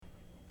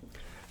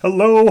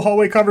Hello,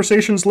 Hallway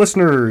Conversations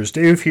listeners.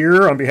 Dave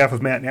here on behalf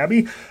of Matt and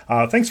Abby.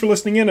 Thanks for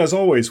listening in, as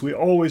always. We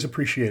always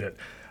appreciate it.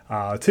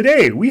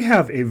 Today, we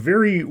have a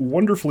very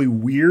wonderfully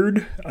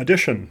weird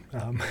edition.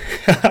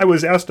 I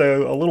was asked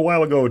a little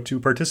while ago to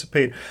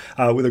participate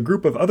with a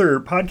group of other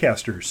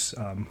podcasters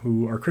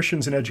who are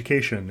Christians in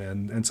education.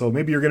 And so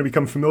maybe you're going to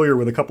become familiar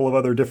with a couple of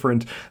other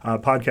different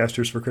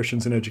podcasters for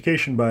Christians in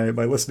education by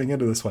listening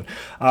into this one.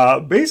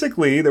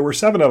 Basically, there were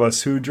 7 of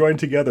us who joined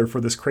together for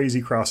this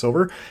crazy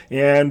crossover,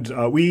 and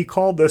we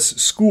called this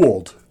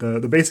Schooled.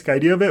 The basic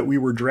idea of it, we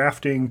were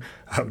drafting,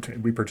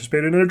 we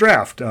participated in a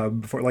draft,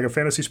 for like a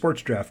fantasy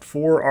sports draft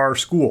for our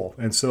school.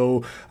 And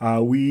so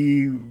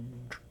we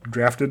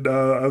drafted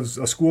a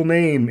school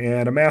name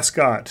and a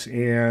mascot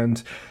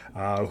and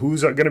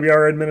who's going to be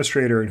our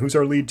administrator and who's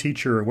our lead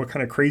teacher and what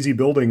kind of crazy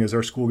building is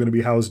our school going to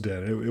be housed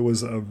in. It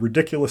was a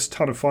ridiculous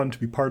ton of fun to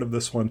be part of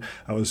this one.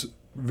 I was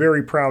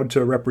very proud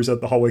to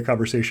represent the Hallway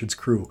Conversations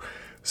crew.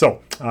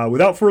 So,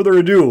 without further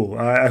ado,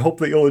 I hope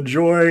that you'll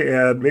enjoy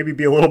and maybe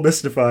be a little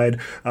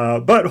mystified,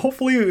 but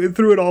hopefully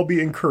through it all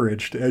be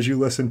encouraged as you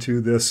listen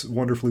to this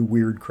wonderfully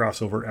weird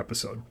crossover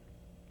episode.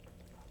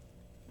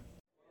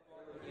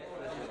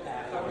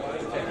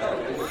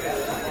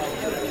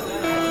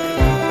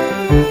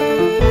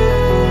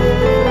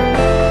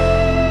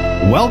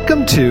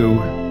 Welcome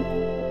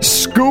to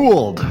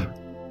Schooled,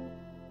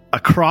 a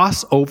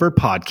crossover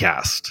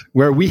podcast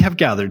where we have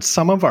gathered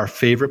some of our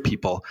favorite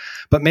people,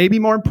 but maybe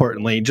more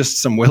importantly,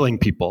 just some willing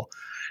people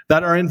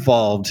that are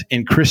involved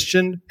in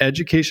Christian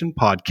education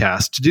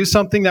podcasts to do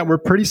something that we're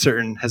pretty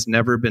certain has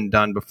never been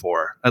done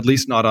before, at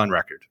least not on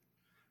record.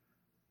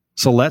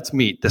 So let's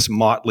meet this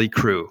motley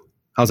crew.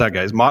 How's that,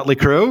 guys? Motley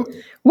crew?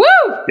 Woo!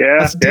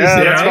 That's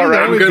all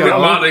right. I'm good with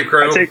motley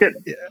crew. I'll take it.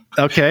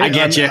 Okay. I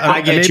get you.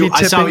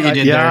 I saw what you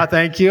did there. Yeah,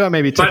 thank you. I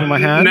may be tipping my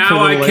hand.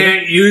 Now I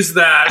can't use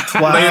that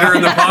later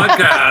in the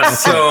podcast,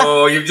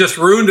 so you've just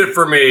ruined it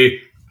for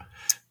me.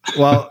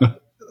 Well,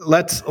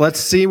 let's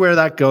see where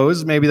that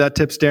goes. Maybe that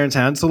tips Darren's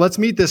hand. So let's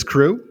meet this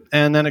crew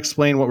and then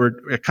explain what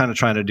we're kind of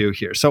trying to do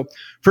here. So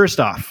first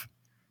off,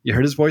 you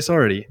heard his voice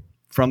already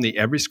from the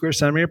Every Square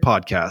Centimeter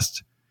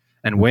podcast.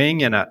 And weighing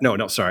in at,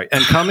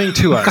 and coming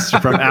to us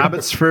from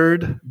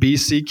Abbotsford,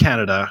 BC,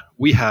 Canada,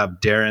 we have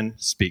Darren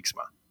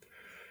Speaksma.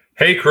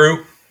 Hey,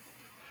 crew.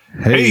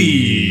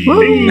 Hey,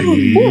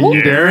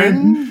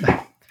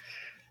 Darren.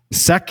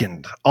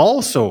 Second,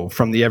 also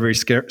from the Every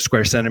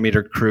Square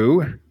Centimeter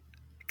crew,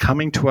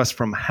 coming to us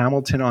from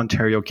Hamilton,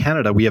 Ontario,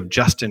 Canada, we have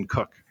Justin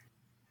Cook.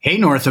 Hey,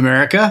 North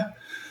America.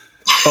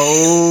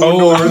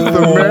 North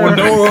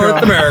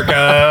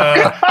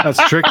America.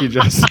 That's tricky,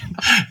 Justin.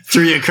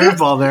 Threw you a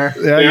curveball there.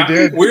 Yeah, you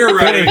did. We're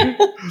ready.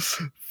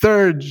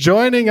 Third,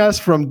 joining us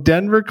from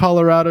Denver,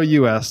 Colorado,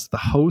 U.S., the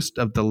host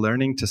of the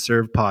Learning to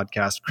Serve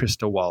podcast,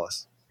 Krista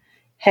Wallace.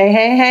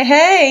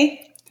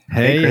 Hey.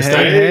 Hey,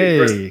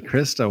 Krista.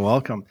 Krista,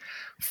 welcome.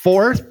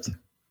 Fourth,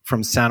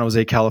 from San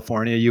Jose,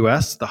 California,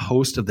 U.S., the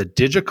host of the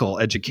Digital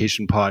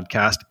Education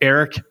podcast,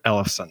 Eric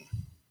Ellefson.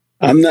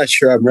 I'm not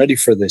sure I'm ready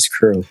for this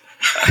crew.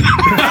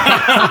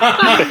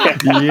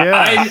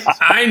 Yeah,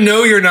 I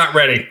know you're not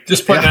ready.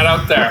 Just putting that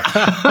out there.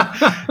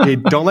 Hey,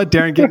 don't let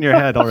Darren get in your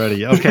head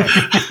already. Okay.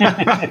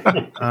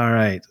 All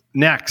right.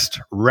 Next,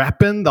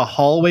 repping the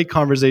Hallway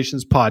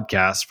Conversations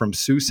podcast from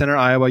Sioux Center,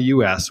 Iowa,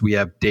 U.S., we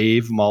have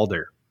Dave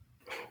Mulder.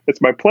 It's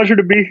my pleasure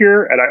to be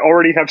here, and I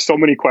already have so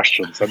many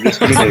questions. I'm just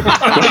going to name it.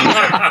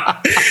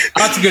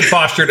 That's a good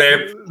posture,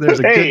 Dave. There's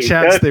a good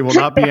chance they will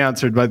not be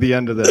answered by the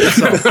end of this.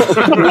 So,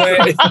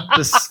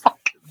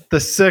 the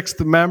sixth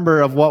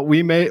member of what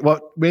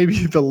may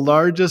be the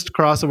largest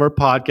crossover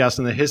podcast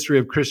in the history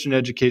of Christian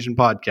education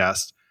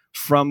podcasts,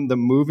 from the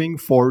Moving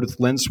Forward with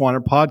Lynn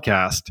Swanner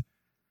podcast,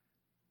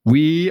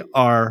 we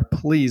are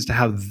pleased to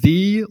have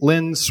the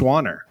Lynn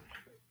Swanner.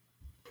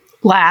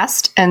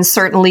 Last and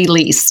certainly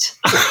least.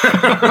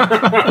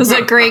 It was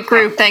a great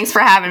group. Thanks for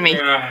having me.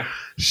 Yeah.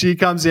 She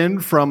comes in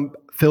from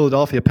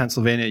Philadelphia,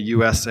 Pennsylvania,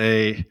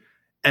 USA.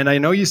 And I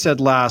know you said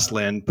last,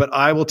 Lynn, but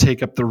I will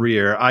take up the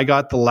rear. I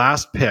got the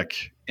last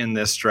pick in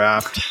this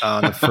draft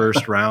on the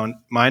first round.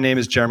 My name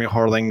is Jeremy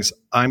Horlings.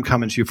 I'm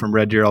coming to you from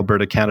Red Deer,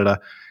 Alberta, Canada.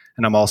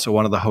 And I'm also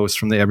one of the hosts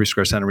from the Every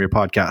Square Centimeter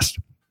podcast.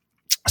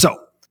 So,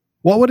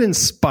 what would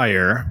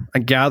inspire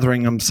a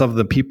gathering of some of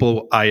the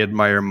people I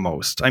admire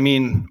most? I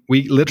mean,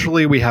 we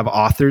have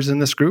authors in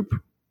this group.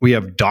 We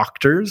have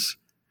doctors,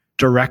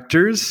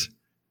 directors,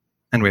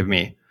 and we have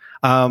me.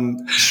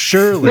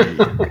 Surely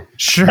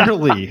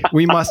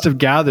we must have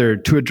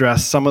gathered to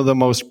address some of the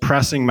most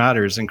pressing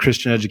matters in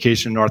Christian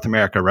education in North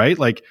America, right?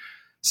 Like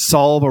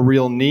solve a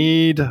real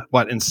need,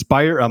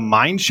 inspire a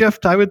mind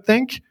shift, I would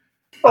think.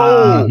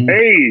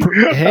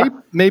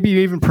 Maybe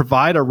you even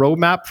provide a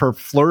roadmap for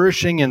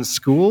flourishing in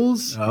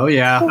schools. Oh,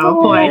 yeah.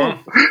 Oh, boy.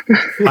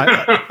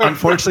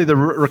 Unfortunately, the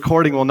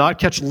recording will not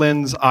catch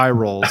Lynn's eye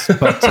rolls.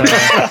 But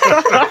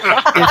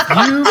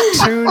if you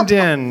tuned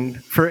in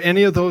for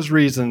any of those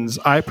reasons,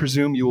 I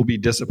presume you will be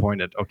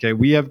disappointed. Okay,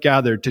 we have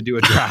gathered to do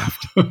a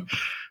draft.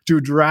 To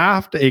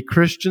draft a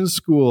Christian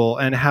school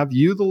and have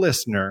you, the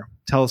listener,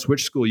 tell us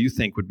which school you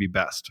think would be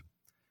best.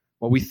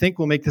 what we think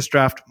will make this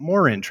draft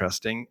more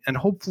interesting and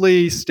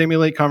hopefully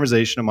stimulate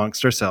conversation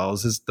amongst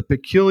ourselves is the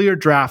peculiar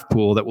draft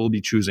pool that we'll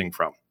be choosing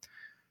from.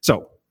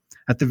 So,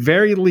 at the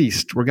very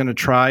least, we're going to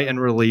try and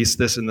release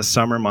this in the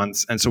summer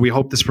months. And so we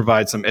hope this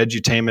provides some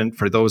edutainment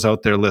for those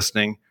out there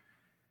listening.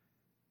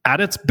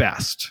 At its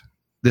best,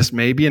 this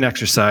may be an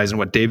exercise in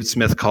what David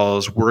Smith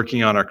calls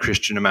working on our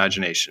Christian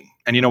imagination.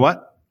 And you know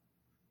what?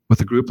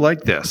 With a group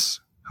like this,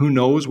 who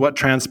knows what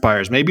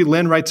transpires? Maybe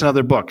Lynn writes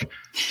another book,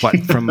 but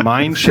from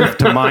mind shift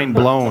to mind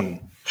blown.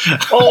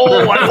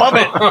 Oh, I love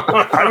it.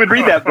 I would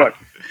read that book.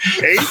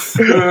 Hey?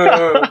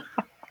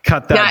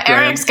 Cut that. Yeah,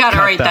 Eric's got to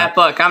write that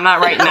book. I'm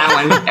not writing that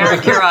one.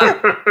 Eric, you're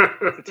up.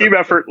 It's a team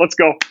effort. Let's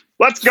go.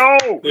 Let's go.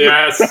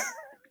 Yes.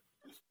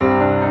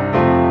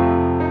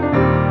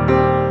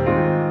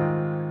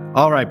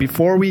 All right.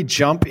 Before we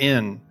jump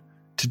in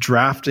to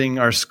drafting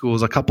our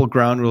schools, a couple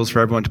ground rules for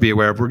everyone to be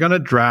aware of. We're going to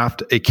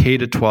draft a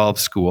K-12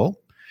 school.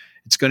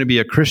 It's going to be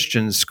a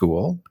Christian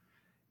school.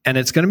 And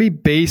it's going to be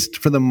based,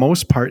 for the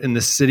most part, in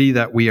the city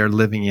that we are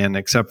living in,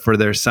 except for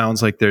there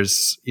sounds like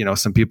there's,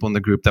 some people in the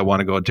group that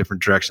want to go a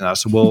different direction now.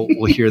 So we'll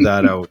hear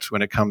that out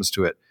when it comes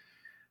to it.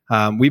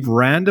 We've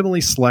randomly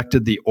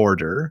selected the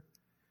order,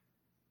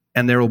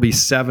 and there will be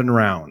 7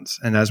 rounds.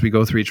 And as we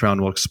go through each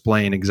round, we'll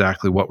explain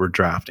exactly what we're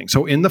drafting.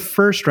 So in the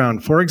first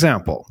round, for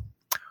example,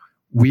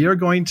 we are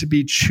going to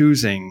be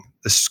choosing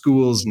the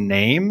school's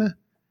name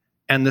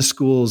and the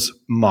school's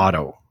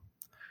motto.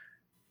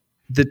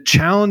 The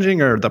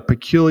challenging or the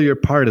peculiar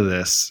part of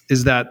this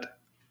is that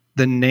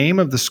the name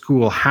of the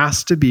school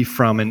has to be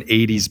from an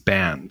 80s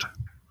band.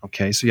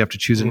 Okay, so you have to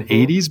choose an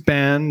 80s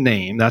band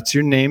name. That's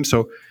your name.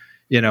 So,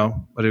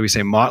 what did we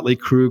say? Motley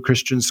Crue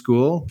Christian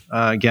School.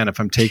 Again, if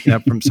I'm taking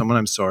that from someone,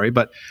 I'm sorry.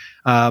 But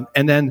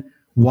and then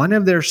one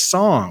of their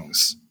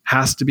songs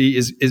has to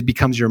be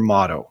becomes your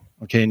motto.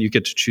 Okay, and you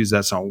get to choose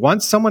that song.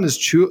 Once someone has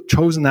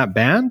chosen that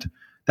band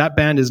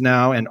is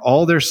now, and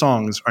all their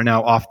songs are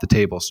now off the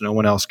table, so no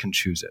one else can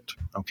choose it.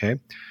 Okay,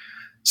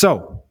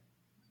 so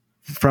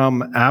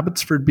from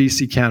Abbotsford,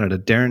 BC, Canada,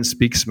 Darren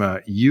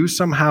Speaksma, you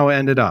somehow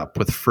ended up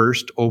with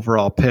first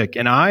overall pick,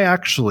 and I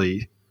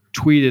actually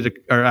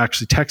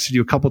texted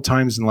you a couple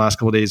times in the last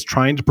couple of days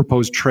trying to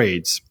propose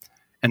trades,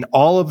 and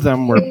all of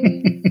them were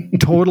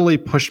totally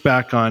pushed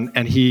back on,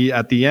 and he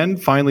at the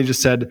end finally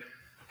just said,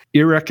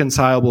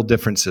 irreconcilable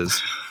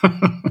differences.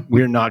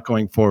 We're not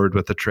going forward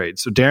with the trade.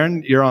 So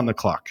Darren, you're on the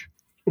clock.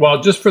 Well,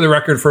 just for the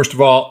record, first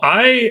of all,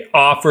 I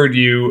offered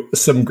you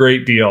some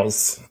great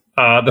deals.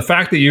 The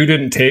fact that you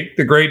didn't take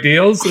the great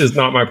deals is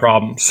not my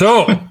problem.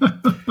 So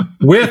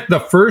with the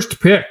first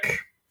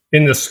pick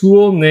in the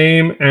school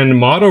name and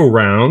motto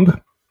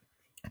round,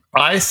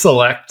 I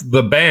select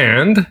the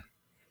band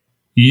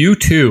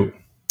U2.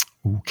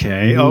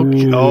 Okay.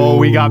 Oh,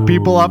 we got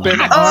people up in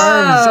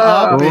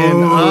arms.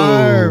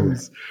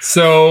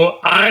 So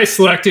I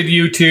selected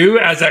U2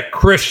 as a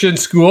Christian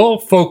school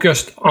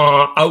focused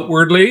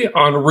outwardly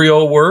on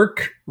real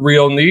work,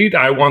 real need.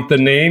 I want the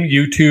name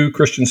U2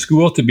 Christian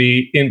School to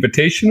be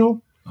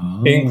invitational,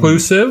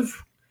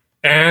 inclusive,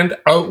 and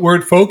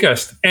outward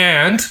focused.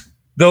 And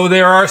though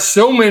there are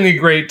so many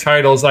great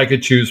titles I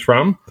could choose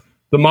from,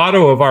 the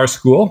motto of our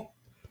school,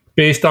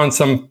 based on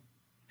some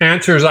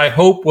answers I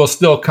hope will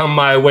still come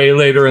my way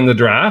later in the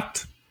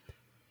draft,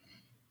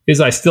 is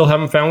I still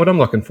haven't found what I'm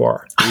looking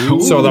for.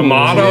 Ooh, so the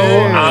motto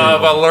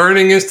of a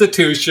learning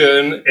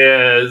institution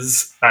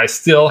is I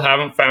still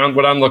haven't found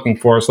what I'm looking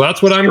for. So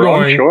that's what I'm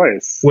going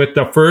with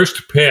the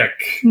first pick.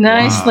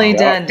 Nicely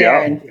done,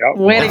 Darren. Yep.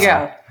 Way to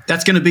go.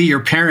 That's going to be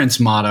your parents'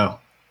 motto.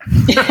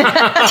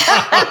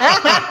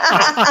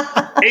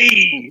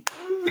 Hey.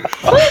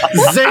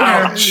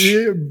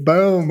 Zinger.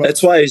 Boom.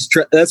 That's why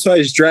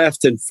he's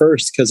drafting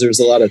first, because there's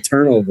a lot of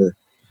turnover.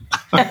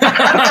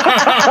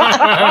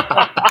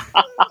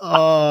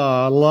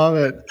 Oh, I love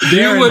it.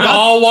 You would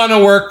all want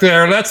to work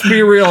there. Let's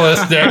be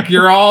realistic.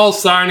 You're all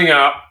signing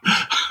up.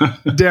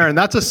 Darren,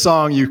 that's a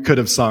song you could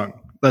have sung.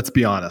 Let's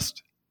be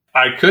honest.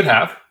 I could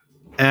have.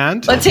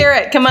 And let's hear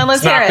it. Come on,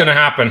 let's hear it. It's not going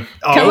to happen.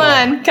 Come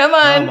on. Come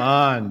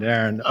on,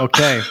 Darren.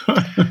 Okay.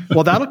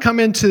 Well, that'll come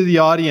into the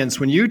audience.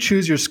 When you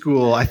choose your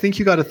school, I think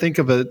you got to think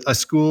of a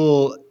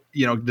school,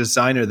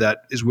 designer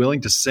that is willing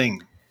to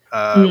sing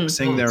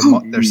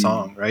their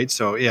song, right?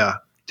 So, yeah.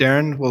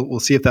 Darren, we'll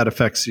see if that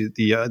affects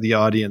the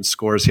audience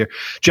scores here.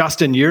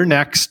 Justin, you're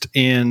next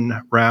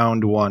in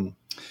round 1.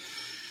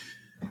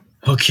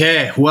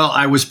 Okay. Well,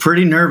 I was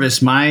pretty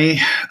nervous. My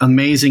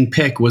amazing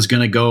pick was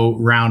going to go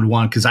round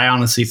 1 because I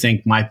honestly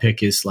think my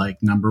pick is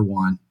like number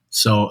 1.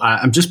 So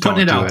I'm just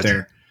putting it out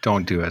there.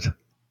 Don't do it.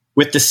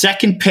 With the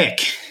second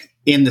pick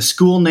in the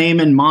school name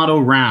and motto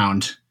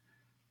round,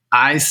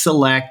 I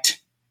select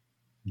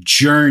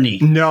Journey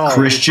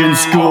Christian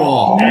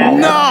School.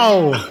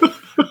 No.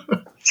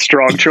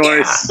 Strong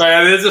choice.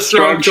 That is a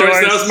strong choice.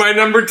 That was my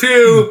number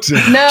 2.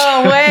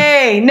 No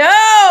way. No.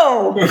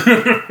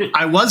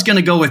 I was going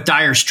to go with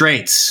Dire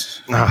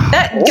Straits. Go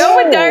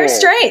with Dire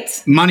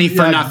Straits. Money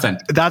for nothing.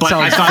 That but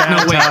sounds I thought,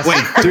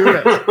 fantastic.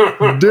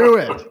 No, wait. Do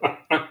it.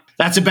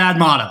 That's a bad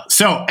motto.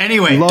 So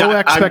anyway, low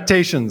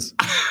expectations.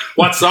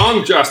 What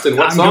song, Justin?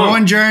 What I'm song?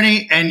 going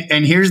Journey,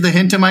 and here's the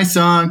hint of my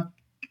song.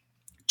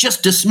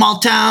 Just a small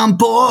town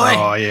boy.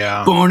 Oh,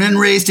 yeah. Born and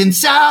raised in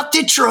South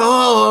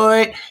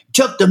Detroit.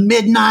 Took the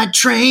midnight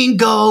train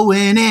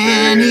going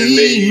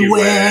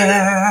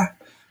anywhere.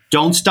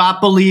 Don't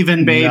stop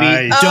believing, baby.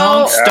 Nice.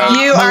 Don't stop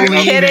You are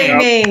believing. kidding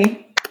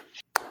me.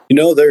 You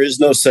know, there is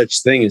no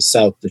such thing as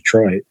South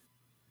Detroit.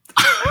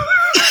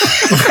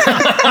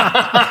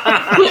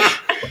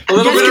 A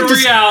little bit of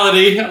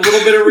reality. A little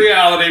bit of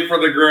reality for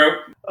the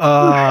group.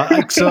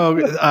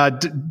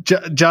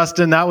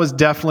 Justin, that was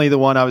definitely the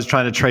one I was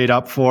trying to trade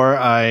up for.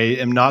 I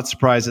am not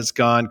surprised it's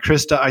gone.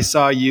 Krista, I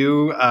saw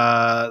you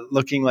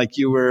looking like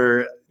you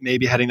were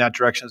maybe heading that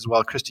direction as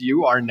well. Krista,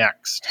 you are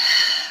next.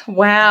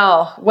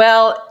 Wow.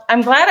 Well,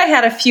 I'm glad I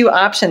had a few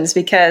options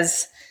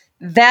because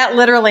that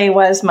literally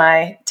was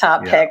my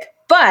top pick.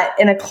 But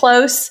in a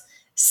close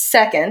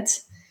second,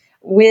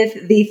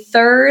 with the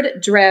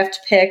third draft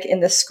pick in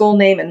the school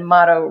name and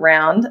motto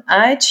round,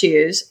 I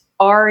choose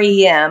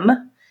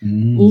REM.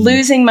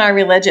 Losing My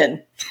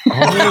Religion.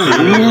 Interesting.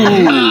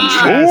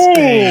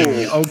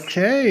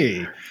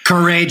 Okay.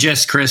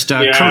 Courageous,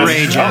 Krista. Yes.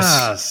 Courageous.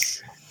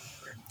 Yes.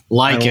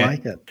 Like I it.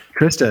 like it.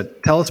 Krista,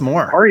 tell us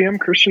more. REM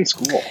Christian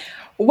School.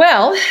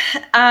 Well,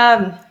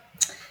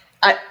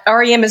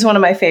 REM is one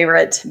of my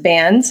favorite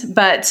bands,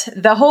 but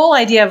the whole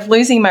idea of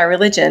losing my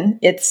religion,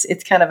 it's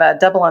kind of a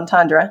double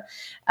entendre,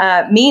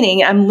 meaning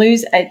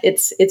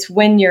it's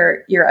when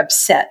you're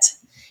upset.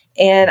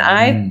 And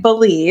I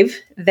believe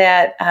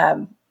that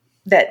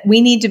that we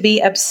need to be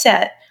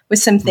upset with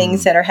some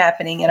things that are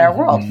happening in our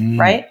world,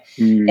 right?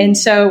 And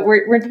so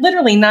we're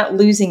literally not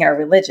losing our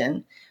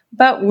religion,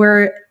 but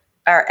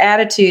our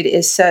attitude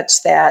is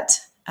such that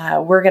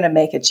we're going to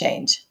make a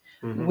change.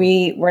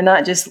 We're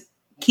not just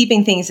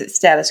keeping things at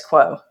status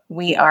quo.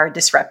 We are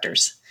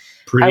disruptors.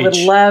 Preach. I would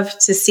love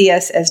to see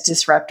us as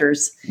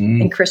disruptors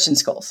in Christian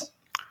schools.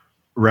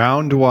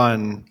 Round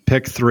 1,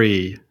 pick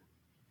 3.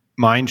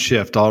 Mind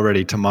shift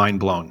already to mind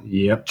blown.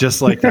 Yep.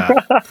 Just like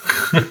that.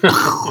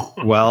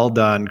 Well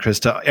done,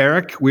 Krista.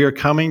 Eric, we are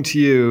coming to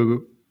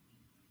you.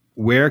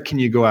 Where can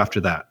you go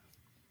after that?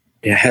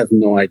 I have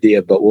no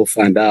idea, but we'll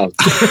find out.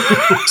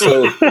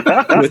 So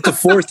with the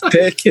fourth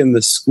pick in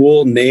the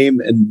school name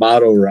and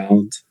motto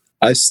round,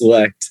 I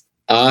select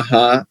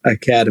AHA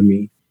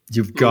Academy.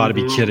 You've got to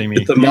be kidding me.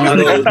 With the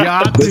motto,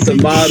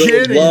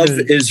 love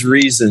is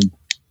reason.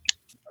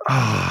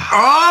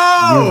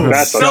 Oh,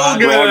 That's so a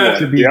good.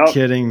 To be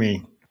kidding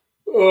me.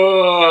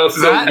 Oh,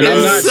 so That And I'm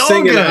is not so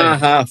singing good.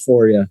 AHA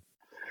for you.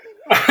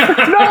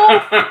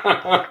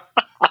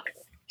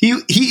 He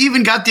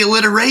even got the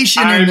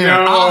alliteration I in there.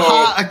 know.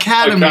 Aha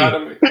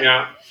Academy.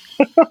 Yeah.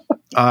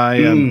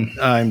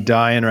 I'm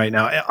dying right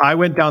now. I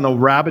went down the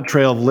rabbit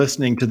trail of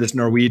listening to this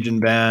Norwegian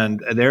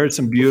band. There are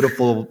some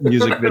beautiful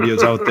music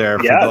videos out there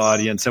for Yes. the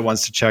audience that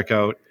wants to check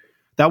out.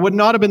 That would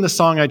not have been the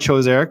song I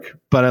chose, Eric,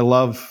 but I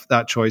love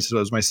that choice. It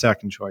was my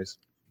second choice.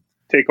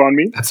 Take on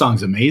Me. That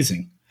song's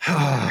amazing.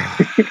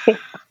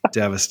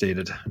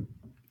 Devastated.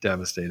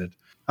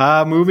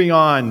 Moving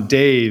on.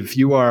 Dave,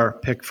 you are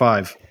pick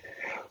 5.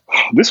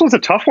 This was a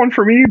tough one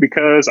for me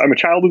because I'm a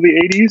child of the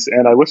 80s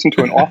and I listen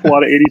to an awful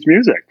lot of 80s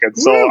music. And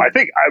so I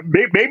think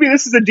maybe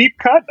this is a deep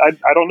cut. I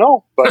don't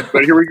know, but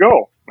here we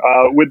go.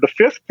 With the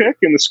fifth pick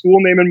in the school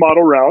name and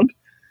motto round,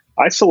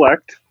 I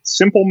select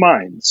Simple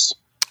Minds.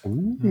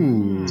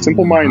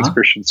 Simple Minds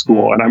Christian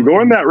School. And I'm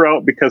going that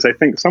route because I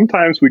think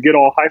sometimes we get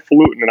all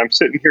highfalutin, and I'm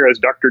sitting here as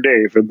Dr.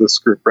 Dave in this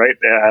group, right?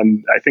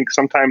 And I think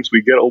sometimes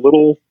we get a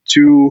little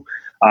too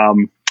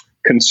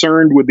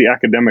concerned with the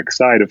academic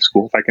side of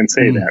school, if I can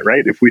say that,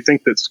 right? If we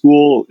think that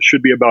school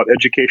should be about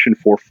education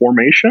for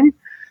formation,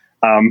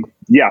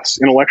 yes,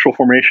 intellectual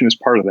formation is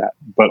part of that,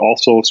 but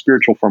also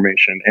spiritual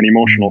formation and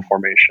emotional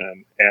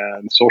formation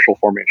and social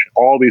formation,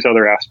 all these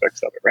other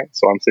aspects of it, right?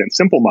 So I'm saying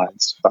Simple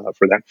Minds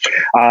for them.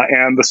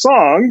 And the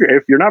song,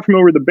 if you're not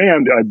familiar with the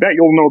band, I bet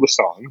you'll know the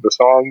song. The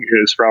song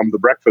is from The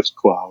Breakfast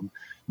Club.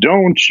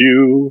 Don't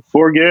you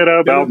forget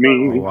about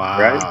me,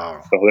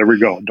 right? So there we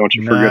go. Don't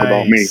you forget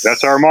about me.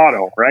 That's our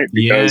motto, right?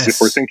 Because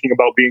if we're thinking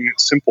about being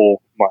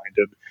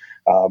simple-minded,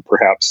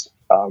 perhaps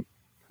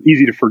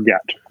easy to forget,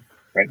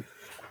 right?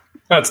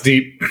 That's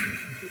deep.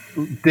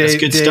 That's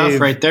good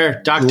stuff right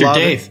there. Dr.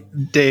 Dave.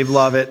 Dave,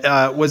 love it.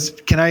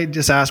 Can I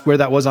just ask where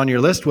that was on your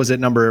list? Was it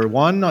number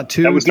 1, not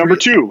 2? That was number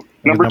 2.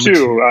 Number two.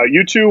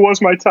 U2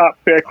 was my top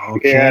pick,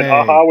 and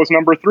AHA was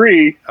number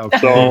 3. Okay.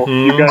 So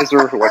you guys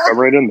are like I'm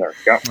right in there.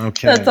 Yeah.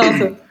 Okay. That's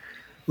awesome.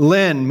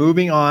 Lynn,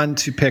 moving on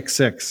to pick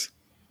 6.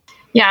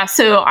 Yeah,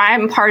 so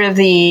I'm part of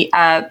the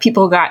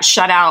people who got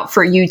shut out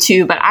for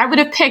U2, but I would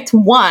have picked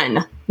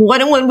one.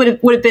 What would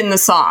have been the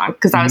song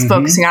because I was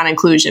focusing on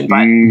inclusion,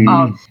 but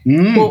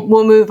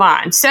we'll move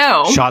on.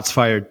 So Shots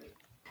fired.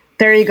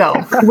 there you go.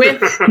 With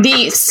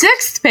the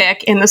 6th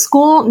pick in the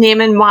school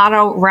name and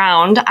motto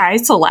round, I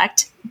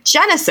select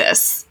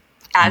Genesis.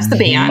 as the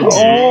band.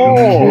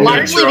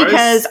 Largely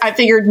because I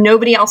figured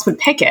nobody else would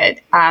pick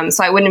it,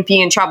 so I wouldn't be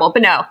in trouble.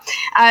 But no.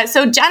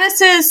 So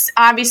Genesis,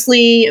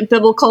 obviously,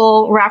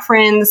 biblical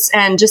reference,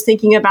 and just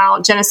thinking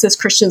about Genesis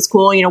Christian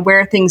School,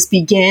 where things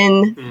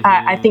begin.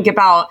 I think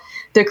about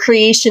the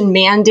creation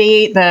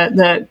mandate,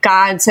 the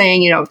God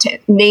saying, to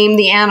name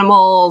the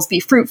animals, be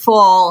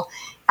fruitful.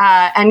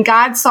 And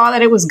God saw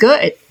that it was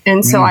good.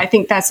 And so I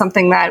think that's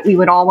something that we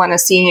would all want to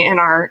see in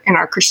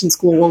our Christian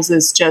schools,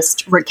 is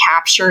just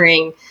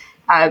recapturing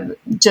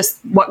just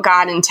what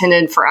God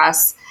intended for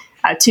us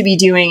to be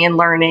doing and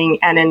learning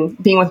and in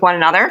being with one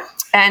another.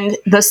 And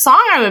the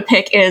song I would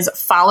pick is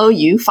Follow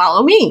You,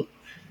 Follow Me.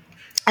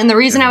 And the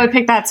reason I would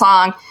pick that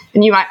song,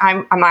 and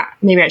I'm not,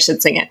 maybe I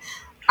should sing it.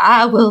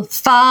 I will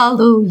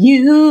follow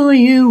you,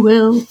 you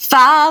will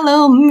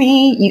follow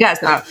me. You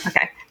guys know.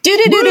 Okay.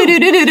 Right?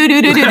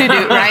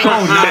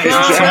 Oh,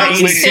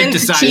 nice.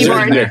 Synth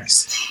keyboard.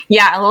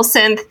 Yeah, a little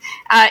synth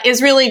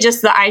is really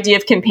just the idea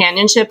of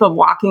companionship, of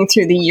walking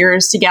through the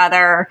years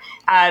together.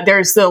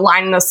 There's the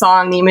line in the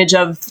song, the image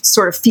of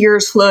sort of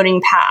fears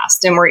floating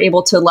past, and we're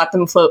able to let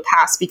them float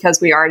past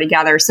because we are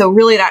together. So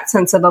really that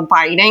sense of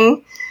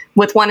abiding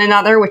with one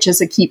another, which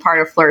is a key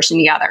part of flourishing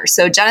together.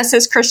 So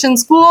Genesis Christian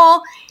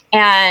School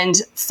and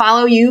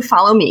Follow You,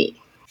 Follow Me.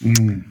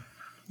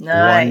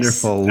 Nice.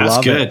 Wonderful. That's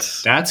Love good.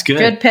 it. That's good.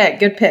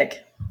 Good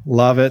pick.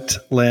 Love it,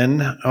 Lynn.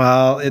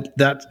 Well,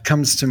 that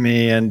comes to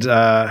me, and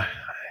I'm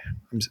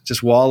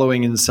just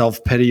wallowing in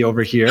self-pity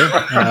over here.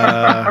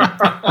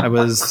 I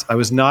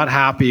was not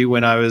happy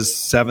when I was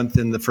 7th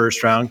in the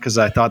first round, because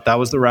I thought that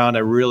was the round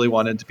I really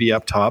wanted to be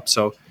up top.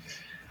 So,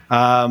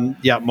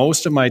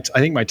 most of I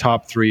think my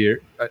top 3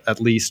 at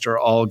least are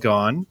all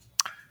gone.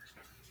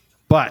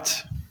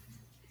 But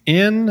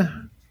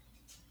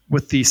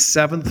with the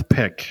 7th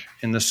pick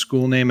in the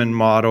school name and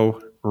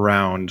motto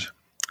round,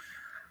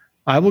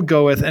 I will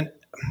go with, and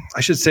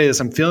I should say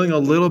this, I'm feeling a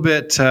little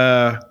bit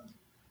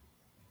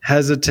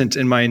hesitant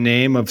in my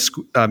name of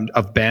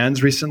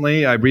bands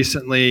recently. I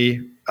recently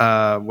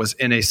was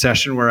in a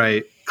session where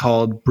I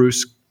called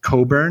Bruce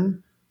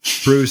Cockburn,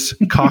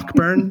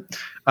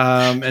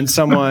 and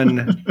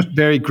someone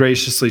very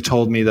graciously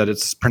told me that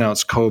it's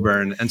pronounced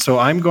Coburn. And so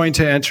I'm going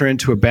to enter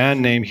into a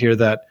band name here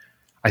that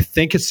I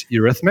think it's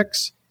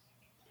Eurythmics.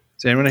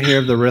 Does anyone hear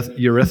of the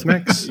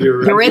Eurythmics?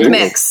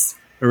 Eurythmics.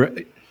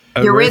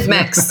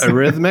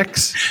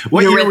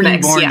 What year were you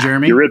born,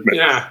 Jeremy? Eurythmics.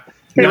 Yeah.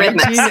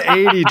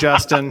 1980,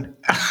 Justin.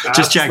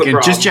 Just checking.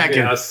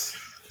 Yes.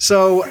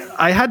 So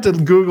I had to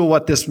Google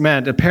what this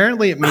meant.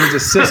 Apparently it means a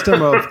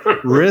system of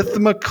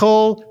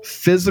rhythmical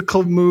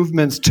physical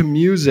movements to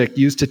music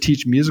used to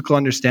teach musical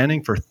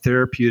understanding for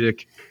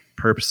therapeutic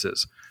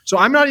purposes. So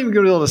I'm not even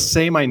going to be able to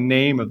say my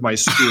name of my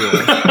school.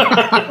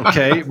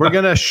 Okay, we're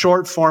going to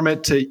short form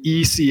it to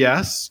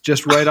ECS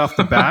just right off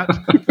the bat.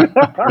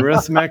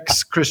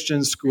 Eurythmics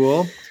Christian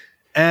School.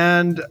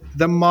 And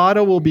the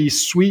motto will be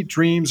 "Sweet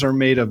dreams are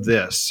made of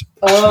this."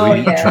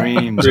 Sweet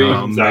dreams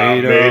are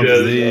made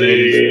of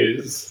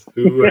these.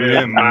 Who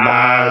am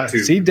I to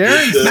See,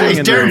 Darren's Nice.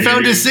 singing. Darren there.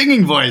 found his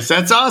singing voice.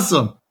 That's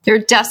awesome. You're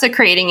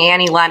desecrating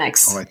Annie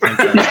Lennox. Oh, I think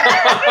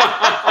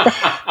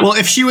that- Well,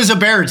 if she was a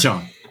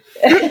baritone.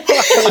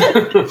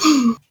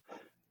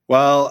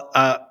 Well,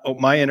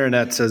 my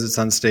internet says it's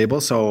unstable,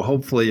 so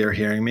hopefully you're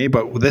hearing me.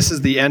 But this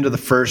is the end of the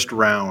first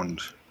round.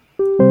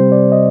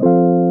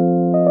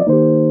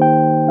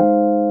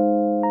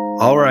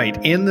 All right.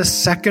 In the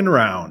second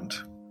round,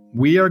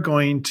 we are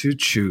going to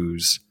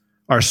choose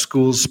our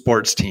school's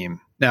sports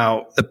team.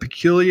 Now, the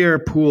peculiar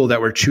pool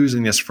that we're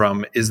choosing this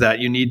from is that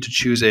you need to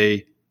choose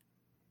a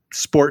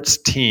sports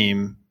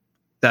team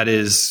that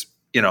is,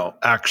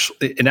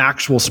 an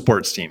actual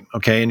sports team.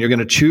 Okay. And you're going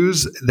to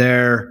choose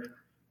their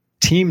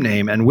team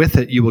name, and with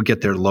it, you will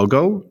get their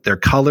logo, their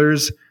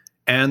colors,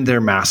 and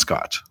their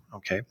mascot.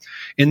 Okay.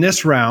 In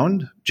this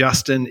round,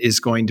 Justin is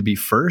going to be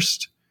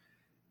first.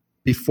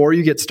 Before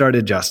you get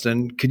started,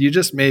 Justin, could you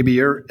just maybe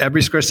your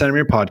Every Square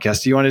Centimeter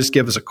podcast, do you want to just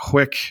give us a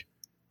quick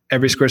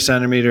Every Square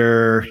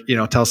Centimeter,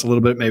 tell us a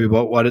little bit maybe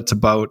about what it's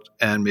about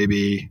and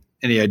maybe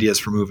any ideas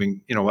for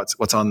moving,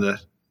 what's on the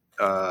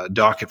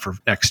docket for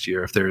next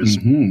year if there's.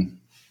 Mm-hmm.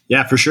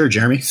 Yeah, for sure,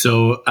 Jeremy.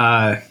 So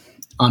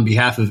on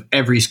behalf of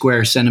Every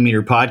Square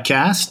Centimeter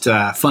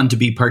podcast, fun to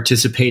be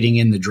participating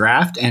in the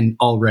draft and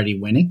already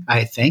winning,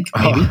 I think,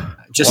 maybe.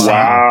 Just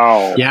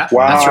wow. Yeah,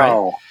 wow. That's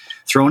right.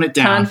 Throwing it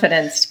down.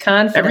 Confidence.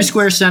 Every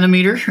Square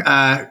Centimeter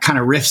kind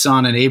of riffs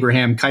on an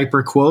Abraham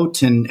Kuyper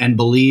quote and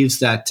believes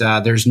that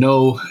there's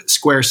no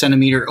square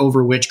centimeter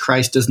over which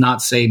Christ does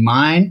not say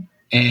mine,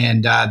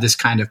 and this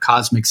kind of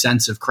cosmic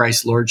sense of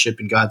Christ's lordship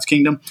in God's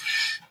kingdom.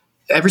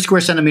 Every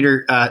Square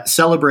Centimeter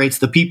celebrates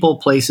the people,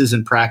 places,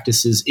 and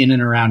practices in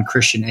and around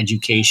Christian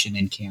education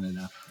in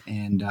Canada.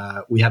 And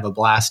we have a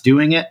blast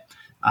doing it.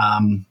 I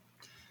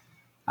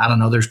don't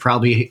know, there's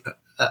probably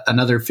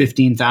another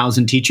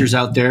 15,000 teachers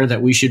out there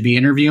that we should be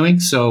interviewing.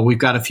 So we've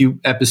got a few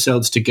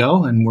episodes to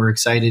go, and we're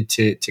excited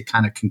to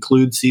kind of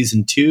conclude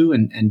season 2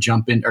 and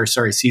jump in, or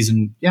sorry,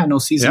 season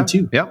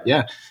 2.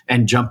 Yeah.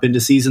 And jump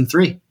into season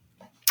 3.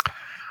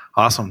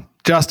 Awesome.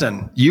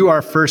 Justin, you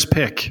are first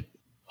pick.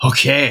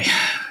 Okay.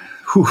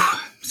 Whew,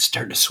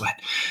 starting to sweat.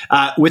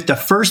 With the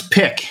first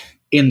pick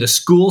in the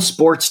school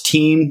sports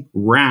team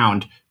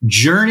round,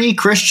 Journey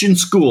Christian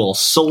School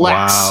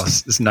selects Wow,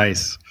 this is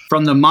nice.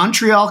 from the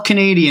Montreal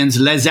Canadiens,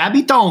 Les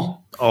Habitants,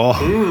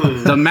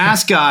 the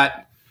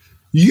mascot,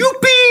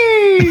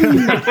 Youpi!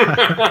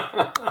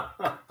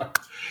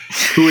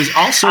 Who is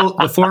also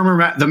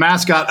the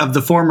mascot of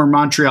the former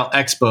Montreal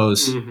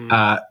Expos.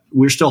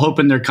 We're still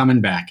hoping they're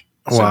coming back.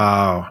 So,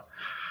 Wow.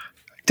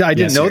 I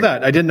didn't know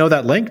that. I didn't know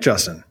that link,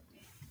 Justin.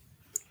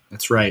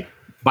 that's right.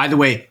 By the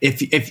way,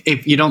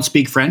 if you don't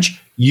speak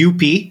French,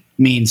 Youpi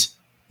means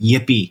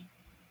yippee.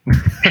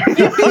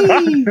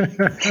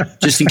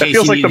 Just in case It feels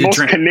you like the need to most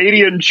drink.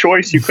 Canadian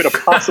choice you could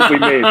have possibly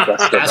made,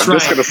 Justin. That's I'm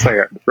just right. going to say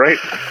it, right?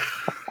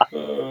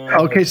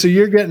 Okay, so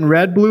you're getting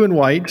red, blue, and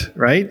white,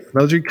 right?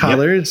 Those are your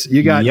colors.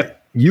 You got Yep.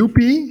 UP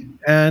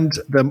and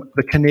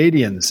the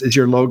Canadians is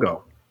your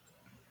logo.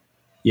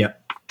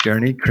 Yep.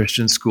 Journey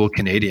Christian School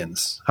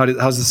Canadians.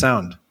 How's the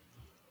sound?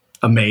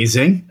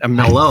 Amazing.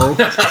 Hello.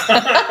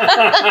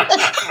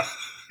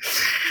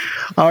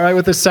 All right,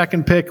 with the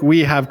second pick, we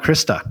have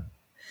Krista.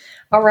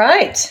 All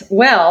right.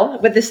 Well,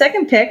 with the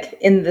second pick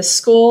in the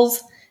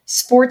school's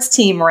sports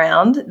team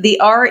round, the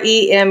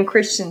REM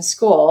Christian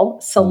School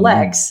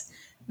selects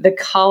the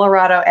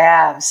Colorado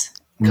Avs.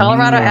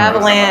 Colorado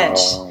Avalanche.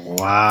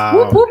 Wow.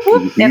 Whoop, whoop,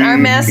 whoop. And our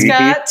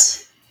mascot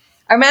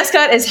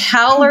is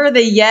Howler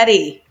the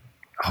Yeti.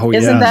 Oh,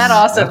 Isn't yes. that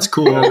awesome? That's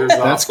cool.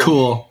 That's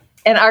cool.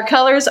 And our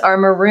colors are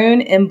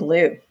maroon and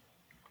blue.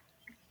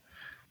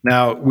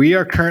 Now, we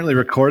are currently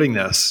recording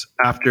this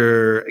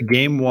after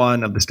game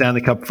one of the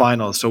Stanley Cup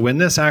Finals. So when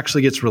this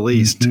actually gets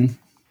released,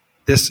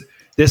 this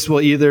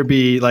will either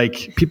be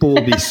like people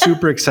will be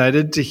super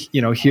excited to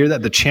hear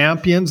that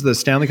the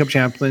Stanley Cup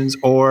champions,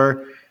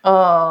 or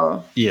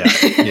yeah.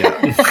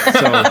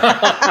 So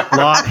a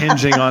lot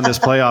hinging on this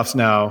playoffs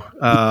now,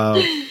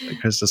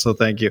 Krista. So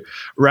thank you.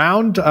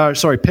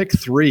 Pick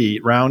 3,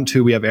 round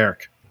 2. We have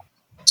Eric.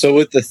 So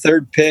with the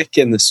third pick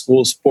in the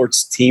school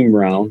sports team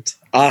round,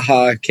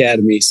 AHA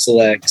Academy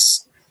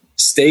selects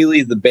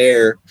Staley the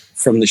Bear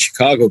from the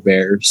Chicago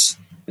Bears,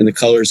 and the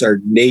colors are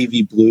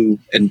navy blue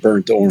and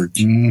burnt orange.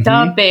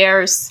 The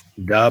Bears.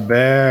 The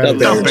Bears.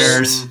 The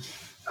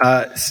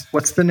Bears.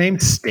 What's the name?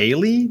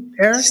 Staley,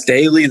 Eric?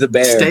 Staley the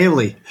Bear.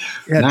 Staley.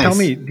 Yeah, Nice. tell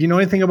me, do you know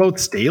anything about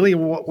Staley?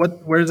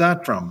 Where's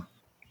that from?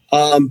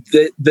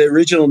 The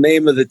original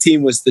name of the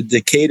team was the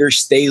Decatur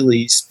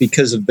Staleys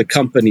because of the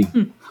company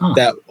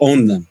that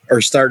owned them or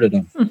started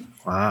them.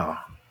 Wow.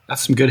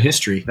 That's some good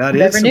history. That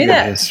Never is some knew good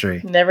that.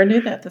 history. Never knew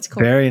that. That's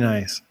cool. Very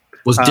nice.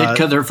 Was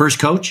Ditka their first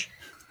coach?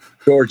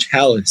 George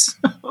Hallis.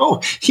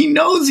 Oh, he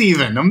knows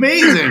even.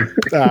 Amazing.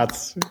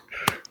 That's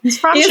He's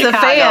from He's Chicago.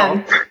 a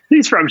fan.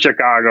 He's from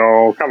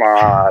Chicago. Come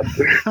on.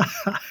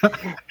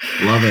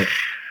 Love it.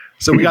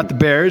 so we got the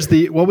Bears.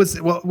 What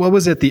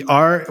was it? The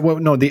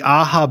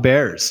AHA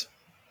Bears.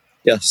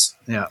 Yes.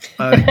 Yeah.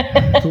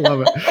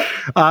 Love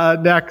it.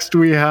 Next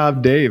we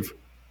have Dave.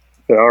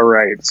 All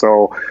right.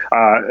 So,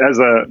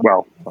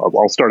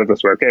 I'll start it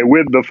this way. Okay.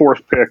 With the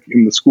fourth pick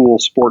in the school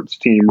sports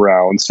team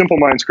round, Simple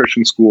Minds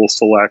Christian School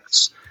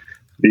selects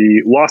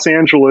the Los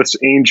Angeles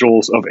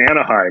Angels of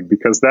Anaheim,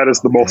 because that is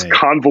the most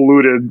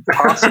convoluted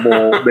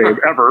possible name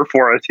ever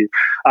for a team.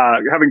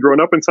 Having grown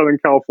up in Southern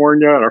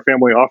California, and our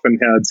family often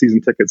had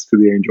season tickets to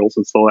the Angels,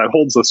 and so that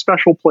holds a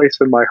special place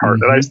in my heart.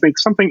 And I just think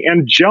something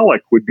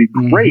angelic would be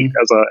great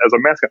as a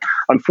mascot.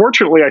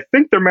 Unfortunately, I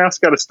think their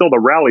mascot is still the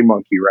rally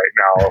monkey right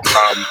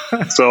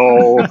now.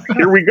 So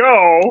here we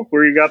go,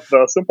 where you got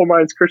the Simple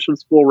Minds Christian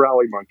School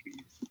rally monkey.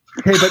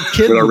 Hey, but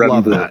kids With our would red love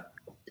and blue. that.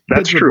 That's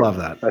Kids would true. love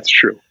that. That's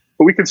true.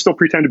 But we can still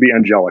pretend to be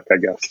angelic, I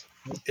guess.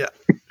 Yeah.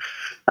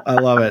 I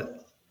love it.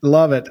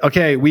 Love it.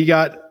 Okay, we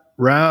got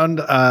round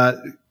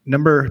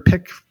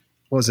pick.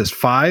 What was this?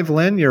 5,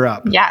 Lynn? You're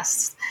up.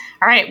 Yes.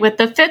 All right. With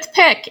the 5th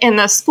pick in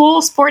the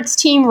school sports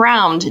team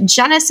round,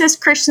 Genesis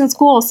Christian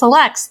School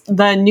selects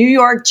the New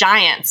York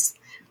Giants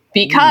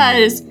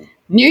because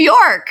New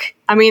York.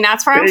 I mean,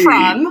 that's where I'm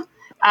from.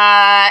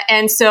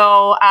 And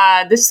so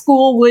this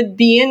school would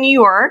be in New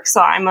York.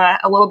 So I'm a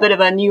little bit of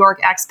a New York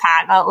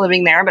expat, not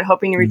living there, but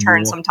hoping to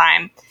return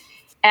sometime.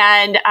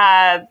 And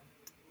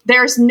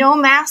there's no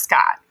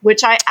mascot,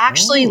 which I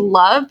actually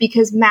love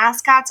because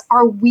mascots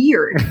are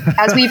weird,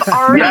 as we've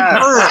already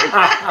heard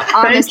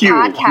on this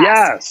podcast.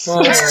 Yes.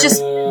 It's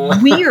just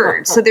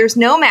weird. So there's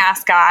no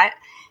mascot.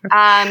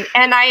 And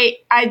I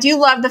do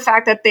love the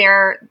fact that they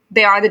are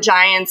the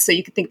Giants. So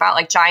you could think about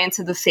like Giants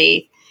of the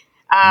Faith.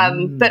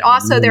 But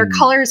also their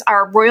colors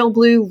are royal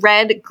blue,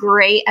 red,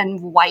 gray,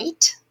 and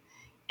white.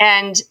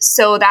 And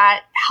so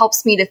that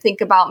helps me to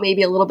think about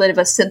maybe a little bit of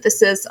a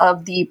synthesis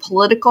of the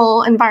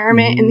political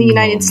environment in the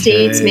United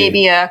States,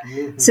 maybe a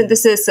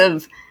synthesis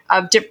of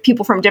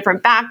people from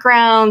different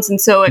backgrounds.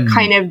 And so it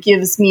kind of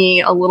gives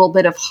me a little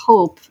bit of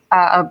hope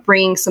of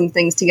bringing some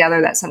things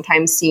together that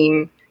sometimes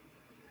seem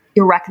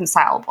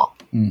irreconcilable.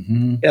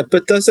 Yeah,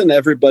 but doesn't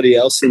everybody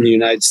else in the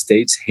United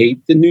States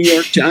hate the New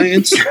York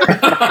Giants?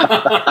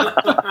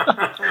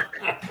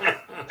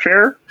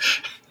 fair?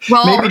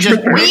 Well, maybe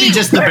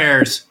just the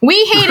Bears.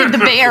 We hated the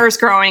Bears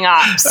growing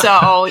up,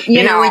 so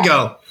you know. Here we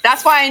go.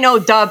 That's why I know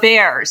the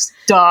Bears.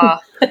 Duh.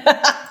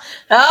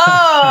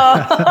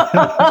 Oh,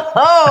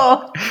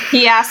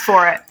 He asked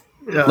for it.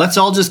 Yeah. Let's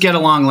all just get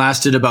along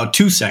lasted about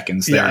 2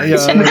 seconds there. Yeah,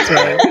 that's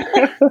right.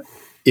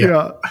 Yeah.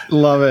 Yeah,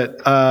 love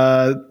it.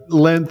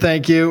 Lynn,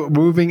 thank you.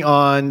 Moving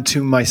on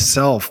to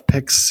myself,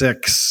 pick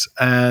 6.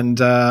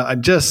 And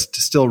I'm just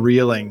still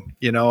reeling.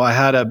 You know, I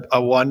had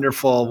a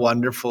wonderful,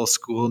 wonderful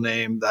school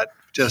name that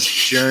just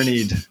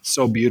journeyed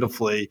so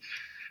beautifully.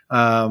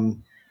 But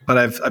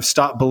I've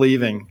stopped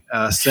believing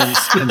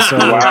since. And so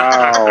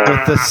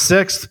with the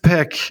 6th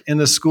pick in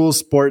the school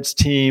sports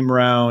team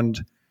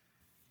round,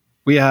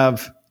 we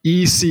have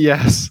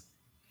ECS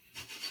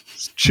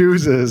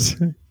chooses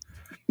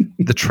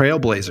the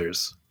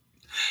Trailblazers.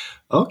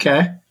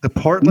 Okay. The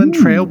Portland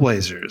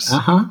Trailblazers.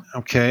 Uh-huh.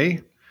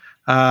 Okay.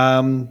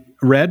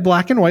 Red,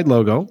 black, and white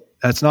logo.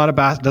 That's not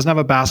doesn't have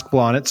a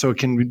basketball on it, so it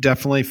can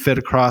definitely fit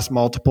across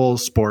multiple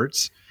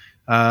sports.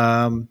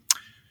 I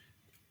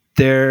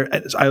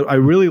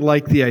really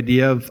like the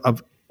idea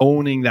of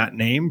owning that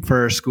name for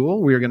our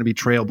school. We are going to be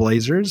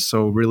Trailblazers,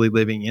 so really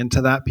living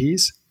into that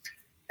piece.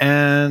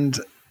 And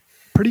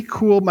pretty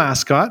cool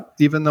mascot,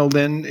 even though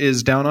Lynn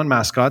is down on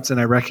mascots, and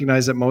I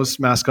recognize that most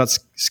mascots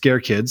scare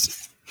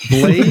kids.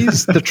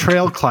 Blaze, the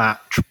trail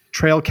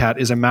cat,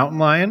 is a mountain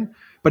lion,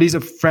 but he's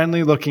a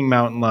friendly-looking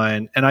mountain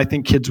lion, and I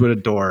think kids would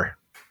adore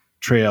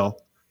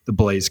Trail, the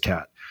Blaze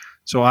cat.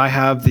 So I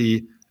have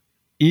the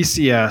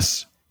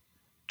ECS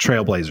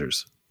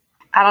Trailblazers.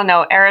 I don't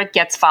know. Eric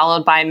gets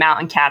followed by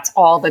mountain cats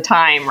all the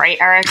time, right,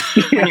 Eric?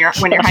 When you're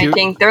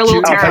hiking, they're a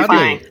little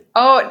terrifying.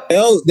 oh,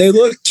 Well, they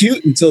look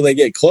cute until they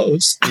get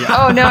close.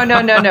 oh,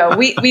 no.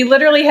 We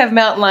literally have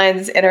mountain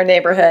lions in our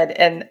neighborhood,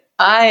 and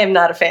I am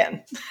not a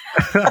fan.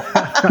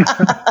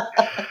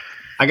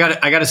 I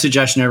got a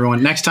suggestion,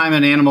 everyone. Next time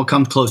an animal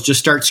comes close,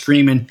 just start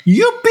screaming,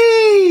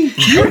 "Yippee!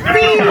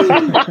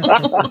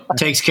 Yippee!"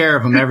 Takes care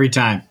of them every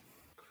time.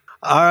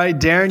 All right,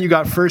 Darren, you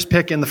got first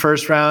pick in the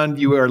first round.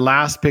 You were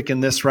last pick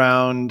in this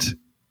round.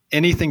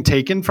 Anything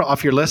taken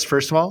off your list,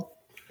 first of all?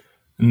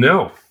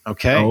 No.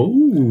 Okay.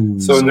 Oh.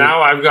 So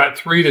now I've got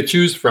 3 to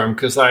choose from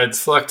because I had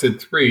selected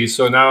 3.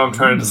 So now I'm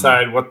trying to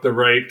decide what the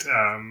right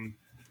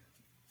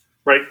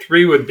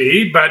 3 would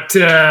be. But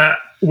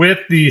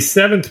with the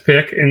 7th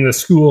pick in the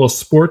school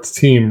sports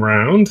team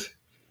round,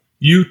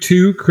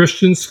 U2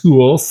 Christian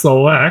School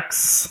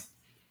selects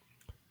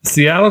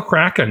Seattle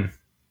Kraken.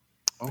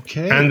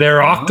 Okay. And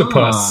their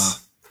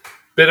octopus.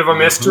 Bit of a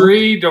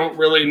mystery. Don't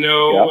really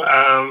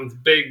know.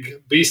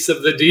 Big beasts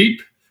of the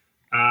deep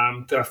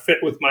to fit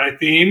with my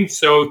theme.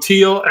 So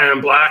teal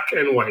and black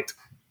and white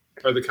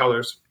are the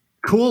colors.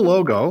 Cool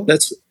logo.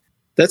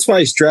 That's why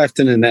he's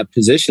drafting in that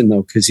position,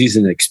 though, because he's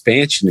an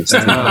expansionist.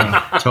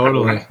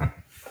 Totally.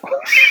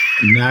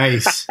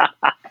 Nice.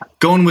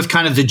 Going with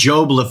kind of the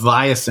Job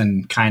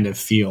Leviathan kind of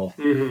feel.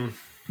 Mm-hmm.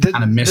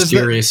 Kind of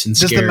mysterious and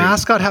scary. Does the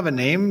mascot have a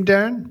name,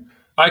 Darren?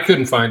 I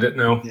couldn't find it,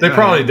 no. They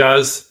probably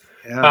does.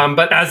 Yeah.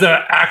 But as an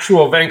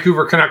actual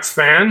Vancouver Canucks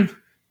fan,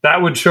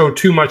 that would show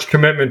too much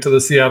commitment to the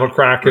Seattle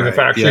Kraken if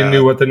I actually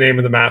knew what the name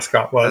of the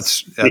mascot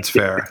was. That's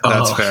fair.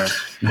 That's fair.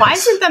 Why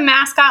isn't the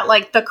mascot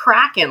like the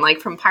Kraken,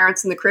 like from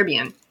Pirates in the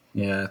Caribbean?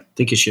 Yeah, I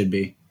think it should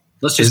be.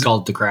 Let's just call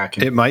it the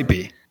Kraken. It might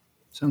be.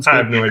 Sounds good. I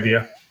have no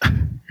idea.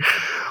 I'm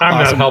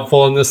not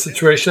helpful in this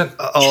situation.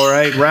 All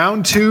right.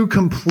 Round 2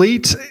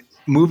 complete.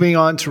 Moving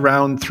on to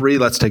round 3.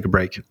 Let's take a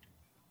break.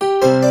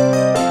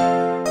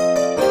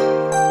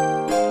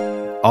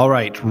 All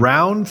right.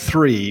 Round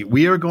 3.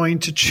 We are going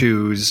to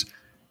choose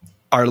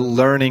our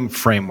learning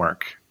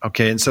framework.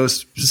 Okay. And so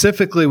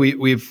specifically,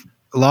 we've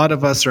a lot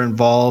of us are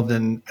involved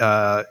in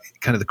kind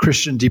of the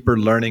Christian deeper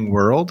learning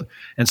world.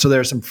 And so there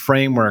are some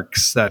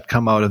frameworks that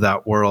come out of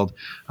that world.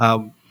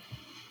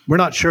 We're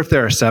not sure if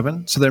there are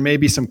 7, so there may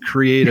be some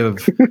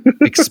creative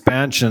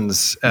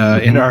expansions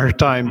in our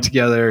time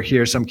together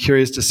here. So I'm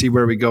curious to see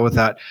where we go with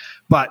that.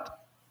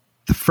 But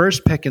the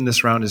first pick in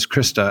this round is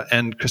Krista.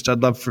 And Krista,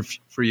 I'd love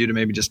for you to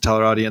maybe just tell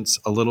our audience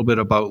a little bit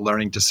about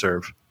Learning to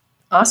Serve.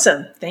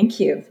 Awesome. Thank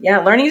you. Yeah,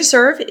 Learning to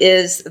Serve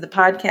is the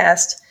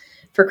podcast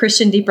for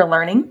Christian deeper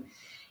learning.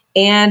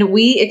 And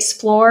we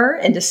explore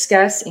and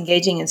discuss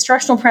engaging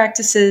instructional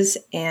practices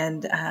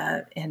and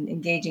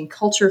engaging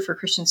culture for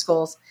Christian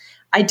schools.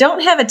 I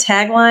don't have a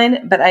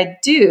tagline, but I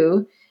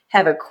do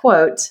have a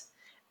quote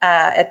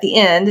at the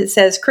end. It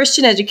says,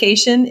 "Christian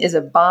education is a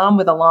bomb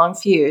with a long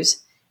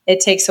fuse. It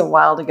takes a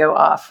while to go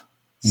off."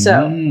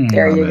 So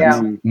there you go.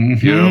 Mm-hmm.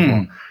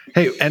 Beautiful.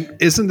 Hey, and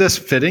isn't this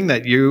fitting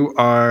that you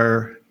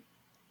are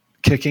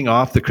kicking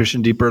off the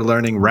Christian Deeper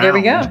Learning round? There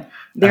we go.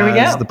 There we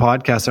go. The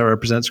podcast that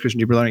represents Christian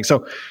Deeper Learning.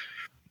 So,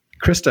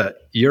 Krista,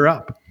 you're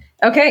up.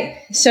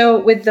 Okay, so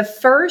with the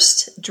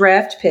first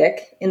draft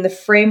pick in the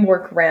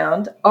framework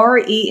round,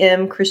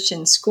 REM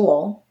Christian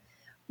School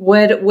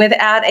would,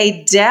 without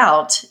a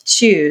doubt,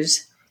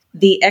 choose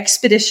the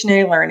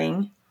Expeditionary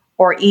Learning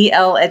or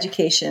EL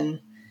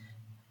Education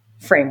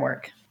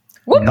framework.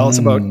 Whoop. Tell us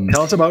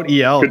about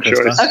EL. Good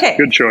choice. Okay.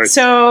 Good choice.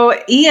 So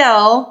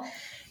EL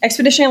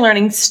Expeditionary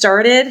Learning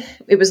started,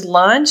 it was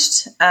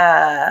launched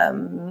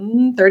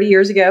 30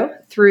 years ago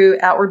through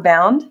Outward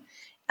Bound.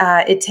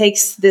 It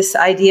takes this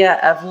idea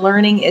of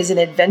learning is an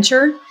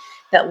adventure,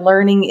 that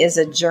learning is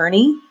a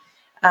journey.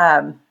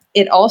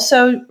 It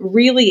also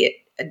really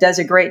does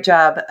a great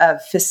job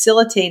of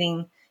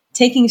facilitating,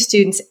 taking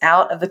students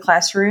out of the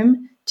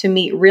classroom to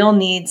meet real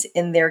needs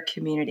in their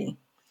community.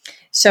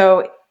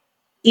 So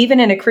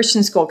even in a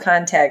Christian school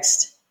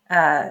context,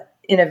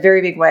 in a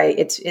very big way,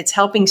 it's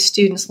helping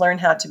students learn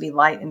how to be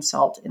light and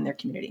salt in their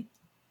community.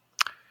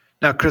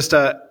 Now,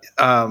 Krista,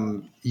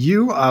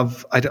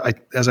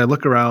 as I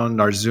look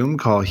around our Zoom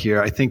call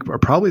here, I think are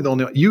probably the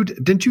only one.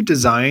 Didn't you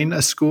design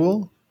a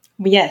school?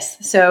 Yes.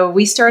 So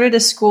we started a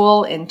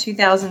school in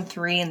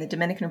 2003 in the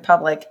Dominican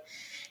Republic.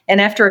 And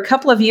after a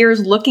couple of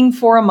years looking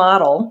for a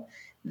model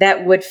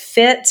that would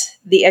fit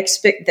the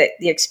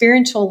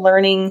experiential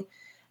learning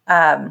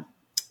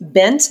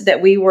bent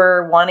that we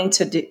were wanting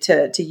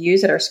to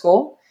use at our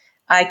school,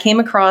 I came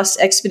across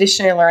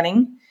Expeditionary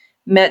Learning,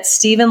 met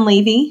Stephen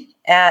Levy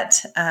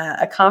at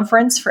a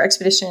conference for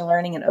Expeditionary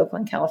Learning in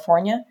Oakland,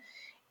 California.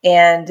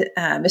 And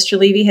Mr.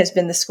 Levy has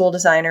been the school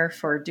designer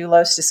for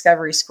Doulos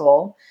Discovery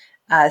School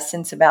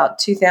since about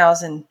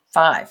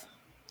 2005.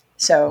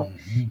 So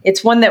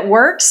it's one that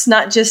works,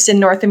 not just in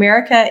North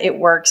America, it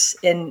works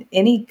in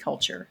any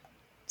culture.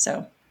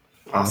 So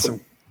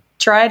awesome.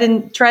 Tried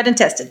and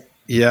tested.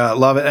 Yeah,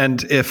 love it.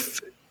 And if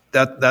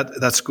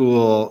that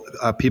school,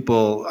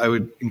 I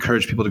would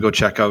encourage people to go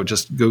check out.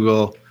 Just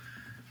Google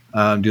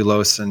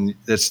Doulos, and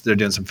they're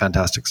doing some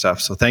fantastic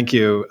stuff. So thank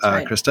you,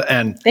 right. Krista.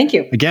 And thank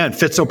you again.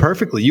 Fits so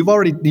perfectly. You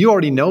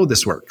already know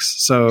this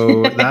works.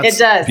 So that's it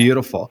does.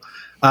 Beautiful.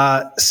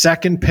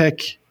 Second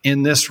pick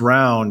in this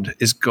round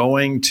is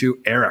going to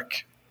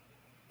Eric.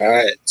 All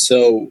right.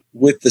 So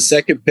with the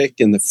second pick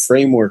in the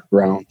framework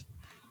round,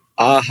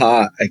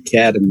 AHA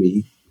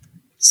Academy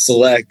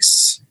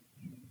selects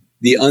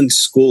the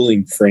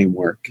unschooling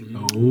framework.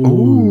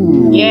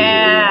 Ooh.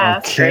 Yeah.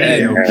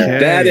 Okay.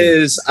 That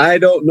is, I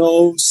don't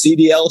know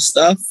CDL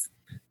stuff,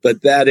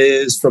 but that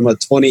is from a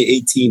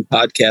 2018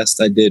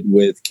 podcast I did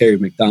with Carrie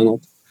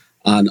McDonald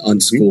on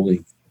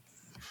unschooling.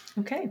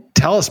 Okay.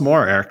 Tell us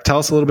more, Eric. Tell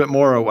us a little bit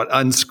more of what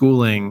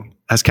unschooling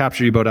has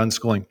captured you about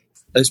unschooling.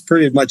 It's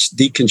pretty much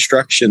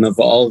deconstruction of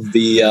all of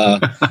the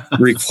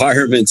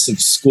requirements of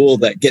school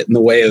that get in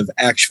the way of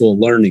actual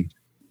learning.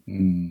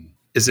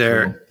 Is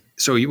there...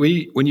 So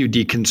when you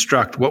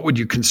deconstruct, what would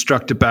you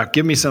construct it back?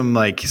 Give me some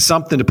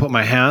something to put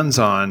my hands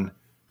on.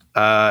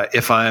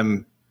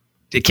 I'm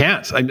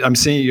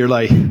seeing you're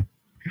like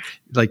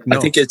no. I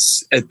think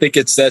it's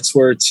that's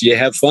where you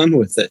have fun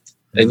with it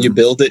and you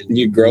build it and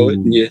you grow it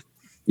and you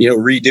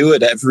redo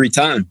it every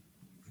time.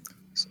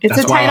 It's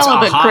a title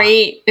of a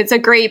great. It's a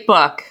great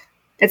book.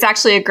 It's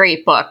actually a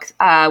great book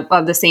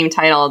of the same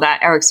title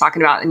that Eric's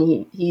talking about,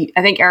 and he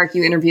I think Eric,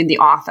 you interviewed the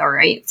author,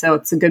 right? So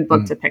it's a good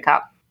book to pick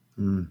up.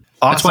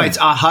 Awesome. That's why it's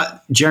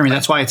AHA, Jeremy.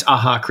 That's why it's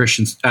AHA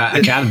Christian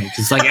Academy.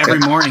 Because every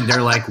morning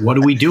they're like, "What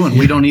are we doing?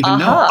 We don't even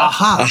know."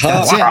 AHA.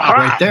 That's it,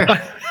 right there.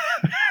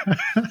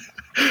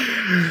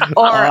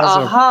 Or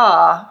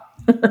AHA.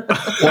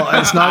 Well,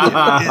 it's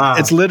not.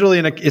 It's literally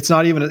it's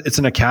not even. It's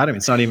an academy.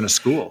 It's not even a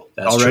school.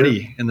 That's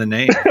already true. In the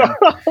name.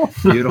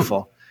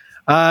 Beautiful.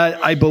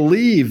 I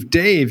believe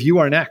Dave, you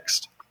are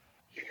next.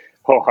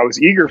 Oh, I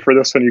was eager for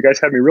this one. You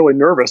guys had me really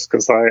nervous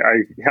because I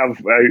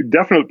have a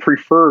definite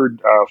preferred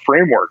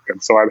framework.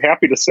 And so I'm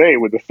happy to say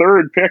with the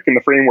third pick in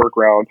the framework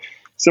round,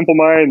 Simple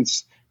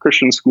Minds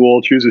Christian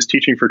School chooses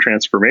Teaching for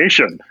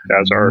Transformation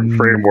as our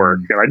framework.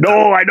 And I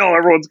know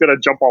everyone's going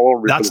to jump all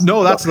over me.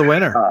 That's the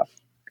winner.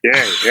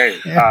 Yay.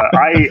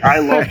 I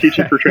love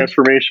Teaching for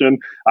Transformation.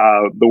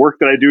 The work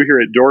that I do here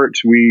at Dordt,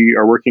 we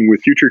are working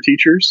with future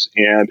teachers,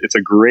 and it's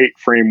a great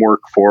framework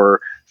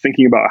for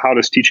thinking about how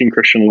does teaching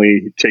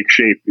Christianly take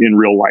shape in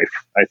real life,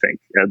 I think.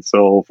 And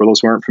so for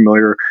those who aren't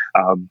familiar,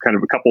 kind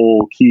of a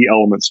couple key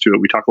elements to it.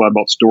 We talk a lot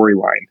about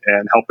storyline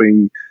and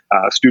helping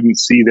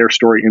students see their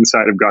story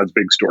inside of God's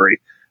big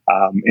story.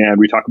 And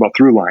we talk about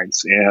through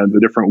lines and the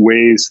different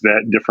ways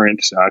that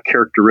different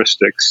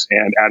characteristics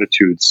and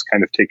attitudes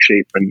kind of take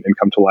shape and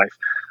come to life.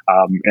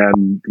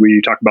 And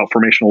we talk about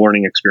formational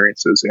learning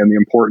experiences and the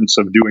importance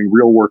of doing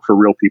real work for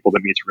real people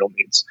that meets real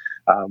needs.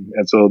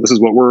 And so this is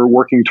what we're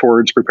working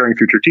towards, preparing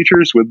future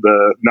teachers with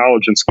the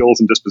knowledge and skills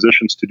and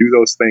dispositions to do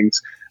those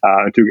things,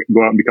 to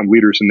go out and become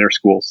leaders in their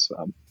schools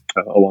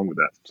along with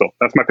that. So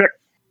that's my pick.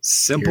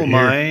 Simple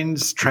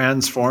minds,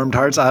 transformed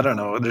hearts. I don't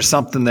know. There's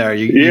something there.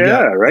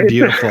 Right.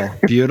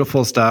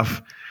 Beautiful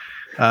stuff.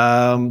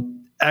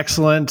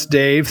 Excellent,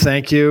 Dave.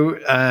 Thank you.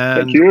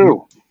 And thank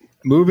you.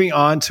 Moving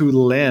on to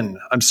Lynn.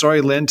 I'm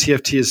sorry, Lynn,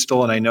 TFT is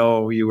stolen. I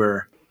know you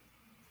were.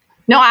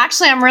 No,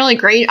 actually, I'm really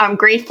great. I'm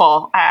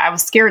grateful. I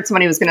was scared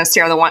somebody was going to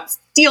steal the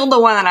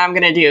one that I'm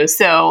going to do.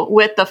 So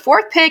with the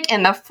fourth pick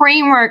in the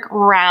framework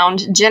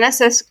round,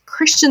 Genesis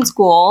Christian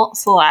School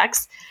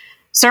selects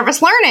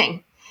service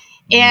learning.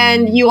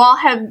 And you all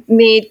have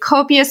made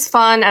copious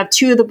fun of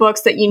two of the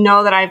books that you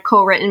know that I've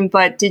co-written,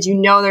 but did you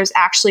know there's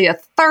actually a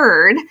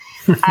third?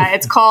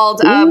 It's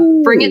called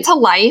Bring It to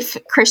Life,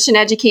 Christian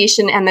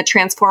Education and the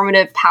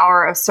Transformative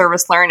Power of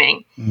Service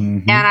Learning.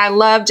 And I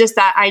love just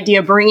that idea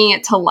of bringing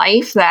it to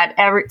life, that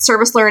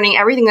service learning,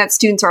 everything that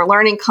students are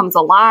learning comes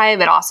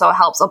alive. It also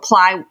helps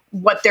apply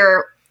what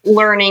they're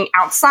learning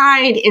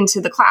outside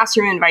into the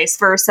classroom and vice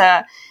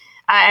versa,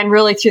 and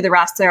really through the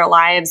rest of their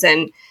lives.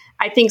 And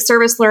I think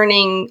service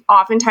learning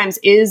oftentimes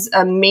is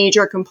a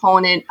major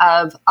component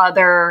of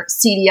other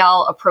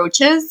CDL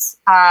approaches.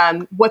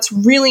 What's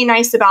really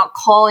nice about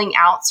calling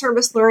out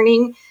service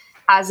learning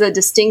as a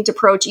distinct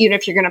approach, even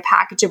if you're going to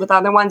package it with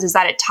other ones, is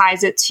that it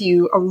ties it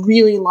to a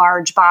really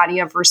large body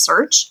of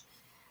research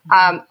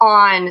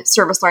on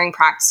service learning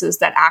practices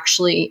that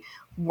actually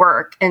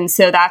work. And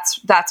so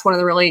that's one of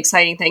the really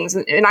exciting things.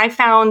 And I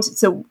found,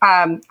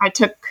 I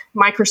took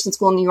my Christian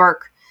school in New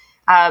York.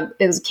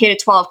 It was a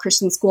K-12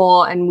 Christian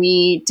school, and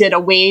we did a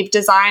wave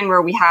design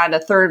where we had a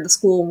third of the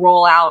school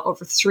roll out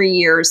over 3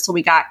 years. So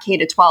we got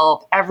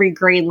K-12, every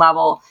grade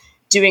level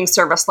doing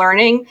service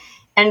learning,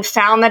 and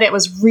found that it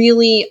was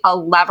really a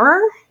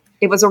lever.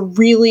 It was a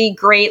really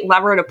great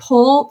lever to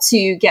pull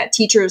to get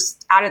teachers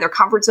out of their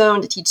comfort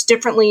zone, to teach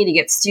differently, to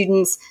get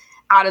students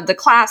out of the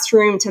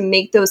classroom, to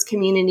make those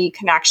community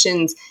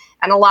connections.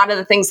 And a lot of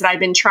the things that I've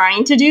been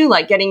trying to do,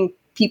 like getting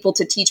people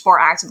to teach more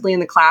actively in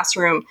the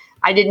classroom,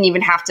 I didn't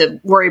even have to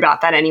worry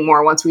about that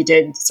anymore once we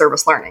did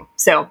service learning.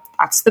 So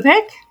that's the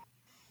pick.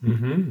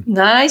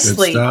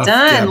 Nicely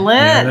done, Lynn.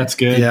 Yeah, that's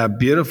good. Yeah,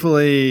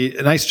 beautifully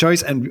nice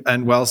choice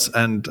and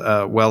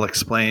well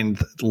explained,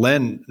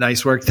 Lynn.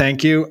 Nice work,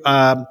 thank you.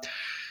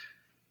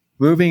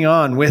 Moving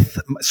on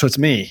so it's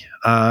me.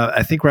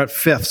 I think we're at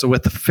fifth. So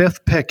with the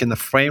fifth pick in the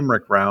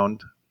framework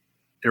round,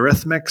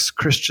 Eurythmics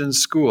Christian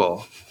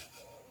School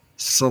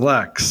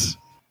selects.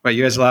 Wait,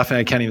 you guys are laughing.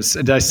 I can't even.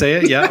 Did I say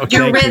it? Yeah. Okay.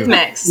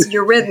 Eurythmics.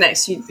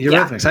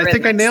 Eurythmics. I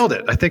think I nailed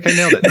it.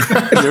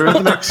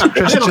 Eurythmics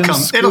Christian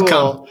School. It'll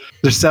come.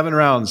 There's 7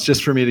 rounds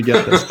just for me to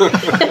get this.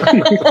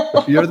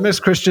 Eurythmics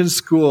Christian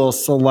School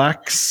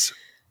selects.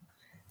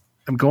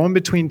 I'm going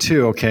between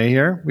 2. Okay,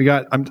 here we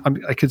got.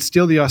 I could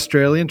steal the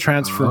Australian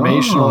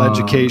Transformational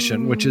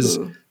Education, which is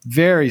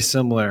very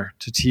similar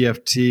to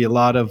TFT. A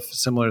lot of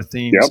similar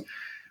themes. Yep.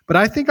 But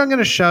I think I'm going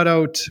to shout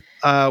out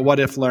What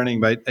If Learning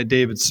by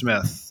David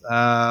Smith.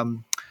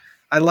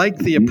 I like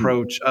the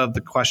approach of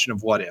the question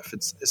of what if.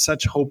 It's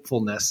such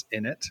hopefulness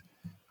in it.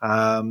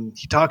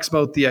 He talks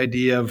about the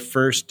idea of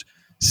first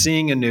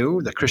seeing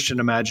anew, the Christian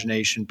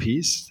imagination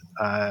piece,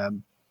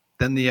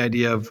 then the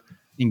idea of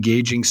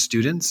engaging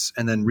students,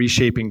 and then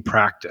reshaping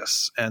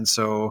practice. And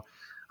so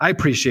I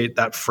appreciate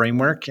that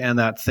framework and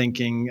that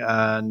thinking.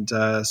 And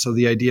so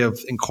the idea of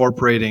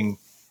incorporating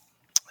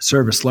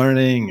service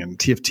learning and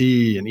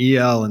TFT and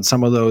EL and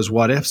some of those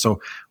what if. So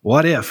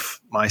what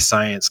if my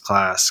science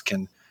class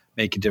can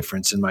make a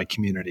difference in my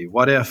community?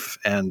 What if,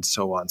 and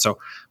so on. So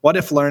What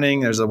If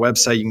Learning, there's a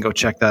website, you can go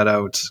check that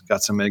out.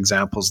 Got some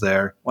examples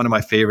there. One of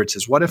my favorites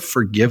is what if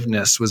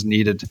forgiveness was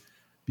needed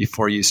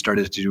before you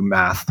started to do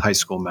math, high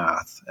school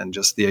math, and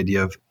just the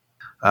idea of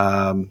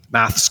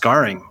math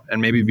scarring.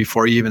 And maybe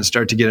before you even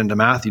start to get into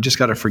math, you just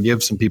got to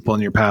forgive some people in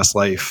your past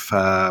life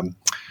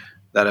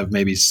that have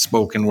maybe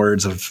spoken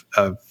words of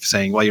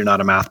saying, well, you're not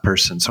a math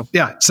person. So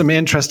yeah, some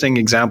interesting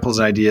examples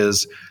and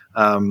ideas,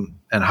 and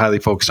highly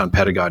focused on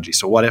pedagogy.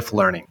 So What If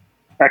Learning.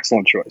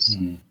 Excellent choice.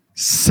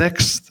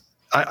 Sixth,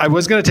 I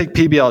was going to take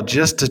PBL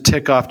just to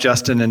tick off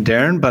Justin and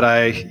Darren, but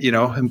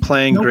I'm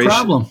playing No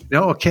problem.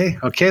 No, okay.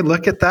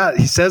 Look at that.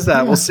 He says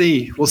that. Yeah. We'll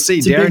see.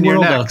 It's Darren, you're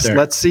next.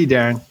 Let's see,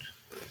 Darren.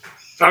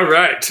 All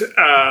right.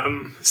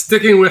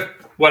 Sticking with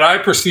what I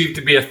perceive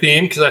to be a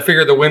theme, because I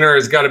figure the winner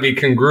has got to be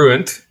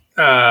congruent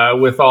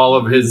with all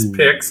of his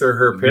picks or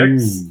her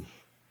picks.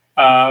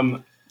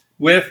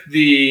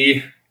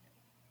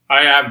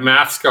 I have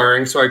math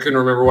scarring, so I couldn't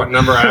remember what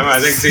number I am. I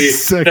think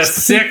the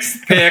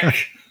sixth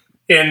pick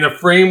in the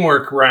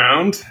framework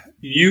round,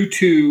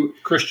 U2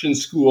 Christian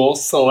School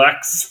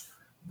selects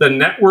the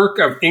Network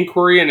of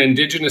Inquiry and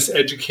Indigenous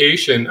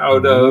Education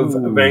out of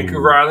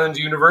Vancouver Island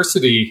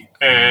University.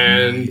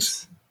 And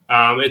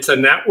it's a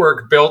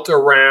network built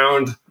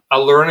around a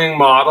learning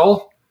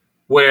model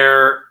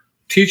where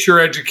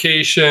teacher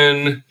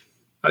education,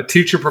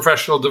 teacher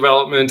professional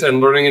development, and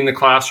learning in the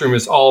classroom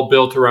is all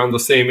built around the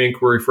same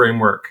inquiry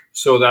framework,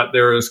 so that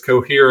there is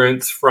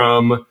coherence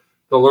from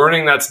the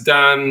learning that's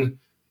done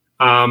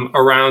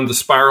around the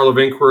spiral of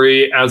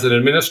inquiry as an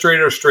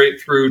administrator straight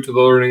through to the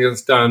learning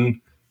that's done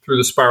through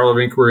the spiral of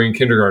inquiry in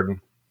kindergarten.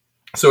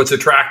 So it's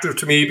attractive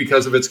to me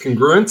because of its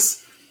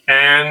congruence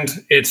and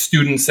its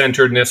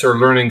student-centeredness or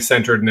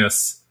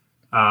learning-centeredness,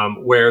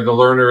 where the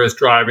learner is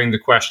driving the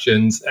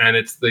questions, and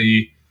it's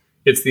the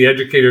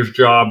educator's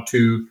job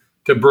to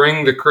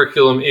bring the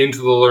curriculum into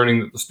the learning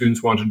that the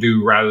students want to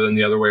do rather than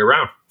the other way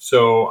around.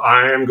 So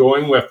I am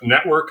going with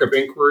Network of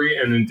Inquiry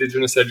and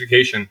Indigenous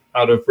Education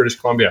out of British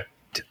Columbia.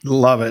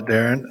 Love it,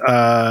 Darren.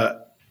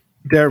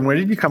 Darren, where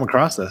did you come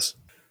across this?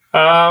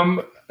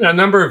 a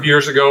number of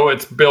years ago.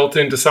 It's built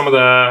into some of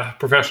the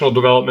professional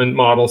development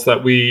models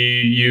that we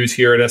use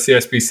here at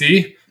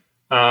SCSBC.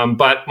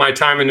 But my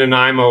time in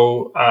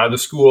Nanaimo, the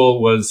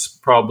school was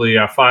probably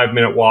a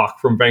 5-minute walk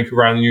from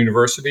Vancouver Island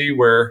University,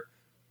 where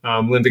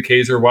Linda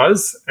Kaiser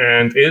was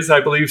and is, I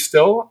believe,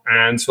 still.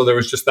 And so there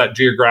was just that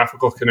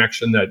geographical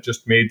connection that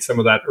just made some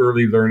of that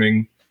early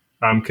learning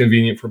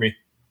convenient for me.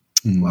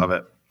 Love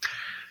it.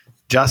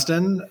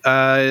 Justin,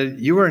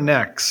 you are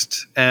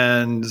next.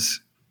 And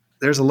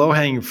there's a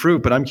low-hanging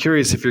fruit, but I'm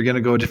curious if you're going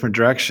to go a different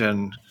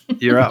direction.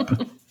 You're up.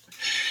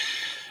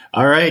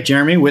 All right,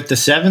 Jeremy, with the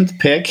 7th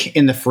pick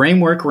in the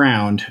framework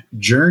round,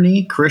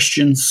 Journey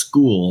Christian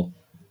School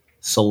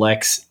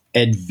selects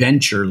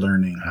adventure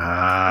learning.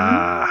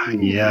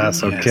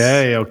 Yes.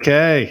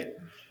 Okay.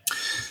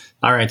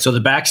 All right, so the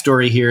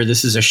backstory here,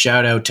 this is a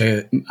shout out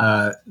to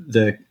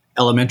the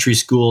elementary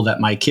school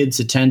that my kids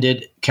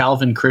attended,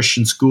 Calvin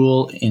Christian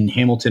School in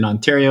Hamilton,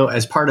 Ontario,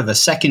 as part of a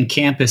second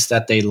campus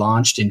that they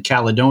launched in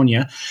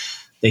Caledonia.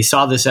 They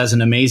saw this as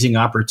an amazing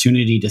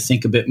opportunity to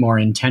think a bit more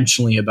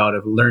intentionally about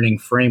a learning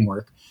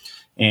framework.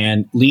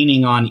 And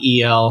leaning on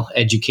EL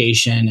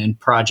education and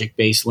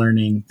project-based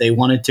learning, they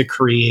wanted to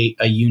create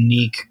a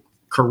unique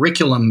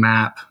curriculum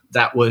map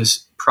that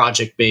was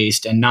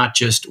project-based and not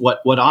just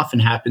what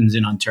often happens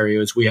in Ontario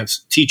is we have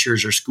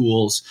teachers or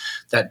schools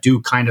that do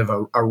kind of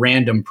a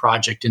random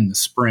project in the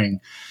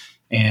spring.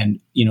 And,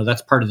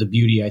 that's part of the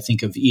beauty, I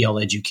think, of EL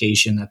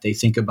education, that they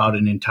think about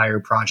an entire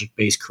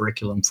project-based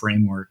curriculum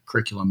framework,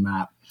 curriculum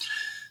map.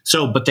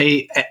 So, but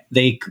they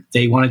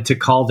wanted to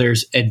call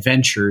theirs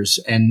adventures,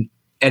 and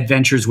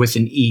adventures with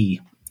an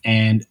E.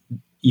 And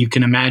you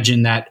can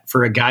imagine that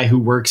for a guy who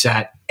works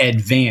at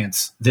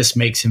Advance, this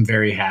makes him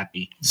very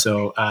happy.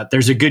 So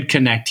there's a good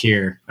connect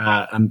here.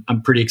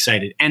 I'm pretty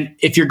excited. And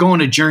if you're going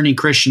to Journey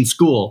Christian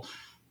School,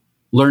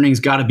 learning's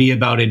got to be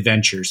about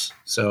adventures.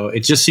 So it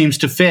just seems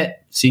to fit.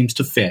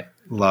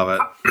 Love it.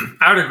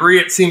 I would agree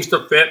it seems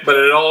to fit, but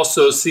it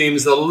also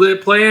seems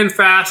playing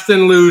fast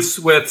and loose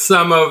with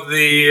some of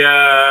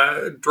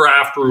the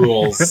draft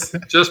rules.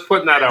 Just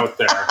putting that out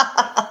there.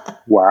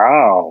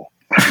 Wow.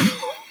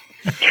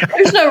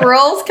 There's no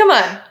rules. Come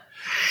on.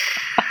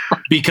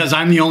 Because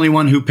I'm the only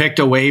one who picked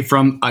away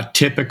from a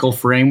typical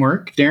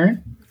framework,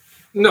 Darren?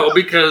 No,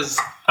 because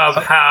of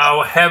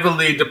how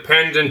heavily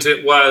dependent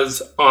it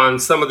was on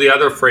some of the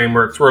other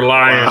frameworks,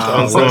 reliant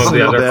on some of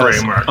the other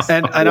frameworks.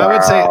 And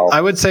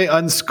I would say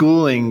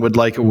unschooling would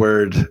like a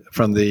word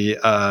from the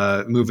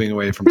moving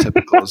away from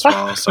typical as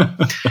well. So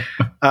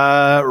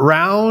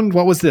round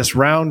 3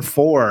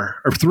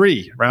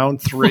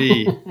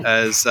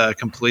 has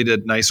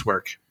completed. Nice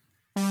work.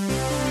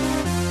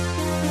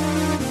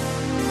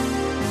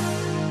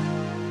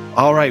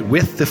 All right,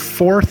 with the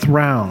 4th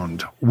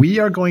round, we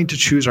are going to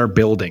choose our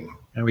building.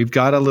 And we've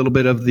got a little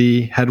bit of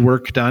the head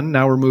work done.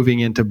 Now we're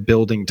moving into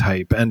building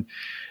type. And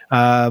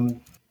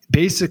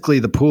basically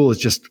the pool is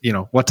just,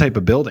 what type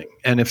of building.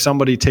 And if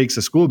somebody takes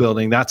a school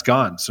building, that's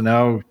gone. So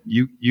now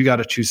you got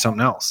to choose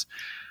something else.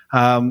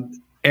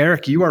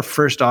 Eric, you are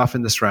first off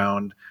in this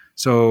round.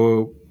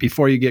 So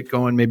before you get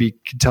going, maybe you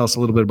could tell us a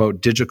little bit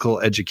about digital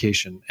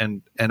education.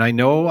 And I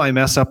know I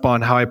mess up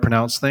on how I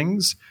pronounce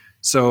things.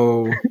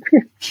 So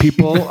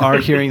people are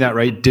hearing that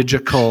right.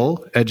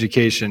 Digital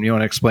education. You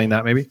want to explain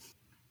that maybe?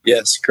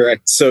 Yes,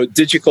 correct. So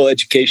digital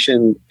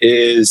education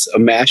is a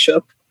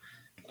mashup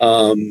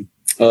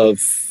of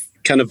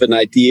kind of an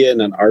idea and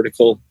an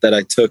article that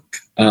I took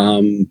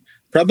probably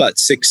about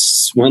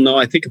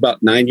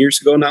about 9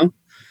 years ago now.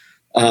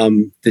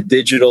 The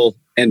digital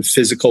and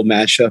physical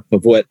mashup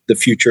of what the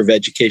future of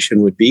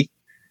education would be.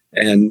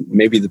 And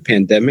maybe the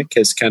pandemic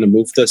has kind of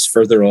moved us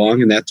further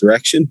along in that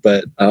direction,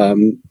 but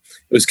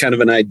it was kind of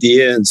an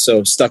idea, and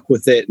so stuck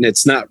with it. And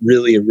it's not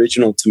really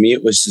original to me.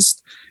 It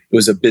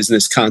was a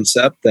business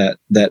concept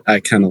that I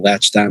kind of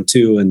latched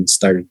onto and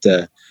started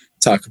to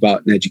talk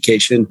about in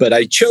education. But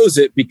I chose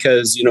it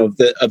because, of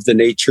the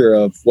nature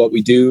of what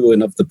we do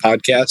and of the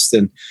podcast.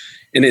 And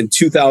in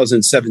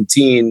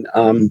 2017,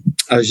 I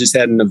was just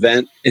at an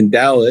event in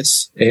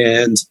Dallas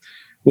and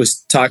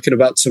was talking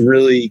about some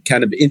really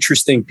kind of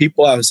interesting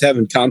people I was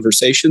having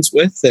conversations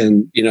with,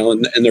 and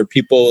they're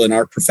people in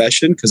our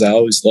profession, because I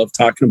always love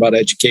talking about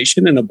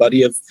education. And a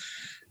buddy of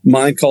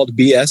mine called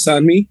BS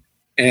on me,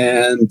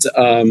 and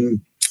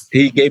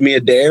he gave me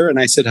a dare, and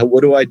I said,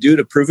 what do I do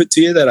to prove it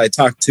to you that I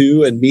talk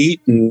to and meet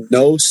and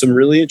know some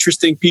really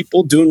interesting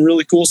people doing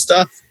really cool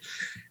stuff?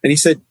 And he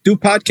said, do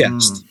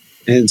podcast.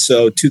 And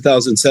so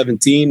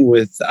 2017,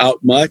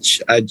 without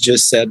much, I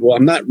just said, well,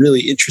 I'm not really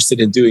interested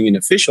in doing an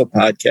official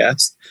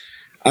podcast.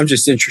 I'm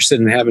just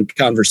interested in having a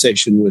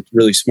conversation with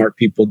really smart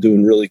people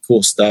doing really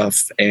cool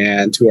stuff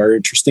and who are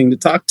interesting to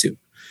talk to.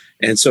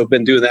 And so I've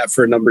been doing that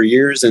for a number of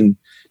years and,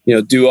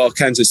 do all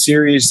kinds of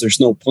series. There's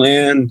no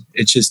plan.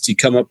 It's just you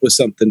come up with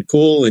something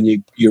cool and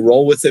you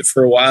roll with it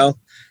for a while.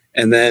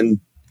 And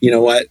then,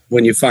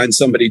 when you find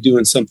somebody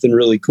doing something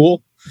really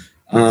cool,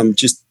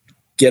 just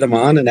get them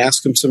on and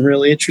ask them some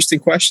really interesting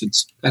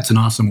questions. That's an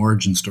awesome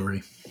origin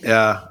story.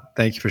 Yeah.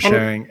 Thank you for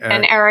sharing, Eric.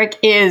 And Eric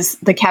is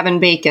the Kevin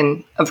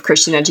Bacon of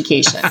Christian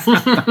education.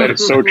 That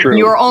is so true.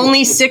 You're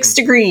only 6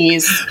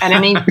 degrees at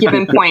any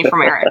given point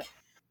from Eric.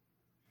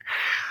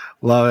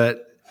 Love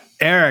it.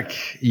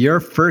 Eric, you're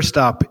first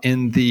up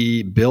in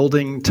the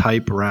building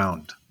type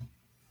round.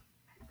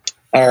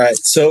 All right.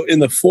 So in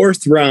the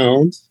 4th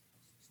round,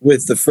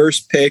 with the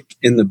first pick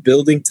in the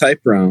building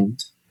type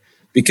round,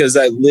 because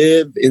I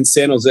live in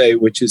San Jose,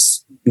 which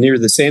is near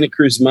the Santa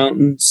Cruz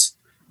Mountains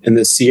and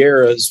the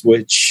Sierras,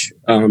 which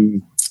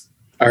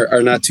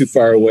are not too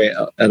far away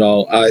at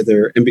all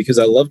either. And because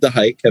I love to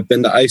hike, I've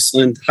been to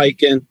Iceland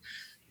hiking,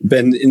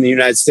 been in the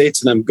United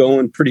States, and I'm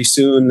going pretty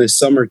soon this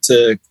summer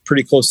to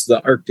pretty close to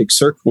the Arctic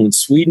Circle in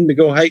Sweden to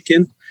go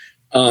hiking.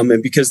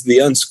 And because of the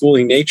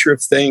unschooling nature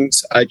of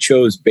things, I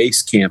chose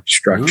base camp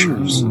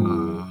structures.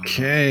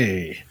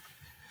 Okay.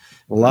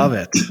 Love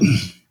it.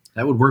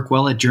 That would work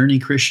well at Journey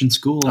Christian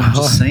School. I'm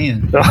just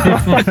saying.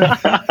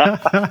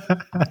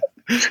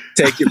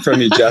 Take it from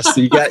you,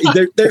 Justin. You got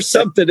there's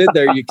something in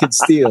there you can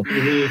steal.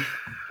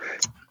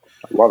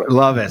 Love it.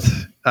 Love it.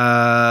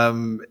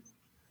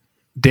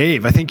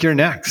 Dave, I think you're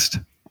next.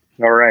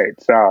 All right.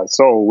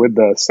 So with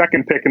the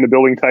second pick in the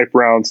building type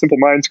round, Simple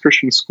Minds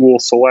Christian School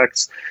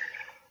selects,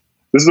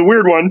 this is a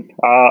weird one,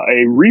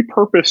 a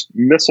repurposed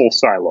missile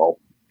silo.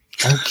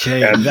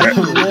 Okay. And,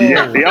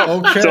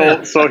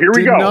 Okay. So here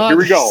we go. Here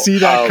we go. See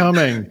that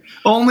coming.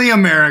 Only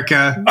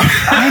America.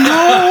 I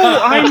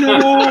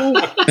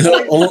know.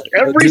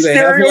 Every Do they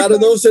have a lot of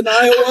those in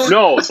Iowa?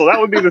 No, so that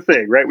would be the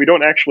thing, right? We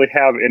don't actually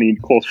have any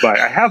close by.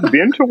 I have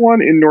been to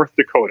one in North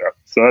Dakota,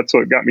 so that's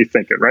what got me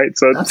thinking, right?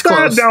 So That's it's not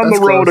close. down That's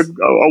the road close.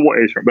 a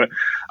ways from, but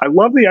I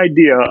love the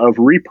idea of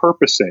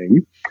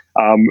repurposing,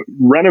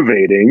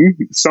 renovating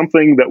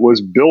something that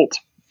was built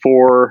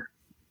for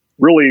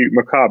really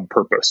macabre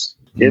purpose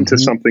into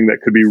something that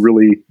could be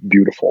really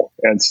beautiful.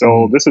 And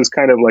so this is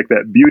kind of like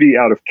that beauty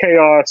out of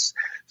chaos,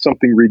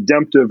 something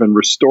redemptive and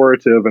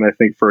restorative. And I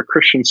think for a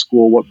Christian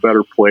school, what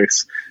better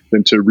place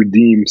than to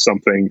redeem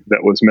something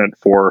that was meant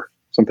for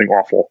something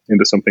awful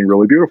into something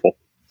really beautiful.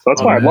 So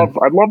that's why I'd love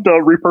to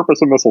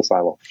repurpose a missile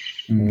silo.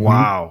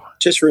 Wow.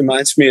 Just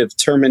reminds me of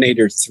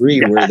Terminator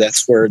 3, where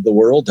that's where the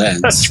world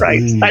ends. That's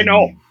right. I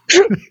know.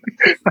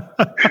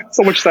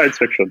 So much science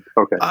fiction.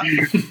 Okay.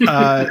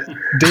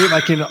 Dave,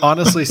 I can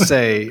honestly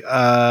say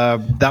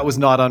that was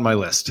not on my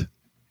list.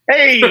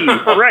 Hey,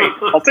 all right.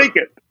 I'll take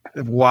it.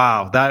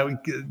 Wow. That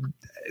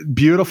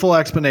beautiful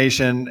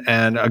explanation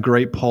and a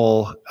great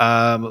poll.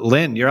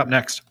 Lynn, you're up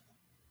next.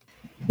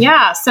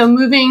 Yeah, so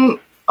moving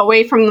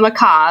away from the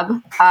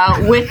macabre,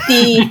 with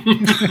the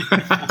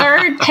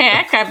third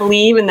pick, I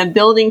believe, in the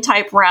building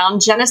type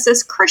round,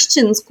 Genesis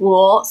Christian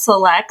School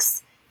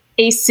selects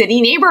a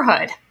city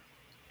neighborhood.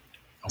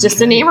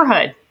 Just a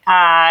neighborhood,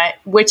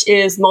 which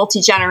is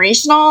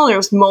multi-generational.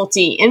 There's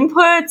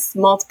multi-inputs,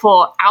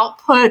 multiple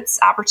outputs,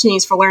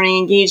 opportunities for learning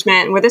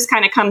engagement. And where this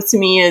kind of comes to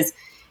me is,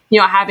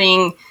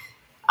 having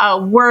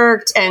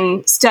worked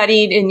and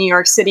studied in New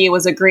York City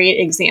was a great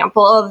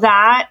example of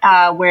that,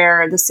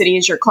 where the city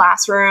is your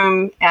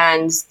classroom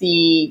and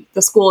the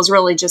school is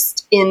really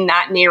just in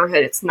that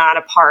neighborhood. It's not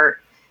a part.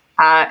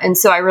 And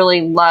so I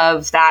really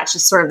love that,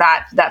 just sort of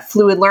that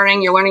fluid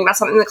learning. You're learning about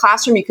something in the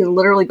classroom. You can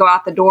literally go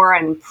out the door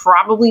and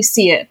probably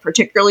see it,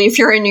 particularly if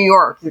you're in New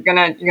York. You're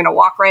gonna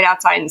walk right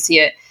outside and see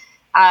it.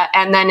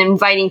 And then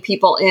inviting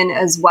people in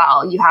as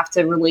well. You have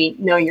to really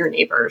know your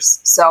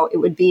neighbors. So it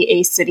would be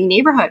a city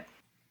neighborhood.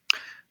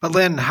 But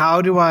Lynn,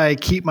 how do I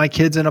keep my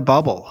kids in a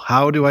bubble?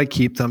 How do I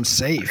keep them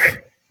safe?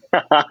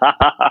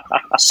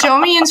 Show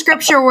me in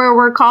scripture where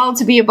we're called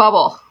to be a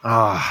bubble.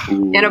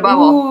 In a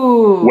bubble.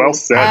 Ooh. Well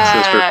said,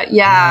 sister.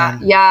 Yeah.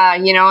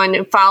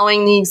 And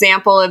following the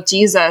example of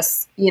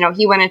Jesus,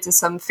 he went into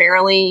some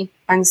fairly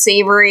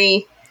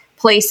unsavory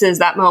places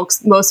that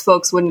most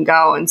folks wouldn't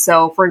go. And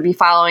so if we're to be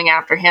following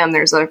after him,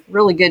 there's a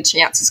really good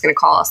chance he's going to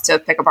call us to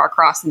pick up our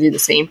cross and do the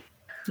same.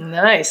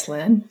 Nice,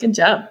 Lynn. Good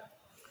job.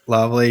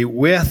 Lovely.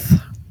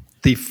 With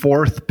the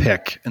fourth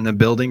pick in the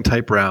building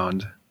type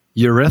round,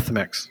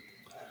 Eurythmics.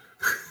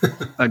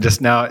 I just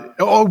now.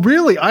 Oh,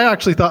 really? I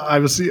actually thought I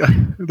was. It's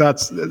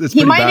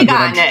pretty bad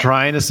that I'm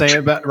trying to say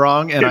it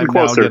wrong, and I'm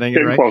now getting it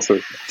right. Closer.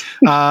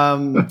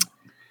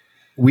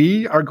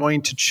 We are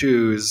going to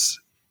choose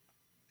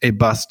a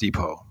bus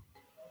depot.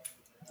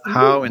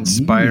 How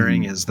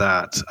inspiring is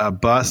that? A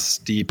bus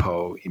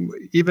depot,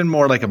 even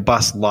more like a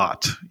bus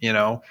lot.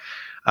 The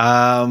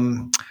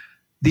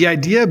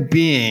idea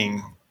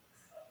being,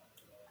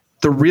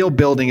 the real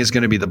building is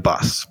going to be the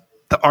bus.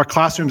 Our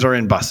classrooms are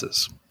in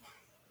buses.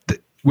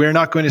 We're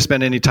not going to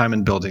spend any time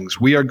in buildings.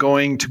 We are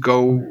going to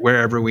go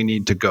wherever we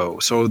need to go.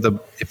 So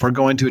if we're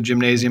going to a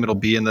gymnasium, it'll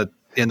be in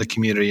the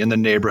community, in the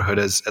neighborhood,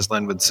 as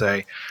Lynn would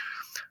say.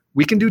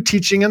 We can do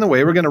teaching in the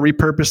way. We're going to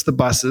repurpose the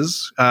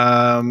buses,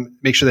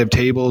 make sure they have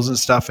tables and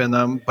stuff in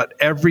them. But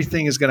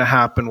everything is going to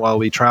happen while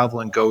we travel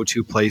and go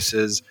to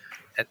places.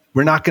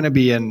 We're not going to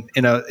be in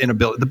a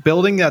building. The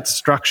building, that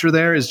structure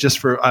there is just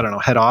for, I don't know,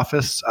 head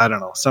office. I don't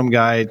know, some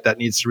guy that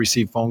needs to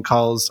receive phone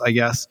calls, I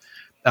guess.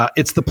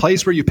 It's the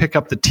place where you pick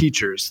up the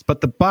teachers,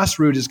 but the bus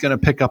route is going to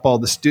pick up all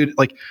the students.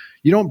 Like,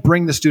 you don't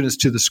bring the students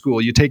to the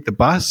school. You take the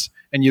bus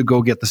and you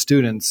go get the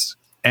students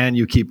and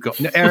you keep going.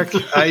 Now, Eric,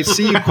 I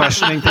see you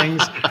questioning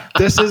things.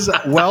 This is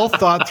well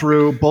thought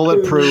through,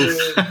 bulletproof.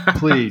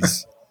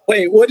 Please.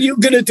 Wait, what are you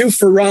going to do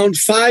for round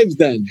 5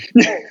 then?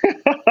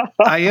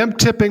 I am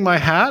tipping my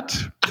hat,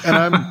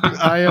 and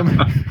I am.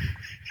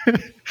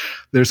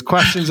 There's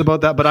questions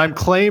about that, but I'm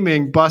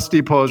claiming bus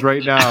depots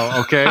right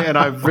now, okay? And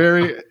I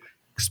very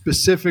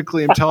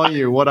specifically am telling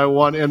you what I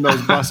want in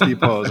those bus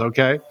depots,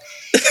 okay?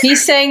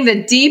 He's saying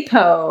the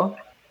depot.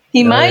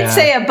 He might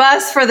say a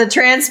bus for the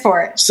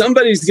transport.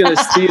 Somebody's going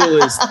to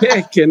steal his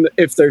pick, and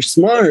if they're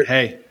smart.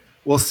 Hey,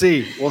 we'll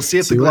see. We'll see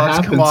if the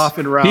gloves come off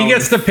in round. He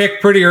gets the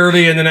pick pretty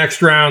early in the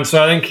next round,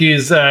 so I think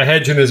he's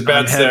hedging his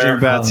bets there. Hedging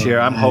bets here.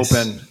 I'm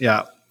hoping.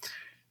 Yeah.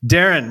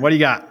 Darren, what do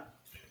you got?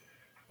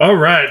 All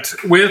right.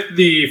 With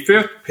the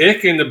 5th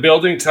pick in the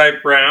building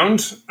type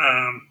round,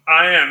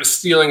 I am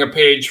stealing a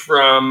page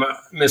from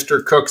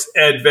Mr. Cook's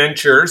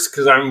Adventures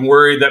because I'm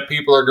worried that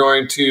people are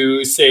going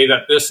to say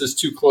that this is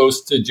too close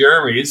to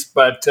Jeremy's.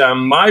 But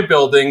my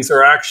buildings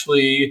are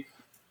actually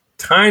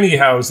tiny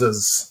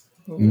houses.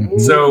 Mm-hmm.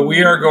 So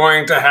we are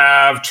going to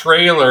have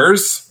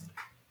trailers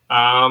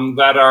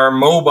that are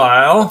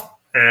mobile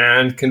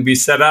and can be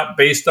set up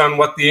based on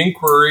what the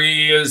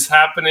inquiry is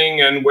happening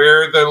and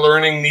where the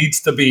learning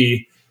needs to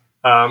be.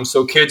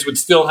 So kids would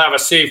still have a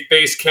safe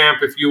base camp,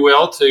 if you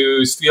will,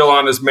 to steal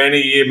on as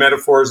many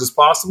metaphors as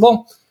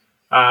possible.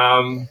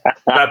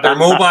 That they're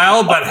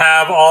mobile, but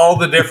have all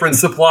the different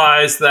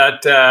supplies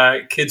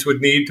that kids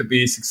would need to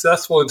be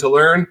successful and to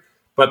learn,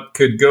 but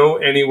could go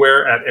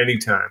anywhere at any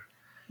time.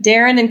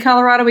 Darren, in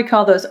Colorado, we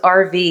call those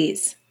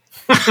RVs.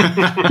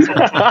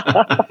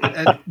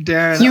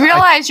 Darren, you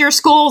realize your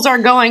schools are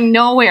going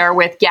nowhere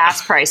with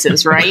gas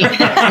prices, right?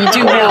 You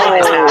do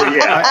realize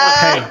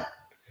that.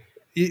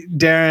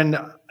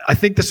 Darren, I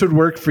think this would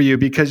work for you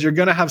because you're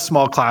going to have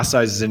small class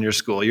sizes in your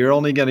school. You're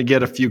only going to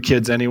get a few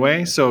kids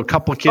anyway. So a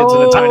couple kids in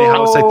a tiny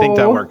house, I think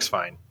that works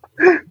fine.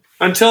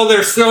 Until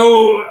they're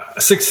so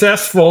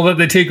successful that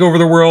they take over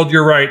the world,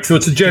 you're right. So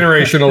it's a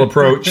generational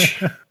approach.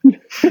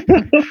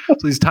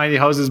 So these tiny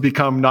houses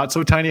become not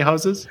so tiny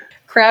houses?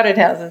 Crowded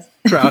houses.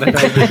 Crowded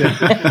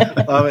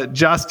houses. Love it.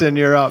 Justin,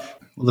 you're up.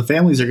 Well, the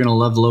families are going to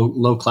love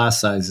low class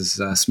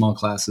sizes, small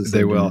classes.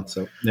 They will.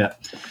 So, yeah.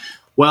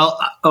 Well,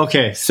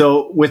 okay.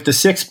 So with the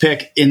 6th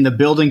pick in the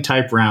building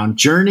type round,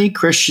 Journey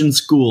Christian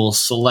School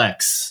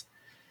selects.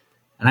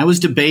 And I was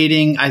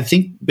debating, I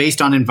think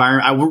based on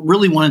environment, I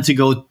really wanted to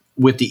go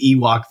with the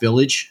Ewok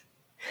Village.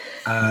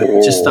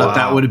 Just thought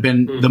that would have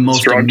been the most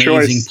Strong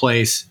amazing choice.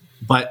 place.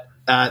 But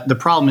the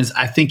problem is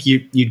I think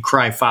you'd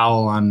cry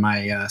foul on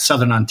my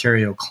Southern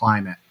Ontario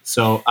climate.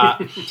 So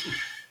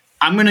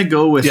I'm going to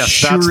go with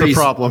Yes, that's the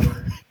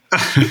problem.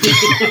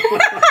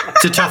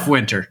 It's a tough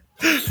winter.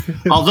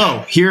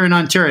 Although here in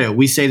Ontario,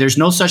 we say there's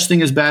no such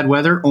thing as bad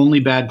weather, only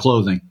bad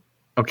clothing.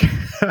 Okay.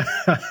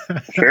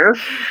 Sure.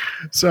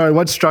 Sorry,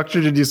 what structure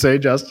did you say,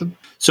 Justin?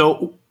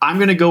 So I'm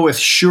going to go with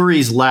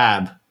Shuri's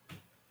Lab.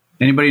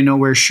 Anybody know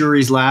where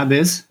Shuri's Lab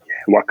is?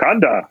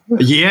 Wakanda.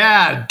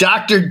 Yeah,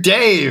 Dr.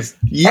 Dave.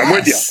 Yes. I'm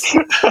with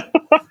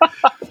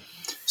you.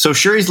 So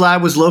Shuri's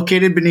Lab was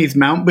located beneath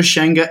Mount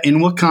Bashenga in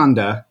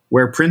Wakanda,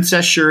 where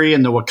Princess Shuri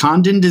and the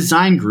Wakandan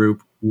Design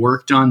Group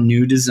worked on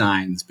new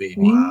designs, baby.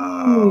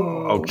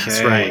 Wow. Okay.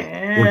 That's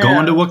right. We're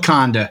going to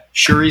Wakanda.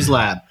 Shuri's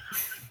Lab.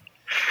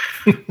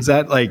 Is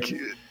that like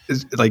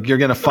you're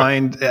going to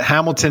find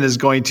Hamilton is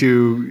going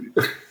to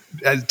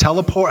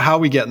teleport? How are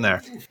we getting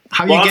there?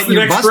 How are you getting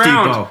your bus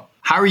depot?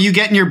 How are you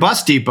getting your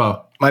bus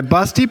depot? My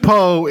bus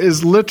depot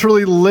is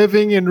literally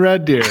living in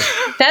Red Deer.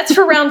 That's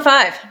for round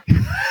 5.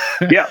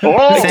 Yeah.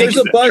 Oh, There's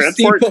a bus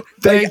transport. depot.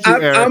 Thank you,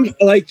 Eric. I'm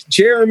like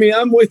Jeremy.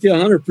 I'm with you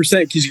 100%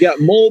 because you got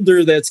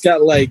Mulder that's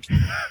got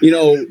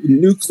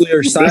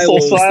nuclear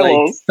silos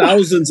like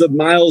thousands of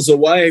miles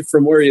away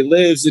from where he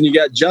lives, and you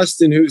got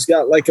Justin who's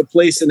got like a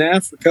place in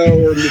Africa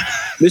or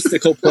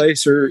mystical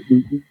place, or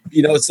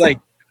it's like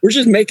we're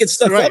just making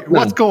stuff up. Now.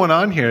 What's going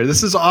on here?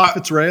 This is off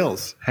its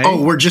rails. Hey?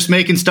 Oh, we're just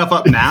making stuff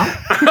up now?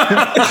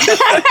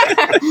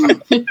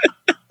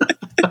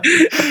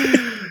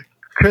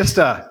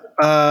 Krista,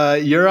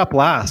 you're up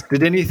last.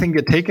 Did anything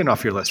get taken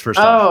off your list first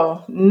off?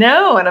 Oh,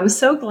 no, and I'm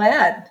so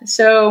glad.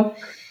 So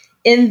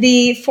in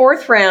the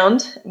 4th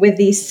round, with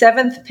the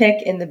 7th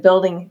pick in the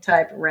building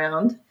type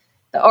round,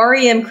 the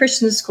REM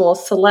Christian School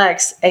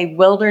selects a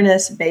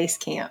wilderness base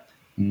camp.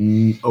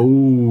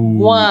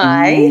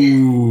 Why?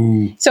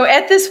 Ooh. So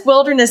at this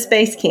wilderness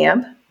base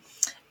camp,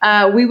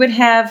 we would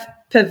have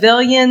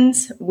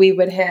pavilions, we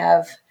would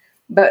have,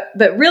 but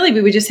really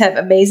we would just have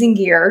amazing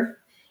gear.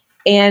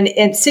 And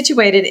it's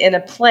situated in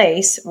a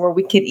place where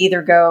we could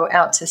either go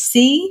out to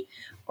sea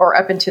or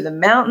up into the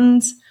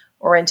mountains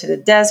or into the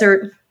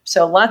desert.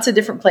 So lots of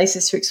different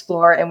places to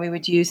explore. And we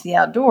would use the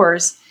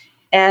outdoors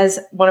as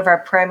one of our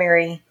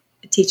primary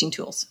teaching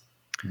tools.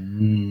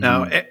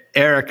 Now,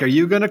 Eric, are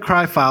you going to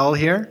cry foul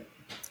here?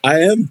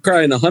 I am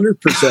crying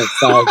 100%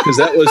 foul because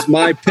that was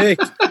my pick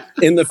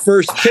in the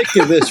first pick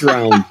of this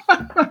round.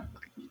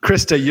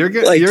 Krista, you're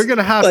going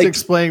to have to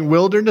explain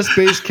wilderness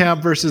base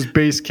camp versus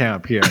base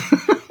camp here.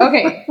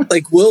 Okay.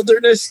 Like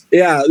wilderness,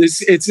 yeah,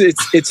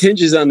 it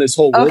hinges on this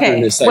whole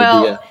wilderness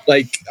idea.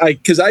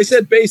 Because I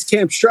said base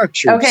camp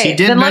structure. Okay, he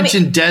did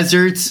mention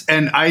deserts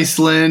and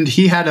Iceland.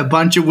 He had a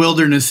bunch of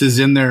wildernesses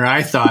in there,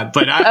 I thought.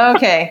 But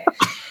okay.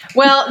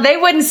 Well, they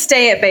wouldn't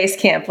stay at base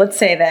camp. Let's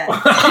say that.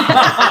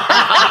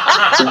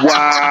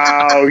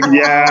 Wow.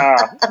 Yeah.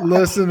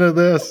 Listen to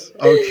this.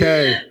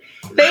 Okay.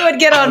 They would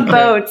get on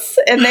boats,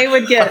 and they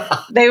would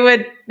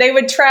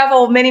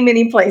travel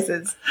many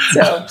places.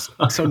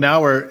 So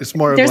now it's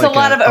more. There's of like a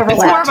lot of overlap.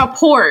 It's more of a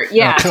port,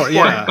 yeah.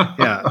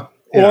 Yeah.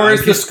 Or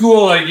is the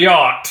school a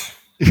yacht?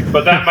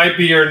 But that might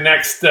be your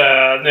next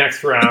round.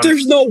 But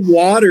there's no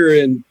water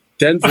in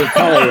Denver,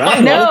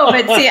 Colorado. No,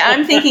 but see,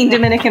 I'm thinking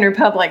Dominican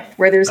Republic,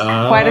 where there's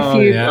quite a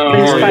few.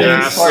 There's quite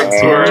a few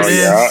sports.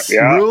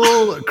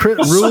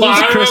 Rules,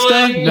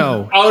 Krista?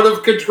 No. Out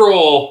of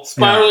control.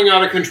 Spiraling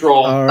out of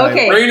control. All right.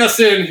 Okay. Rein us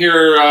in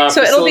here.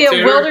 So it'll be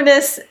a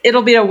wilderness.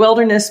 It'll be a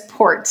wilderness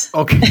port.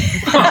 Okay.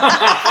 All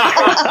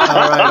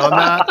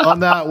right. On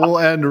that, we'll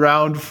end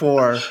round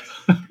 4.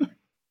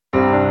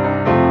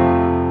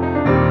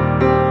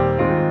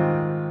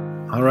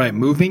 All right,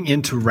 moving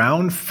into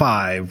round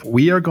 5,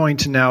 we are going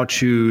to now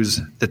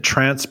choose the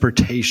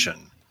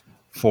transportation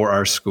for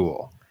our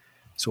school.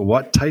 So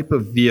what type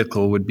of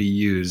vehicle would be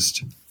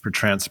used for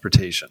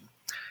transportation?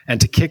 And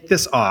to kick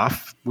this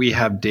off, we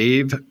have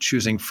Dave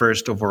choosing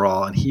first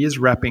overall, and he is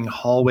repping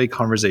Hallway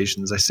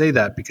Conversations. I say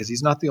that because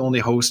he's not the only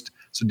host.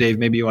 So Dave,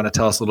 maybe you want to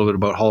tell us a little bit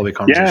about Hallway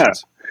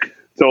Conversations. Yeah.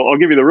 So I'll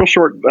give you the real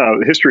short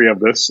history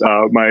of this.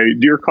 My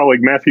dear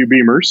colleague Matthew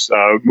Beamers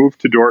moved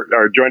to Dordt,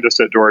 or joined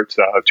us at Dordt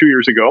 2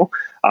 years ago,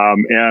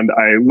 and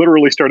I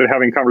literally started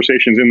having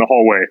conversations in the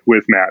hallway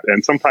with Matt.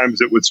 And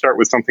sometimes it would start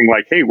with something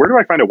like, "Hey, where do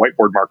I find a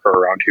whiteboard marker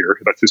around here?"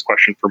 That's his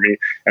question for me,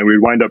 and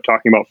we'd wind up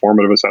talking about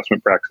formative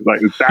assessment practices,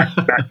 like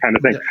that kind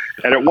of thing.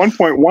 And at one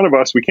point, one of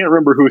us, we can't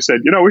remember who,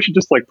 said, "We should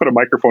just put a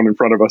microphone in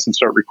front of us and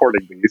start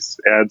recording these."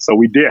 And so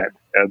we did.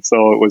 And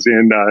so it was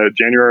in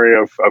January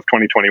of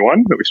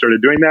 2021 that we started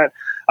doing that.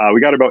 We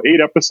got about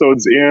 8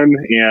 episodes in,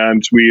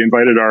 and we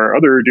invited our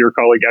other dear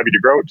colleague, Abby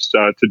DeGroat,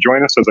 to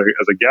join us as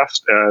a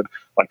guest. And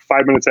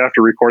 5 minutes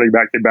after recording,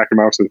 came back to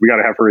my office and said, "We got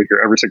to have her in here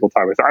every single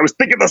time." I was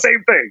thinking the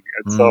same thing.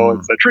 And so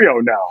it's a trio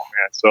now.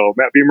 And so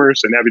Matt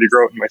Beamers and Abby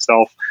DeGroat and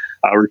myself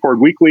record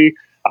weekly.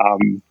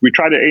 We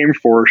try to aim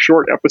for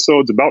short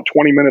episodes, about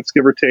 20 minutes,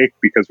 give or take,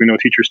 because we know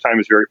teachers' time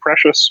is very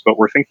precious, but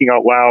we're thinking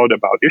out loud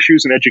about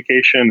issues in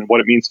education and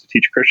what it means to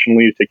teach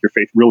Christianly, to take your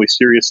faith really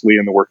seriously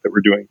in the work that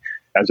we're doing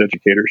as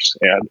educators.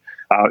 And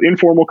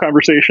informal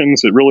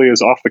conversations, it really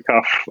is off the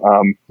cuff.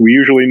 We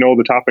usually know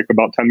the topic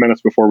about 10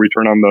 minutes before we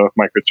turn on the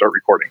mic and start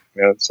recording.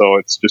 And so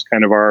it's just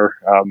kind of our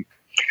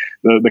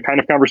the kind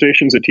of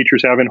conversations that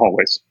teachers have in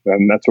hallways.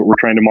 And that's what we're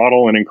trying to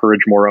model and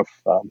encourage more of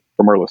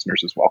from our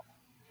listeners as well.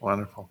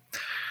 Wonderful.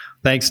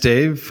 Thanks,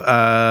 Dave.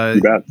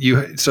 You bet.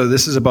 So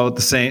this is about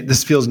the same.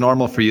 This feels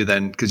normal for you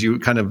then, because you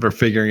kind of are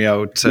figuring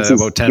out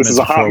about 10 minutes. This is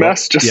a hot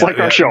mess, just like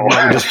our show.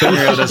 We're just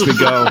figuring out as we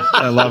go.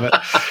 I love it.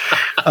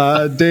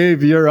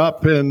 Dave, you're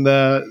up in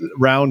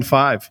round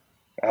 5.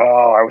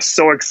 Oh, I was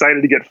so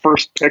excited to get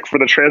first pick for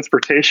the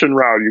transportation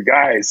round, you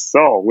guys.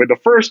 So with the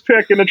first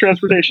pick in the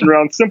transportation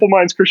round, Simple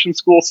Minds Christian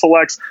School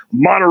selects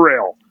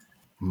monorail.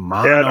 And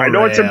I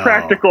know it's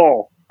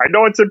impractical.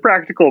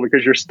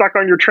 Because you're stuck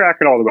on your track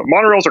and all of that.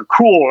 Monorails are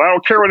cool. I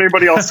don't care what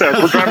anybody else says.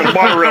 We're driving a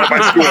monorail at my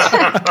school.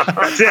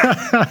 That's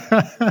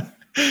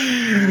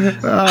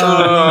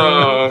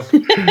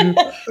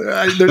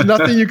it. There's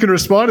nothing you can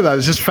respond to that.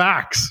 It's just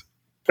facts.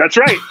 That's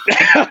right.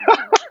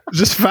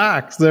 Just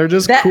facts. They're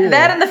just cool.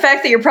 That and the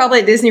fact that you're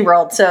probably at Disney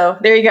World. So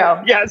there you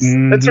go. Yes,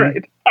 That's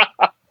right.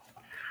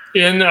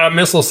 In a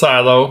missile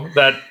silo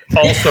that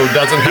also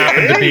doesn't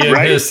happen to be in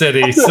his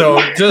city.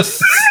 So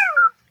just...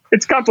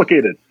 It's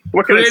complicated.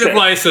 What can Creative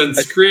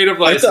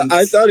license.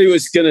 I thought he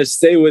was going to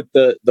stay with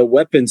the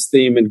weapons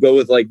theme and go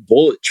with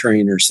Bullet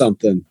Train or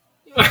something.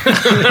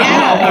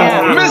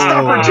 Missed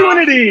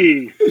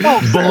opportunity.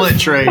 Bullet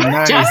Train.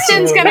 Nice.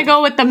 Justin's going to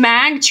go with the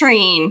mag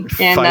train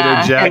in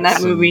that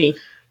movie.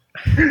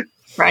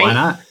 Right? Why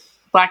not?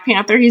 Black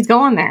Panther, he's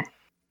going there.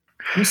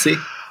 We'll see.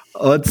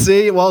 Let's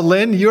see. Well,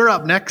 Lynn, you're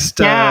up next.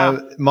 Yeah.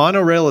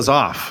 Monorail is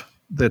off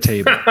the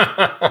table.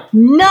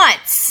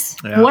 Nuts.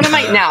 Yeah. What am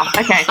I now?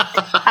 Okay.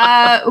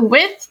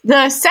 With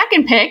the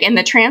second pick in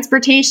the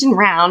transportation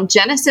round,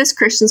 Genesis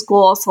Christian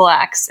School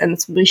selects, and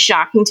this will be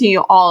shocking to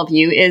all of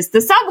you, is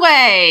the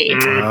subway.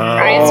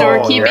 Right. So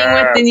we're keeping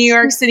with the New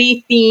York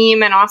City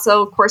theme, and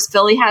also, of course,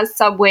 Philly has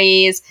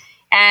subways.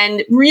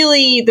 And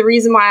really, the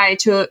reason why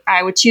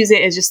I would choose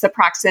it is just the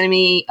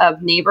proximity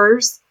of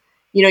neighbors.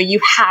 You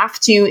have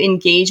to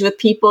engage with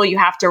people. You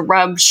have to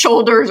rub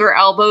shoulders or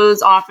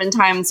elbows,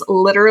 oftentimes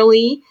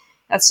literally.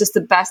 That's just the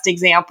best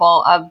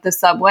example of the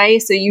subway.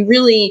 So you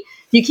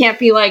can't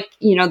be like,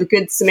 the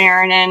Good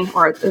Samaritan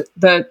or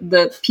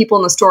the people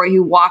in the story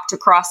who walked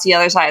across the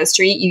other side of the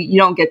street. You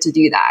don't get to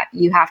do that.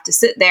 You have to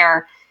sit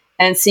there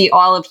and see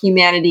all of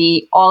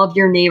humanity, all of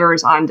your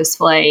neighbors on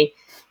display,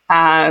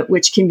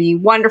 which can be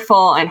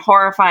wonderful and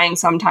horrifying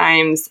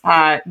sometimes,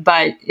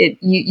 but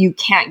you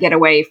can't get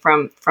away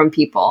from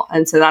people.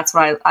 And so that's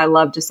what I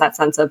love, just that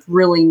sense of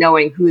really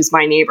knowing who is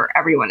my neighbor.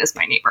 Everyone is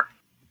my neighbor.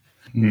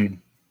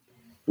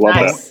 Love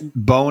Nice. that.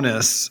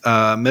 Bonus,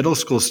 middle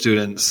school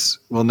students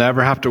will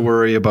never have to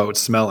worry about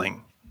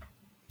smelling,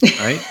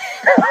 right?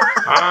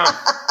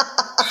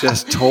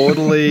 Just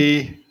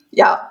totally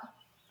Yeah.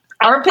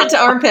 Armpit to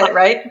armpit,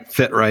 right?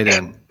 fit right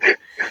in.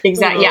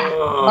 Exactly. Yeah.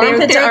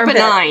 Armpit to They're armpit.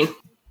 benign.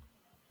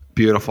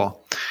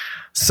 Beautiful.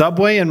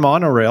 Subway and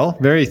monorail,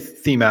 very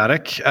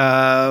thematic.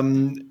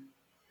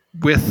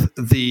 With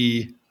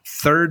the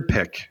third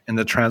pick in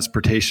the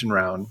transportation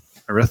round,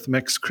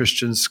 Arithmetic's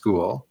Christian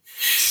School.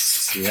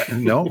 Yeah,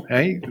 no,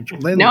 hey,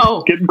 Lynn.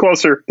 No. Getting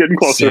closer.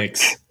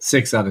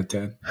 6 out of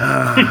 10.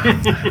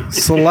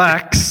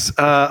 Selects.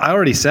 I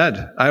already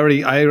said.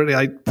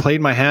 I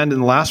played my hand in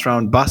the last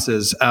round.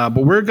 Buses,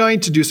 but we're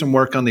going to do some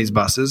work on these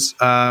buses.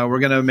 We're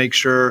going to make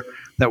sure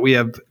that we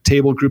have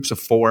table groups of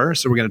 4.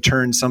 So we're going to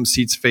turn some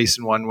seats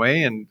facing one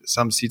way and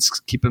some seats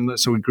keep them.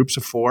 So in groups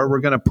of 4, we're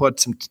going to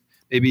put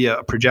maybe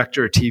a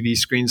projector or TV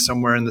screen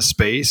somewhere in the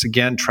space.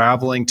 Again,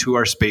 traveling to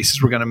our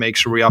spaces, we're going to make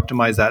sure we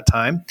optimize that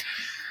time.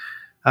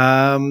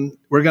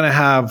 We're going to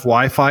have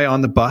Wi-Fi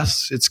on the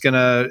bus. It's going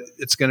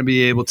to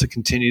be able to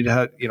continue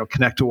to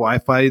connect to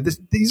Wi-Fi.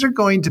 These are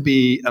going to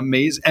be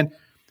amazing. And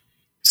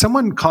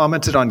someone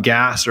commented on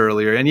gas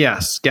earlier, and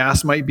yes,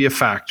 gas might be a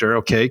factor.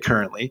 Okay,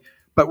 currently,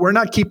 but we're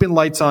not keeping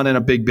lights on in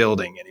a big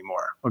building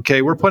anymore.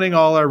 Okay, we're putting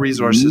all our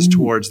resources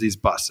towards these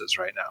buses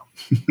right now.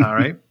 All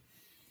right,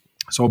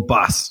 so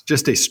bus,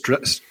 just a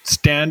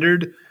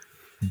standard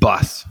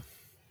bus,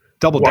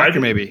 double decker,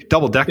 maybe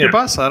double decker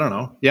bus. I don't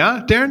know.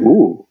 Yeah, Darren.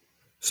 Ooh.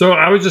 So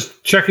I was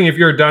just checking if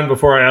you're done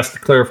before I asked the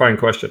clarifying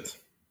questions.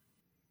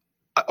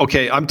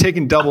 Okay, I'm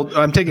taking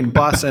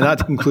bus, and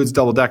that includes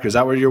double decker. Is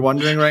that what you're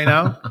wondering right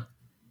now?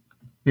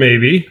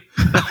 Maybe.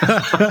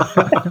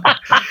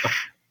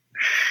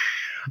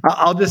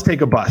 I'll just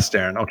take a bus,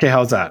 Darren. Okay,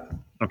 how's that?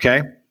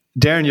 Okay,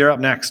 Darren, you're up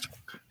next.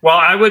 Well,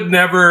 I would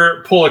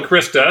never pull a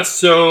Krista.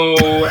 So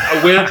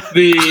with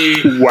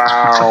the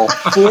Wow.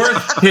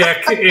 fourth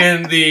pick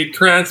in the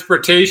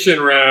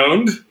transportation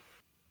round,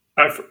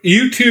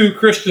 U2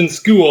 Christian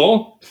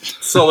School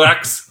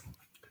selects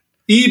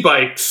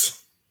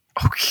e-bikes.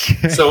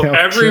 Okay. So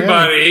every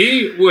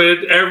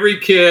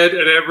kid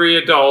and every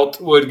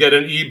adult would get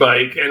an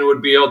e-bike and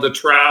would be able to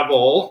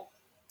travel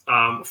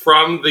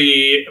from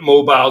the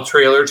mobile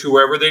trailer to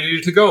wherever they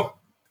needed to go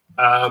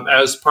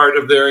as part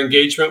of their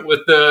engagement with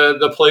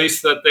the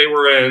place that they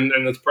were in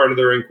and as part of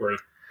their inquiry.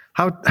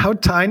 How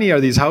tiny are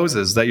these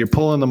houses that you're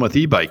pulling them with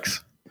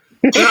e-bikes?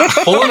 They're not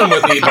pulling them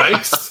with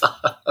e-bikes.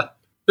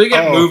 They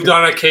get moved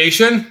on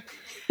occasion.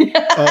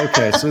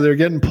 Okay, so they're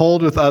getting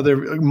pulled with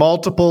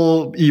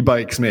multiple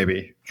e-bikes maybe.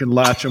 You can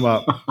latch them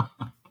up.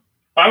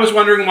 I was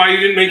wondering why you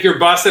didn't make your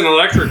bus an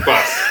electric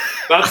bus.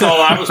 That's all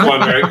I was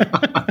wondering.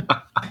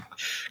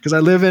 Because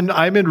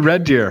I'm in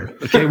Red Deer.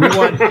 Okay, we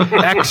want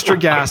extra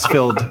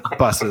gas-filled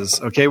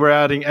buses. Okay, we're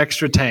adding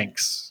extra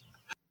tanks.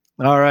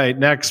 All right,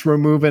 next we're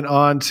moving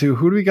on to,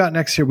 who do we got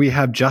next here? We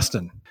have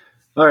Justin.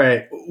 All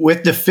right.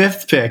 With the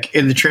 5th pick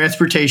in the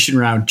transportation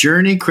round,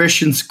 Journey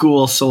Christian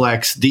School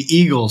selects the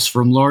Eagles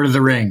from Lord of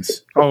the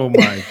Rings. Oh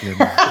my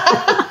goodness.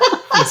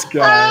 This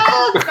guy.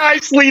 Oh,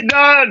 nicely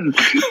done.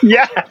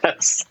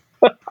 Yes.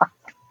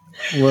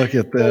 Look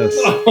at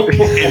this.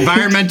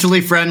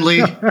 Environmentally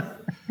friendly,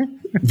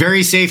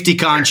 very safety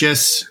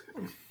conscious.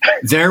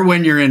 There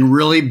when you're in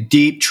really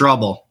deep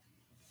trouble.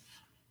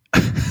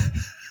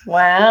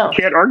 Wow.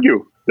 Can't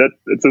argue.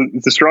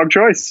 It's a strong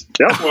choice.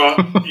 Yeah. Well,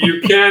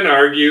 you can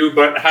argue,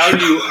 but how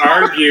do you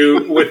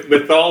argue with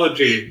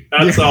mythology?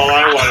 That's all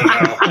I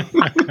want to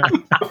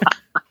know.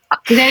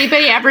 Did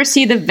anybody ever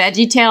see the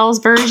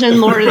VeggieTales version,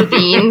 Lord of the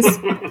Beans,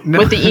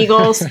 with the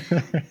eagles?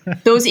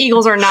 Those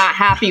eagles are not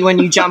happy when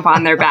you jump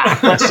on their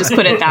back. Let's just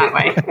put it that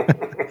way.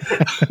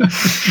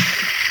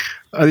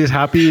 Are these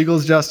happy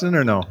eagles, Justin,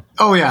 or no?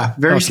 Oh, yeah.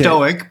 Very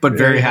stoic, but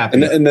very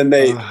happy. And then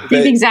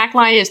The exact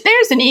line is,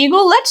 "There's an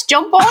eagle. Let's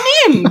jump on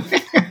him."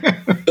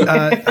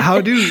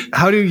 How do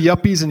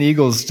yuppies and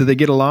eagles, do they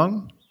get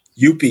along?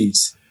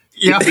 Yuppies.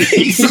 Yep. That's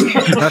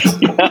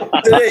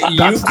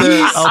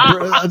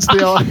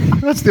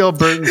the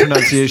Albertan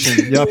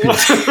pronunciation.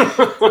 Yuppies.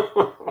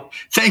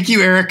 Thank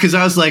you, Eric, because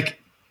I was like,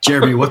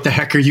 Jeremy, what the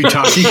heck are you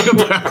talking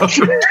about?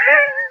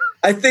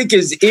 I think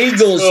as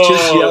eagles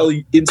just yell,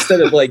 instead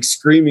of like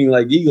screaming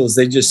like eagles,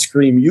 they just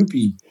scream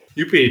 "Youpie."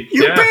 Youpie.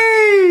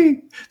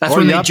 Yippee! That's Or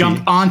when they yuppie.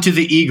 jump onto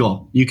the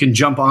eagle. You can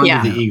jump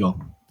onto the eagle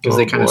because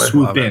they kind of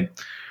swoop in.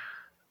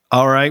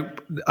 All right,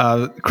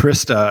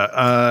 Krista,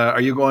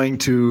 are you going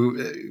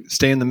to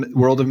stay in the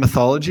world of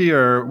mythology,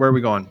 or where are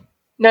we going?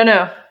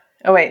 No.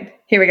 Oh, wait.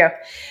 Here we go.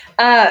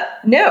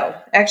 No,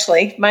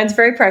 actually, mine's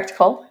very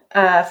practical.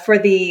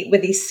 With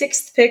the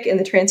 6th pick in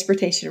the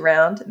transportation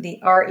round, the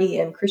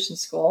REM Christian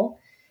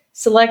School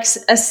selects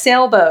a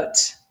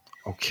sailboat.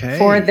 Okay.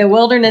 for the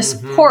wilderness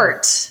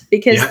port,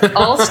 because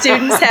all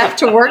students have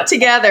to work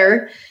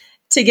together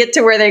to get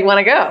to where they want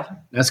to go.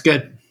 That's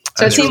good.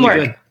 So That's teamwork.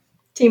 really good.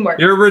 Teamwork.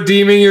 You're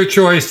redeeming your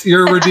choice.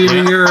 You're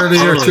redeeming your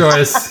earlier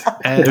choice.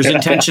 And There's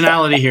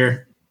intentionality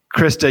here.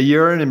 Krista,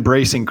 you're an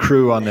embracing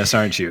crew on this,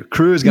 aren't you?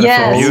 Crew is going to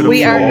Yes,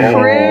 we are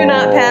crew,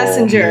 not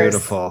passengers.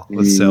 Beautiful.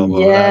 With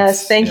sailboat.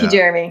 Yes, thank you,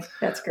 Jeremy.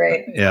 That's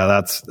great. Yeah,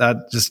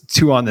 that just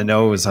 2 on the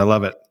nose. I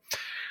love it.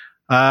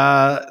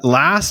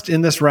 Last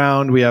in this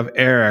round, we have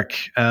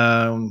Eric.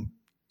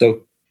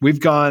 So We've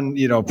gone,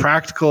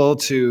 practical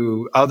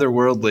to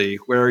otherworldly.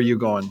 Where are you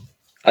going?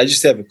 I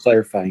just have a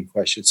clarifying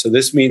question. So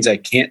this means I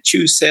can't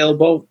choose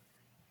sailboat?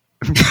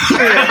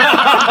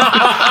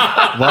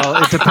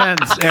 Well, it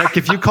depends. Eric,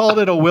 if you called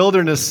it a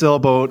wilderness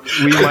sailboat,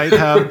 we might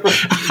have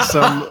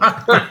some...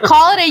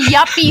 Call it a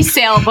yuppie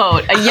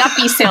sailboat. A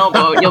yuppie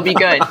sailboat. You'll be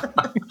good.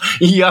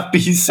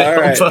 Yuppie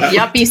sailboat.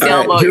 Yuppie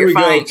sailboat. All right, here You're we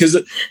fine. go.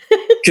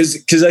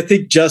 Because I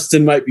think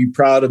Justin might be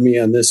proud of me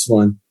on this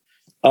one.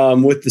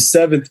 With the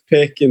 7th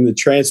pick in the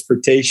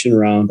transportation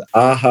round,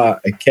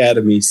 AHA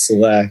Academy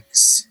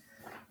selects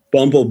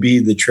Bumblebee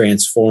the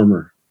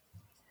Transformer.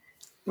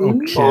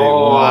 Okay.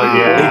 Oh,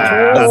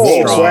 yeah. A That's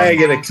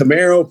Volkswagen, a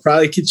Camaro,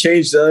 probably can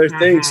change the other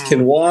things,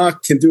 can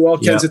walk, can do all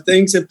kinds of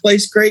things, and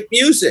plays great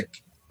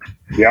music.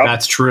 Yeah.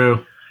 That's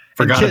true.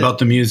 Forgot about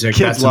the music.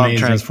 Kids That's love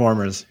amazing.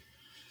 Transformers.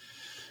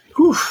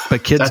 Whew.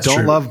 But kids That's don't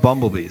true. love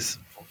bumblebees.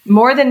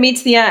 More than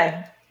meets the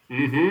eye.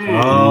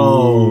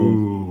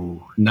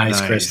 Oh,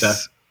 nice, Krista.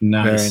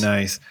 Nice. Very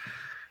nice.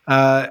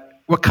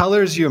 What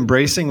colors are you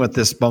embracing with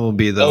this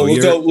bumblebee, though?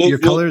 Oh, Your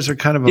colors are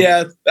kind of...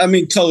 Yeah, I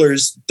mean,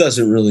 colors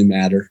doesn't really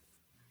matter.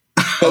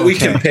 But we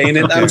can paint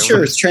it. I'm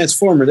sure it's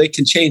Transformer. They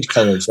can change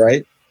colors,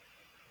 right?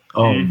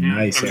 Oh,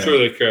 nice. I'm sure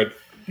they could.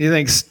 You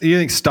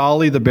think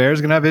Stolly the bear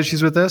is going to have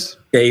issues with this?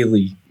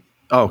 Daily.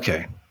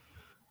 Okay.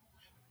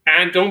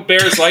 And don't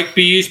bears like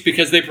bees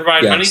because they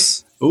provide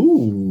Yes.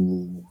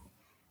 Ooh.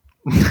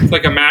 honey? It's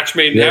like a match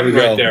made in There we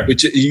heaven go. right there.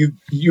 Which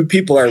you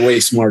people are way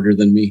smarter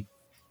than me.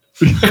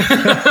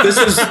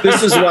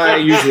 This is why I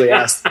usually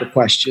ask the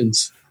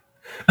questions.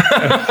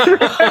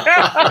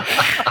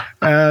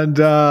 And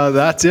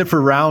that's it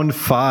for round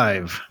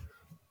 5.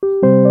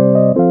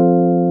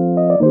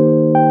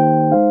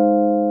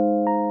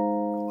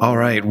 All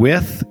right.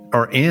 With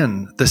or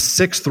in the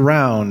 6th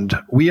round,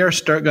 we are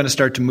going to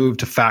start to move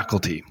to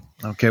faculty.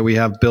 Okay. We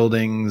have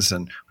buildings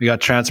and we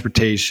got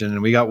transportation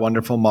and we got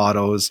wonderful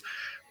mottos.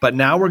 But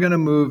now we're going to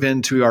move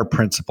into our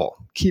principal,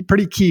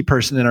 pretty key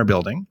person in our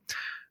building.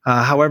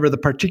 However, the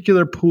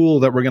particular pool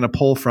that we're going to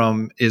pull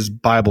from is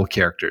Bible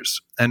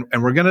characters, and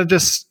we're going to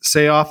just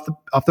say off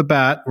the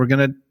bat, we're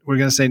going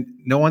to say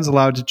no one's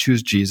allowed to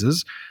choose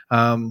Jesus.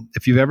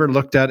 If you've ever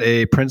looked at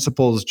a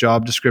principal's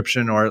job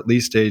description or at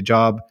least a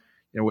job,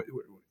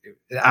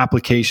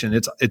 application,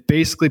 it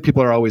basically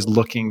people are always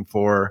looking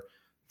for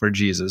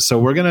Jesus. So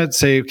we're going to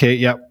say, okay,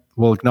 yeah,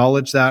 we'll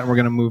acknowledge that, and we're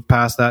going to move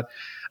past that.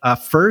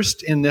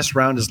 First in this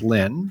round is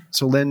Lynn.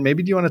 So Lynn,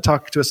 maybe do you want to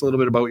talk to us a little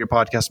bit about your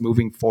podcast,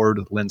 Moving Forward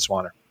with Lynn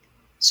Swanner?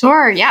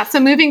 Sure. Yeah. So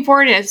moving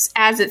forward is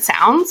as it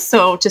sounds.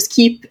 So just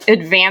keep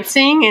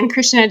advancing in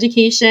Christian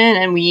education.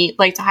 And we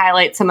like to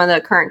highlight some of the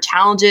current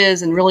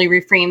challenges and really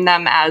reframe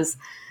them as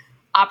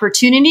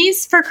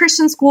opportunities for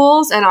Christian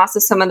schools and also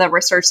some of the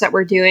research that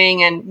we're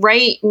doing. And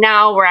right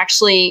now we're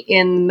actually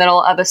in the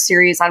middle of a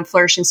series on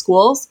flourishing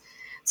schools.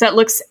 So it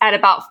looks at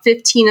about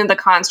 15 of the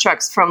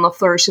constructs from the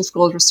flourishing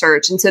schools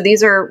research. And so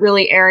these are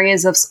really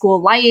areas of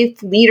school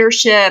life,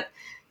 leadership,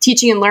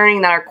 teaching and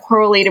learning that are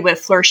correlated with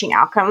flourishing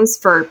outcomes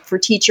for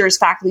teachers,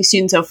 faculty,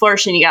 students, so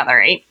flourishing together,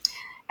 right?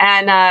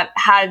 And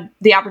had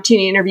the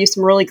opportunity to interview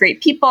some really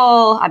great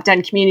people. I've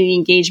done community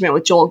engagement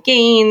with Joel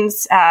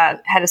Gaines,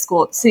 head of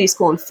school at City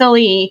School in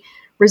Philly,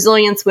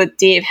 resilience with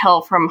Dave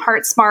Hill from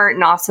HeartSmart,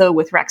 and also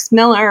with Rex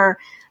Miller.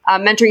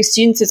 Mentoring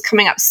students is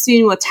coming up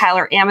soon with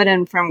Tyler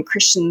Amidon from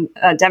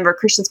Denver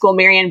Christian School,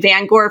 Marianne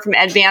Van Gore from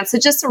Advance. So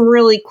just some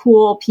really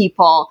cool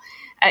people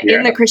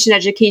in the Christian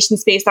education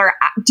space that are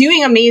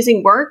doing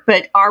amazing work,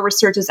 but our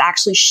research has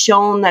actually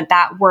shown that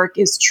work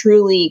is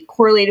truly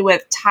correlated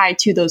with, tied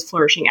to those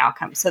flourishing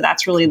outcomes. So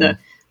that's really the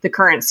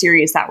current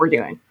series that we're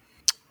doing.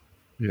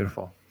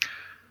 Beautiful.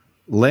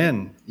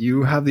 Lynn,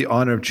 you have the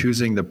honor of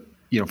choosing the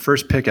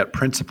first pick at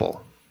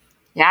principal.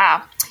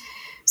 Yeah.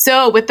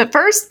 So with the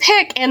first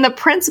pick in the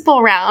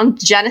principal round,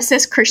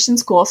 Genesis Christian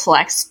School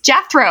selects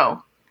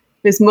Jethro,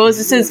 who's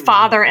Moses'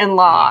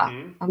 father-in-law.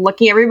 I'm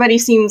looking, everybody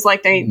seems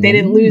like they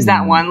didn't lose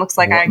that one. Looks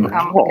like I'm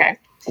okay.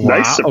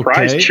 Nice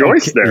surprise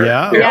choice there.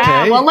 Yeah.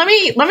 Okay. Well, let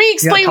me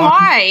explain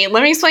why.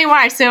 Let me explain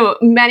why. So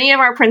many of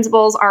our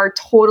principals are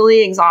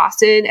totally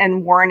exhausted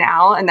and worn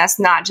out, and that's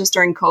not just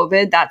during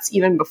COVID. That's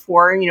even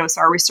before.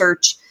 So our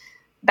research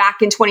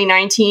back in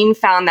 2019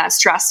 found that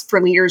stress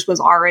for leaders was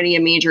already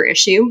a major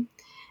issue,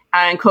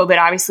 and COVID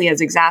obviously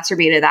has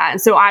exacerbated that.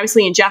 And so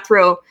obviously in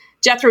Jethro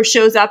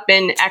shows up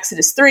in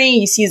Exodus 3.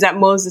 He sees that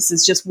Moses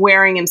is just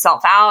wearing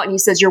himself out, and he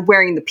says, "You're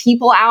wearing the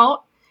people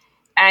out."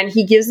 And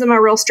he gives them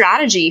a real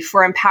strategy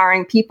for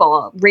empowering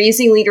people,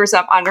 raising leaders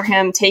up under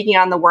him, taking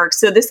on the work.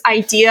 So this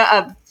idea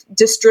of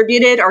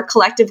distributed or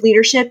collective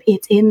leadership,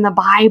 it's in the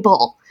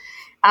Bible.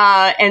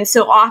 And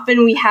so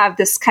often we have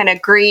this kind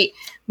of great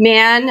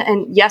man,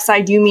 and yes,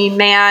 I do mean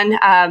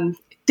man,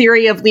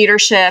 theory of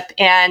leadership,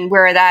 and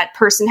where that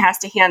person has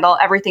to handle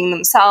everything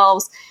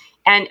themselves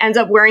and ends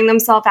up wearing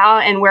themselves out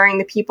and wearing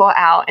the people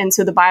out. And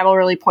so the Bible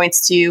really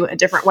points to a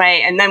different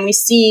way. And then we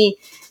see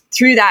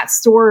through that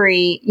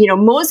story,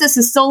 Moses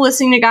is still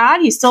listening to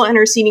God. He's still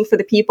interceding for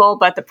the people,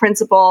 but the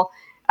principle,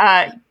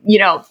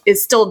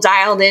 is still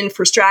dialed in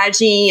for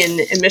strategy and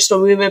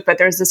missional movement. But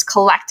there's this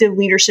collective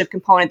leadership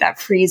component that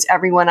frees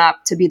everyone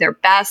up to be their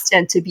best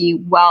and to be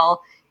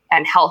well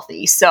and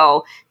healthy.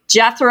 So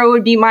Jethro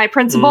would be my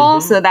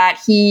principal so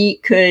that he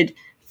could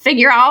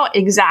figure out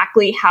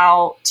exactly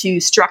how to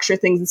structure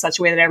things in such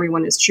a way that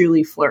everyone is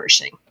truly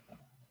flourishing.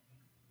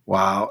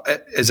 Wow.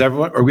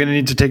 Are we going to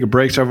need to take a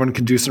break so everyone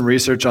can do some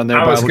research on their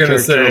Bible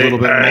character a little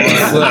bit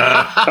more?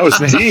 That was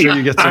deep. Sure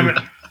you get some.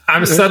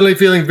 I'm suddenly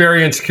feeling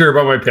very insecure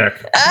about my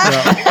pick.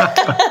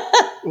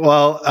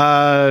 Well,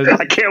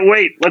 I can't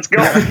wait. Let's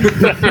go.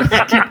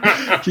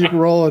 keep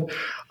rolling.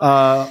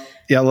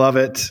 Love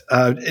it.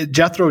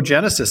 Jethro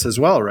Genesis as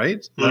well,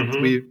 right?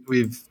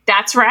 We've.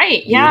 That's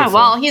right. Yeah. Beautiful.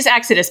 Well, he's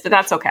Exodus, but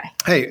that's okay.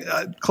 Hey,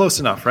 close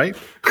enough, right?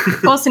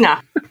 Close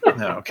enough.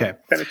 No, okay.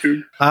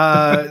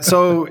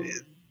 So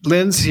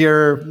Lynn's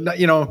here.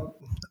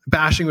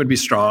 Bashing would be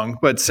strong,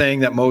 but saying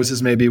that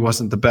Moses maybe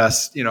wasn't the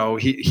best.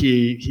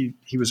 He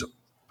was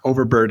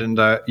overburdened.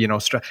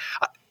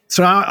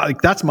 So now,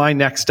 that's my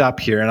next step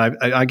here, and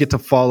I get to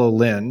follow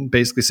Lynn,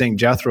 basically saying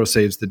Jethro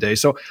saves the day.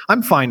 So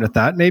I'm fine with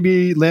that.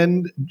 Maybe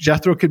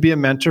Jethro could be a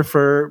mentor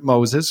for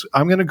Moses.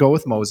 I'm going to go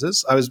with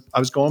Moses. I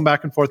was going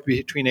back and forth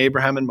between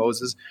Abraham and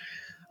Moses.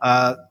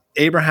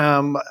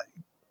 Abraham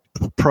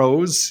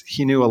pros,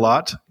 he knew a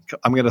lot.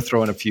 I'm going to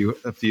throw in a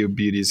few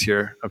beauties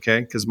here,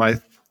 okay? Because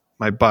my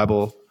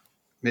Bible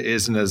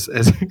isn't as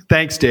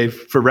thanks, Dave,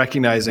 for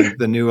recognizing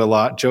the knew a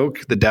lot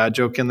joke, the dad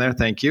joke in there.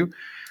 Thank you.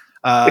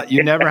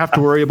 You never have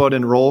to worry about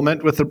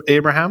enrollment with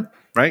Abraham,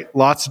 right?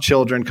 Lots of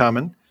children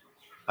coming.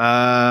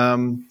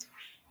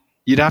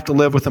 You'd have to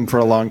live with him for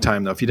a long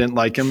time, though. If you didn't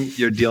like him,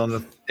 you're dealing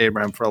with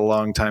Abraham for a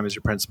long time as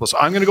your principal. So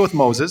I'm going to go with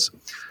Moses.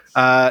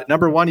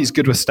 Number one, he's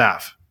good with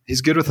staff. He's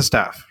good with the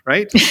staff,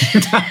 right?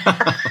 Yes?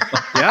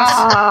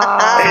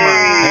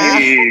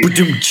 Hey.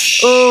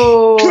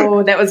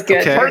 Oh, that was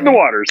good. Okay. Part in the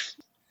waters.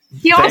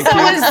 He also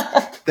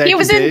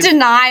was in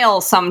denial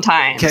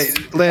sometimes. Okay,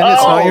 Lynn,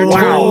 it's not your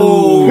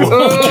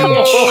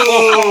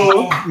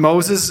turn.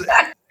 Moses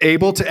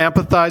able to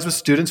empathize with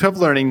students who have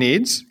learning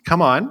needs.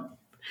 Come on.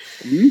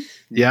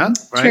 Yeah.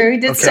 Right? True, he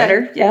did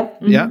stutter. Yep.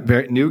 Yeah,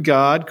 very knew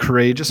God,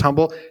 courageous,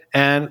 humble,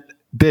 and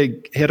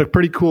big. He had a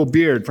pretty cool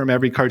beard from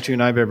every cartoon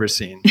I've ever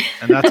seen.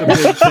 And that's a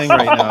big thing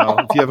right now,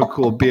 if you have a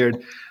cool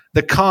beard.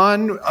 The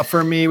con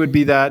for me would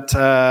be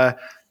that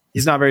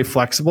he's not very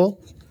flexible.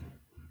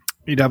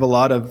 You'd have a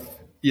lot of,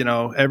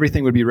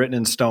 everything would be written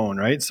in stone,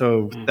 right?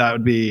 So that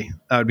would be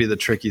the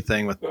tricky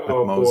thing with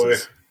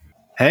Moses. Boy.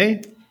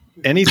 Hey,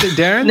 anything,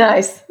 Darren?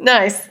 Nice.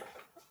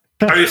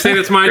 Are you saying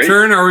it's my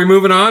turn? Are we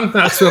moving on?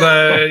 That's what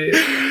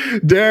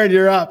Darren,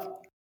 you're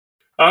up.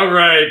 All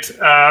right.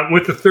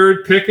 With the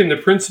third pick in the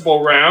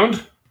principal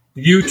round,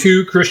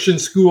 U2 Christian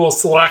School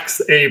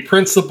selects a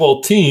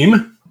principal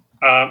team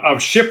of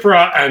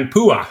Shiphrah and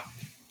Puah.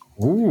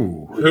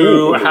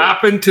 Who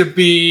happened to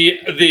be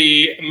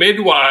the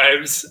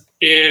midwives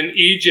in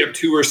Egypt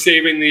who were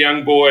saving the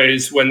young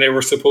boys when they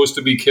were supposed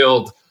to be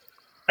killed.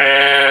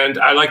 And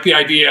I like the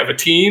idea of a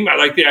team. I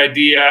like the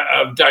idea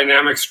of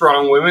dynamic,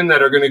 strong women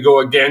that are going to go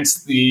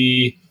against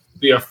the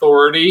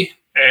authority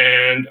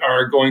and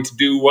are going to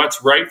do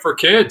what's right for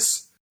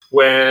kids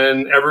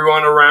when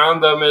everyone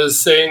around them is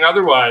saying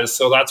otherwise.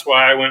 So that's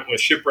why I went with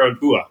Shiphrah and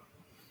Puah.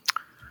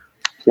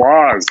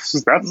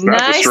 Applause. That's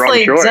a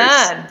strong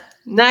choice.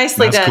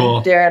 Nicely done,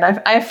 cool.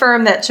 Darren. I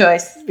affirm that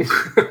choice.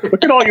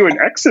 Look at all you in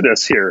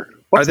Exodus here.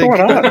 What's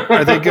going on?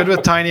 Are they good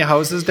with tiny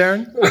houses,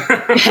 Darren?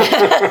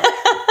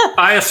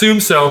 I assume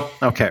so.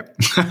 Okay.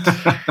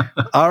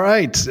 All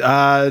right.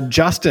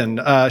 Justin,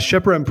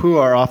 Shiphrah and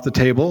Puah are off the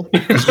table,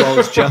 as well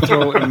as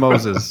Jethro and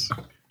Moses.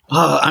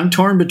 I'm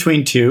torn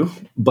between two,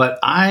 but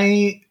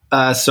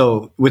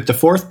so with the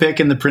fourth pick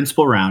in the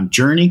principal round,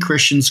 Journey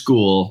Christian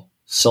School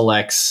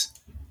selects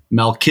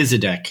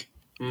Melchizedek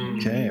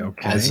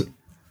as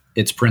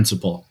its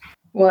principal.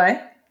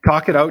 Why?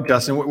 Talk it out,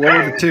 Justin. What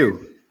are the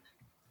two?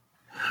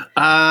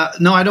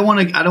 No, I don't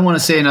want to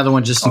say another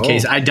one just in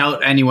case. I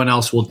doubt anyone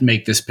else will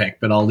make this pick,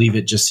 but I'll leave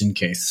it just in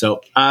case.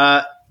 So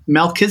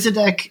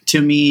Melchizedek,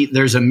 to me,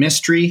 there's a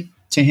mystery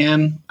to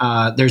him.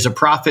 There's a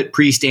prophet,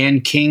 priest,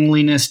 and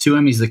kingliness to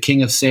him. He's the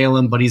king of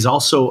Salem, but he's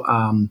also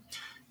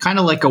kind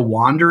of like a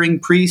wandering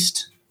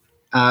priest.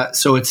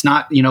 So it's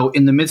not,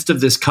 in the midst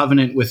of this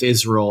covenant with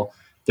Israel,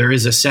 there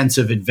is a sense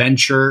of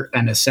adventure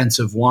and a sense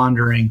of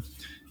wandering,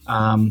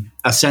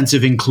 a sense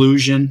of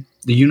inclusion,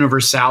 the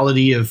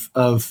universality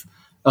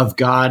of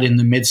God in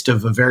the midst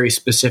of a very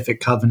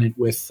specific covenant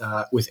with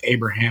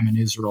Abraham and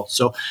Israel.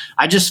 So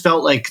I just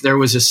felt like there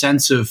was a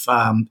sense of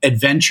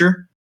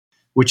adventure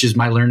which is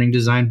my learning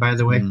design, by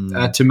the way,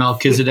 to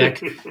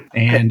Melchizedek.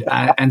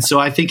 And so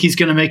I think he's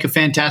going to make a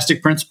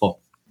fantastic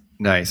principal.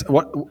 Nice.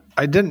 What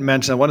I didn't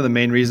mention, one of the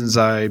main reasons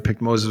I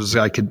picked Moses was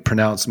I could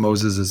pronounce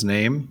Moses'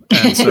 name.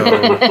 And so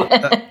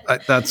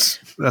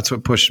that's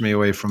what pushed me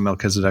away from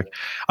Melchizedek.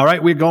 All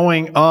right, we're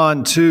going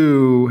on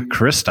to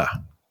Krista.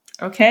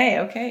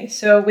 Okay.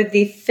 So with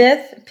the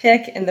 5th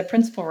pick in the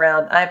principal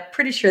round, I'm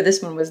pretty sure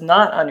this one was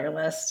not on your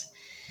list.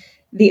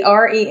 The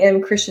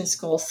REM Christian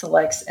School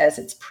selects as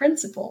its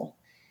principal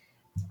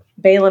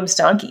Balaam's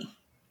donkey.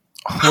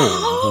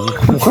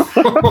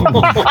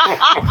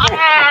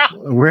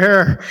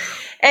 Where?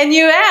 And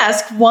you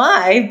ask,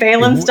 why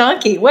Balaam's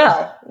donkey?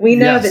 Well, we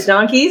know that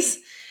donkeys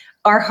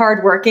are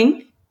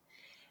hardworking.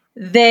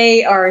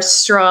 They are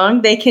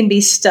strong. They can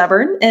be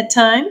stubborn at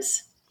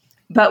times.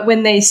 But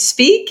when they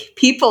speak,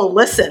 people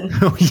listen.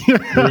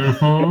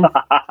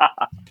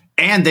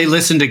 And they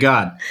listen to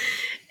God.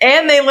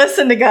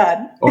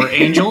 Or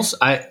angels.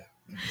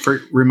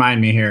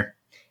 Remind me here.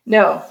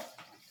 No.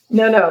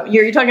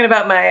 You're talking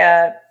about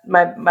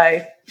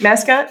my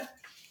mascot?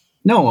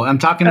 No, I'm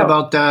talking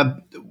about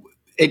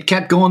it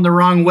kept going the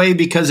wrong way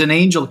because an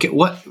angel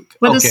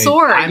with a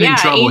sword. I'm in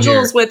trouble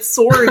angels here. with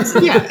swords.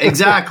 Yeah,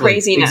 exactly.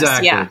 Craziness.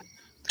 Exactly. Yeah.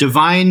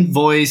 Divine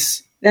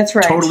voice. That's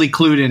right. Totally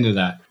clued into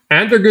that.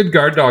 And they're good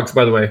guard dogs,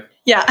 by the way.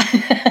 Yeah.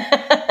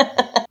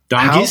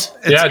 Donkeys?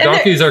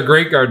 Donkeys are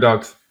great guard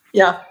dogs.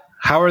 Yeah.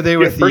 How are they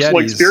with the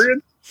personal Yetis?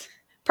 experience?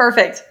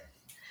 Perfect.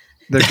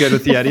 They're good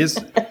with the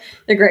Yetis?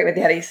 They're great with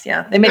the Yetis.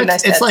 Yeah. They make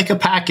nice It's pets. like a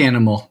pack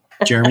animal,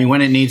 Jeremy,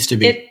 when it needs to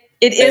be.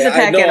 It is a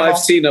pack I know animal. I've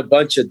seen a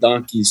bunch of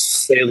donkeys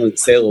sailing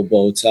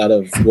sailboats out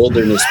of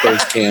wilderness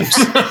base camps.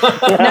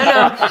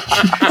 No.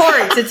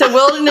 Ports. It's a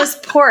wilderness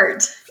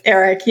port,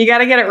 Eric. You got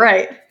to get it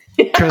right.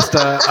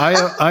 Krista,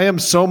 I am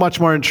so much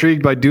more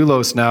intrigued by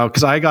Doulos now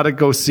because I got to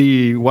go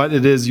see what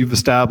it is you've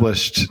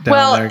established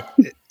down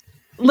there.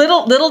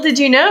 Little did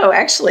you know,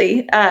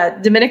 actually,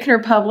 Dominican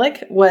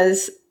Republic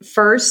was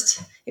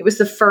first. It was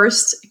the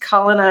first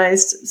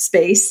colonized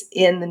space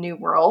in the New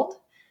World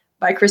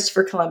by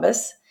Christopher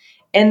Columbus.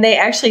 And they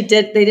actually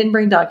didn't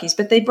bring donkeys,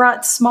 but they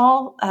brought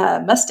small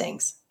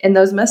Mustangs. And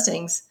those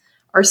Mustangs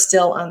are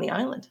still on the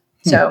island.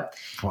 So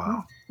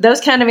Wow.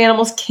 Those kind of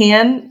animals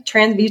can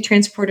be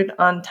transported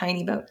on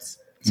tiny boats.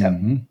 So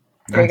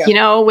there you go. You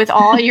know, with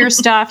all your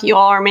stuff, you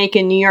all are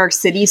making New York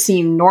City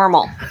seem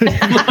normal.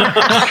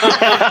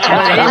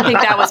 I didn't think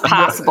that was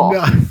possible.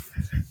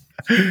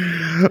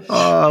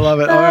 Oh, I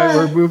love it. All right,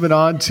 we're moving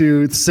on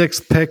to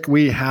 6th pick.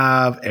 We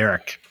have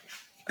Eric.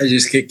 I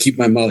just can't keep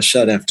my mouth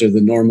shut after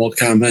the normal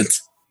comment.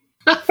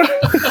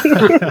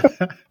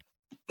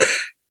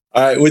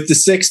 All right, with the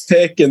 6th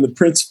pick in the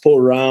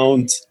principal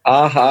round,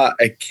 AHA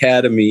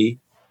Academy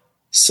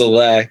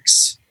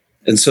selects,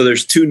 and so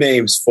there's 2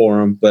 names for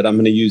them, but I'm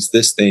going to use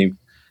this name.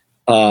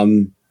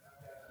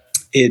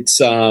 It's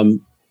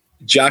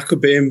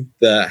Jacobim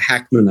the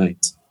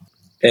Hakmonite,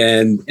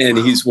 and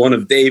he's one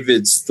of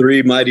David's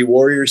 3 mighty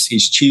warriors.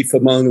 He's chief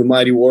among the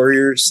mighty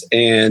warriors,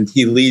 and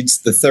he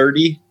leads the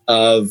 30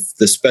 of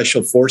the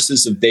special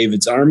forces of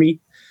David's army.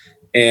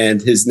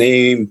 And his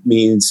name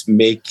means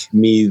 "make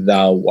me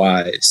thou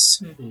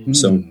wise."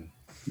 So,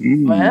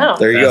 Wow.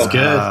 there you That's go.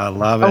 good. I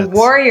love it. A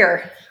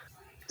warrior.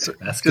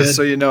 That's good. Just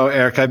so you know,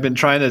 Eric, I've been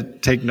trying to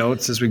take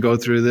notes as we go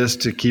through this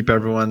to keep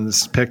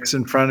everyone's picks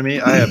in front of me.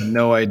 I have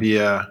no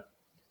idea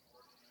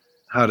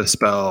how to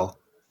spell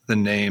the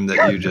name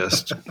that you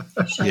just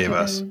gave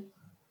us.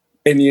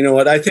 And you know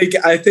what? I think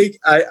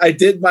I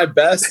did my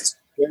best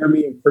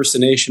Jeremy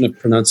impersonation of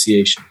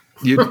pronunciation.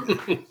 You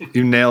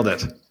nailed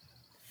it.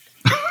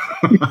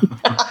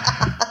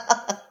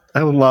 I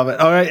love it.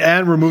 All right,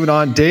 and we're moving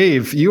on.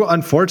 Dave, you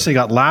unfortunately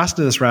got last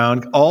in this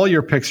round. All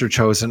your picks are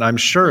chosen. I'm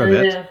sure of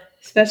it. Yeah.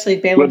 Especially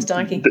Balaam's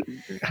donkey.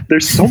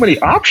 There's so many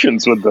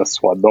options with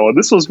this one, though.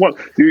 This was one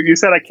you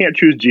said I can't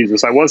choose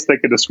Jesus. I was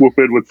thinking to swoop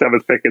in with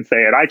 7th pick and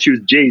say, and I choose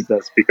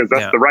Jesus because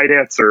that's the right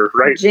answer,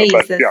 right?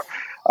 Jesus.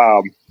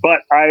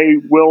 But I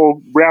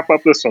will wrap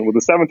up this one with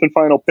the 7th and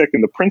final pick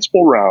in the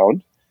principal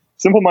round.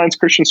 Simple Minds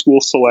Christian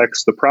School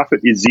selects the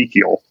prophet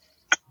Ezekiel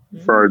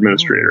for our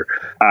administrator.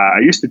 I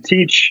used to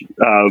teach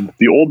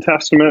the Old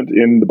Testament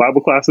in the Bible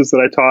classes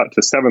that I taught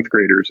to 7th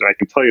graders, and I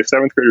can tell you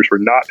 7th graders were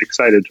not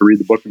excited to read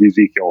the book of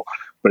Ezekiel.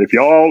 But if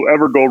y'all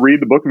ever go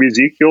read the book of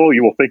Ezekiel,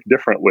 you will think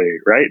differently,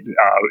 right?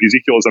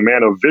 Ezekiel is a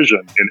man of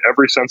vision in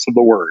every sense of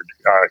the word.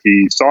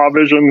 He saw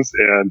visions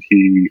and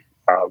he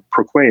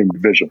proclaimed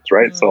visions,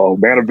 right? So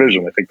man of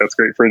vision, I think that's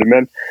great for the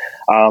men.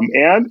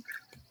 And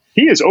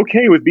he is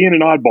okay with being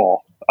an oddball.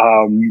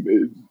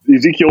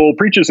 Ezekiel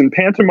preaches in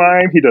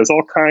pantomime. He does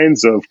all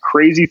kinds of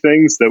crazy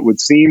things that would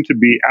seem to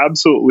be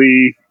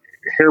absolutely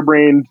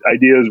harebrained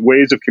ideas,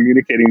 ways of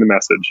communicating the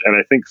message. And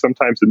I think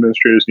sometimes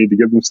administrators need to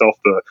give themselves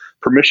the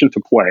permission to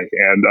play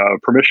and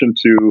permission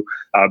to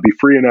be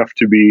free enough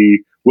to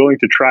be willing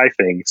to try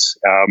things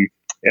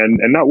and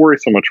not worry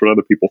so much what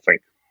other people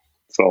think.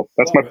 So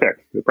that's my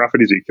pick, the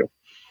prophet Ezekiel.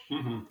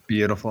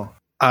 Beautiful.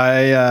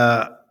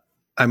 I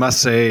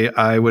must say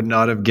I would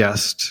not have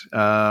guessed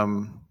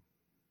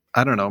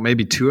I don't know,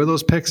 maybe 2 of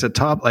those picks at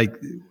top. Like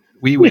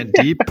we went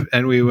deep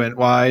and we went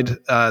wide.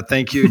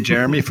 Thank you,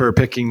 Jeremy, for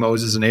picking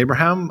Moses and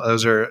Abraham.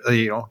 Those are,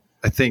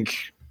 I think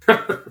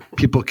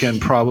people can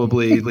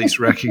probably at least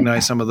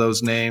recognize some of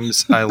those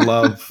names. I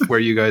love where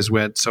you guys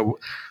went. So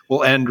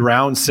we'll end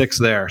round 6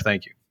 there.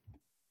 Thank you.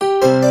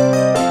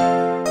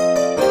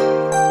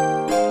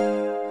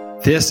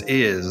 This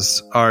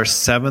is our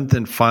 7th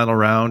and final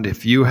round.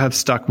 If you have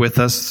stuck with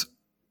us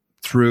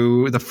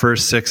through the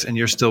first 6 and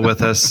you're still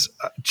with us,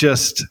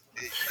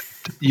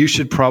 you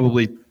should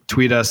probably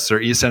tweet us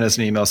or send us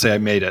an email, say I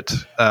made it.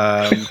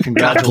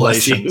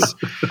 Congratulations.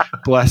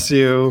 Bless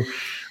you.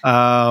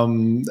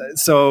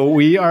 So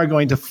we are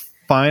going to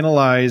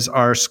finalize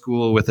our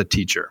school with a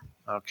teacher.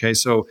 Okay,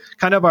 so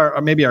kind of our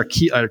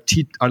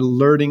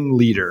learning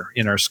leader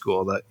in our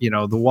school, that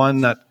the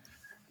one that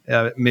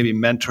maybe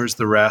mentors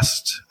the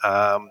rest.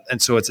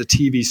 And so it's a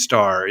TV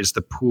star is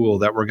the pool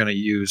that we're going to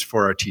use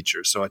for our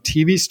teachers. So a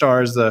TV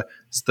star is the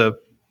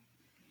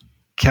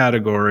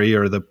category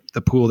or the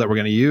pool that we're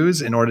going to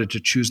use in order to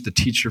choose the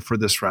teacher for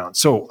this round.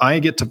 So I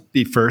get to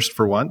be first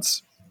for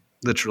once,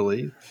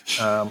 literally.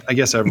 I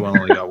guess everyone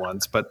only got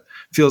once, but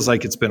feels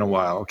like it's been a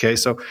while. Okay,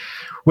 so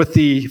with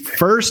the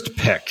first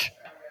pick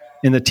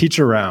in the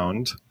teacher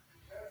round,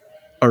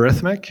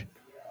 Eurythmic.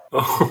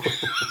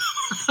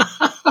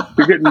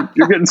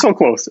 You're getting so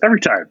close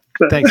every time.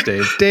 Thanks,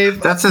 Dave.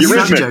 Dave, that's a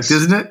subject,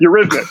 isn't it?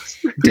 Eurythmics.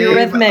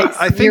 Eurythmics.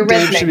 I think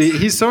Dave should be.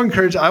 He's so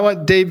encouraging. I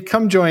want Dave,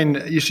 come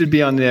join. You should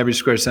be on the Every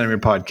Square Centimeter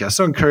podcast.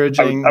 So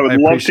encouraging. I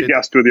would love to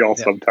guest with y'all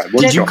sometime.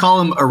 Did you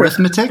call him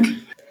arithmetic?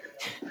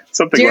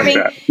 Something Jeremy,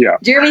 like that. Yeah.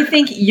 Jeremy,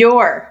 think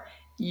your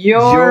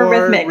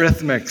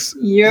Eurythmics.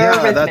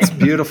 Eurythmics. That's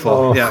beautiful.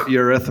 Oh. Yeah,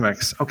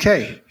 Eurythmics.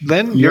 Okay,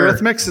 Lynn,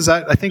 Eurythmics is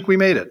that? I think we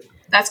made it.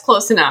 That's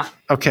close enough.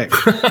 Okay.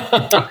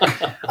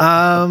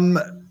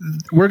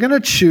 We're going to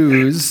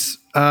choose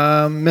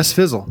Miss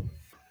Fizzle.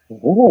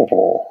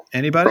 Oh.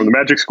 Anybody? From the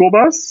Magic School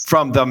Bus?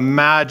 From the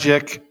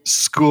Magic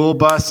School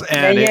Bus,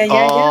 and it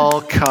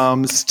all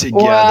comes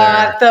together.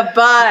 What? The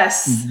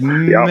bus.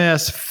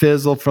 Miss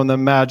Fizzle from the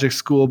Magic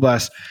School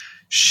Bus.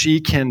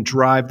 She can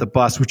drive the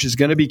bus, which is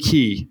going to be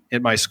key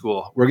at my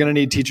school. We're going to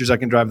need teachers that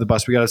can drive the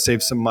bus. We got to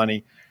save some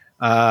money.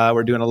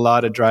 We're doing a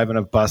lot of driving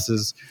of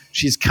buses.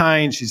 She's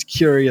kind. She's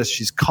curious.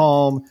 She's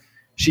calm.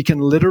 She can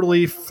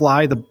literally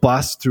fly the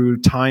bus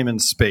through time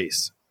and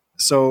space.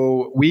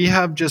 So we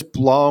have just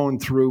blown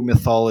through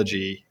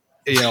mythology.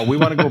 We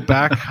want to go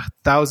back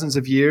thousands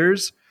of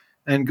years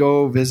and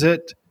go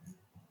visit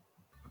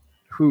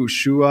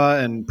Shua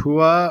and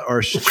Pua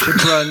or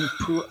Shipra and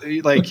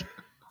Pua. Like,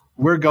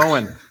 we're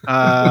going.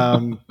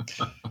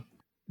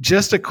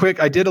 Just a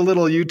quick, I did a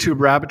little YouTube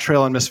rabbit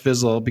trail on Miss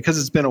Fizzle because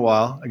it's been a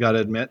while, I got to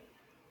admit.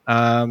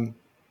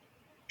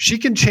 She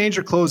can change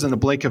her clothes in the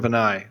blink of an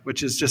eye,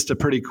 which is just a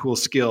pretty cool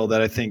skill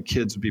that I think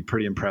kids would be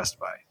pretty impressed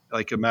by,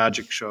 like a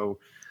magic show.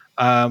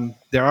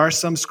 There are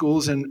some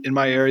schools in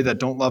my area that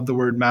don't love the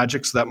word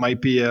magic, so that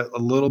might be a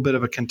little bit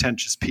of a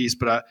contentious piece,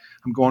 but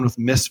I'm going with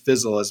Miss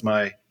Fizzle as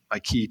my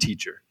key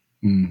teacher.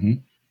 Mm-hmm.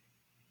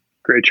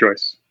 Great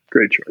choice.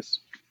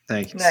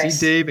 Thank you. Nice.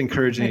 See, Dave,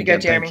 encouraging again.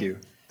 Thank you.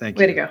 Way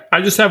to go.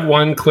 I just have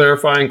one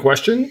clarifying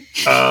question.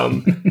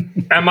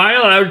 Am I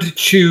allowed to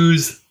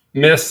choose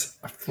Miss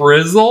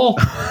Frizzle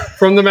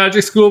from the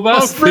Magic School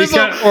Bus? Or is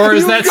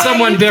that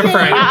someone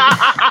different?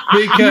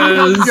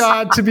 Because you've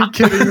got to be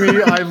kidding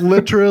me. I've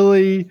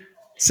literally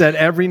said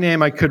every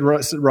name I could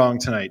wrong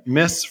tonight.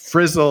 Miss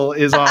Frizzle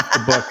is off the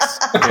books,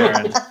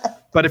 Darren.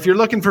 But if you're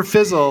looking for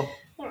Fizzle,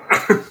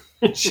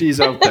 she's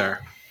out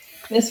there.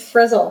 Miss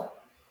Frizzle.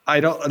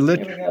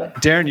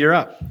 Darren, you're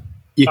up.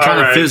 You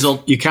kind of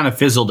fizzled. You kind of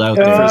fizzled out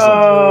there.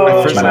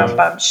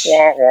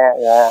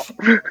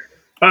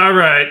 All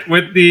right.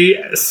 With the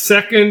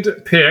second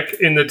pick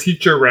in the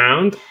teacher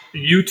round,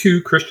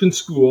 U2 Christian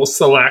School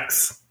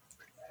selects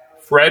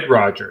Fred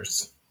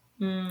Rogers.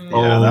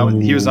 Yeah,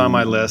 he was on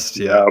my list.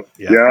 Yeah.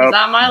 He's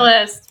on my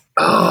list.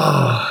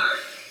 Oh.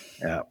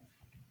 Yeah.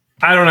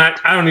 I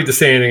don't need to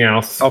say anything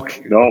else.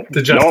 Okay.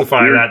 To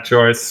justify that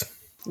choice.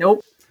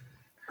 Nope.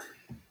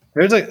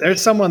 There's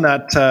someone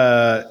that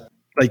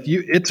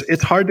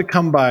it's hard to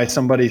come by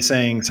somebody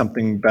saying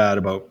something bad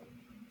about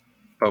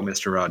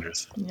Mr.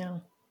 Rogers. Yeah.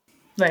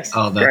 Nice.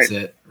 Oh, that's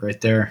it right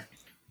there.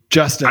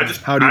 Justin, I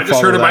just heard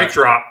a mic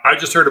drop.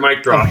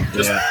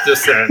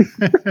 Just saying.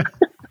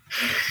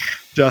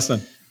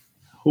 Justin.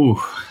 Ooh,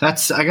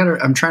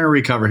 I'm trying to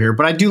recover here,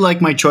 but I do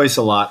like my choice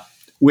a lot.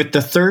 With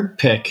the third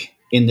pick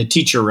in the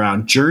teacher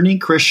round, Journey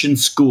Christian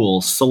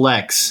School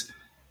selects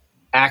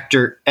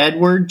actor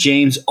Edward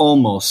James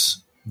Olmos,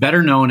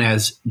 better known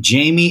as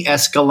Jamie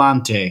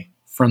Escalante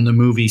from the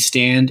movie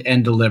Stand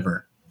and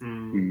Deliver.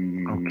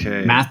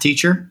 Okay. Math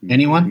teacher?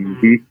 Anyone?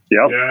 Mm-hmm.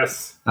 Yep.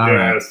 Yes.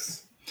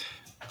 Yes. Right.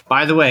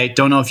 By the way,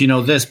 don't know if you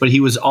know this, but he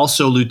was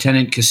also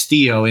Lieutenant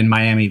Castillo in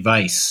Miami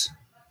Vice.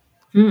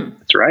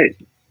 That's right.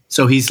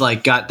 So he's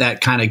like got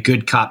that kind of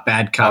good cop,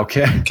 bad cop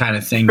kind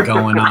of thing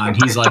going on.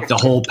 He's like the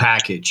whole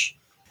package.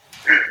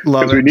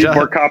 Because we need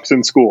more cops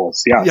in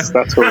schools. Yes,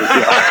 that's what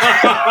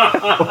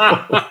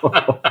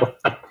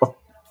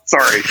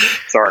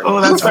Sorry.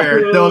 Oh, that's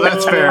fair. No,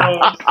 that's fair.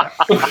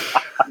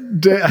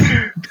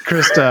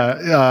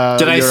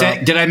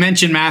 Krista, Did I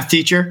mention math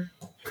teacher?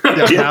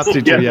 Yeah, math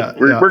teacher. Yeah,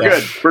 we're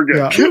good. We're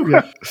good.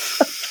 Yeah.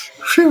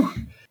 Phew.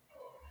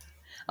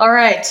 All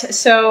right.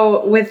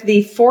 So with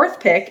the fourth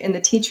pick in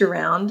the teacher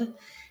round,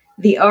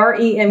 the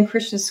REM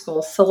Christian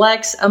School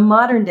selects a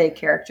modern day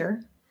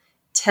character,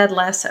 Ted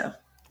Lasso.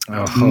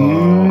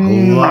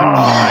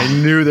 I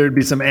knew there'd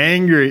be some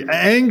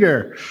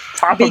anger.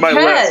 Top of my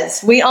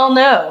list. Because we all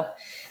know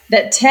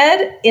that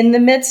Ted, in the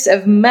midst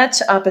of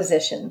much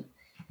opposition,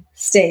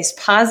 stays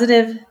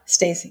positive,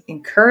 stays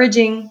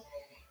encouraging,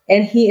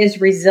 and he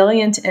is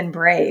resilient and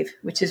brave,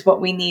 which is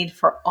what we need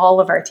for all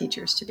of our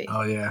teachers to be.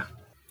 Oh, yeah.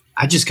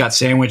 I just got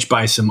sandwiched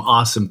by some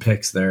awesome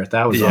picks there.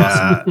 That was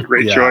awesome.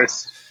 Great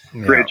choice.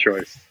 Great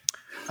choice.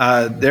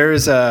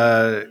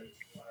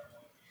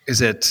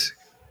 Is it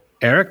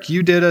Eric?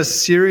 You did a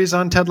series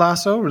on Ted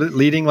Lasso,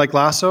 Leading Like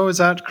Lasso. Is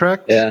that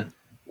correct? Yeah.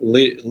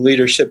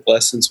 Leadership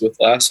lessons with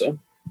Lasso.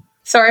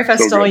 Sorry if I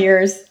stole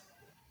yours.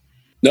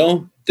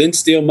 No, didn't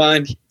steal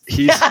mine.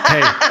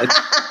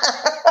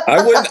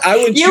 I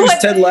wouldn't choose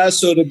Ted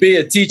Lasso to be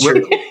a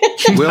teacher.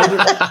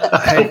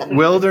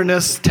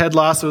 Wilderness Ted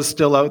Lasso is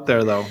still out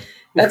there, though.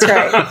 That's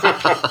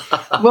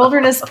right.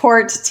 Wilderness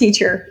Port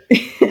teacher.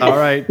 All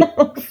right.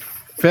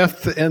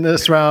 Fifth in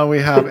this round, we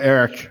have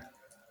Eric.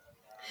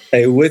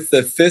 Hey, with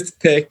the fifth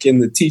pick in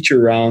the teacher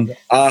round,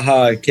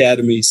 AHA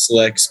Academy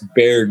selects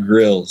Bear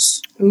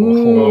Grylls.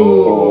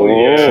 Ooh.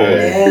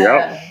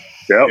 Yep.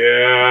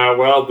 Yeah,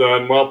 well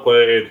done. Well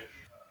played.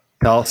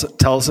 Tell us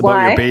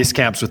about your base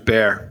camps with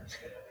Bear.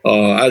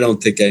 Oh, I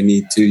don't think I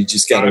need to. You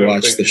just got to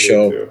watch the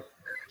show.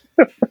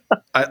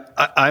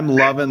 I'm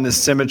loving the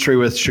symmetry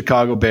with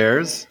Chicago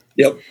Bears.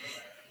 Yep.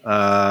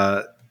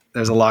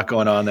 There's a lot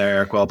going on there,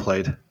 Eric. Well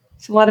played.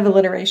 It's a lot of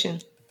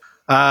alliteration.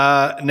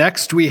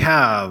 Next, we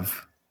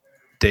have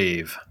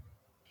Dave.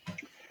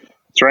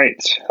 That's right.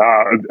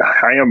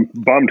 I am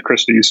bummed,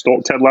 Krista. You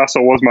stole Ted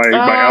Lasso was my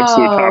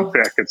absolute top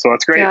pick, and so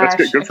that's great. Gosh,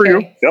 that's good for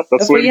you. Yep,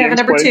 that's the way you have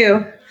number play.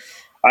 2.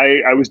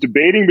 I was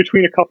debating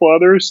between a couple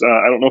others.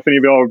 I don't know if any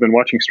of y'all have been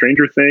watching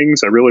Stranger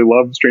Things. I really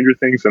love Stranger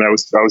Things, and I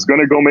was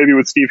going to go maybe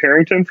with Steve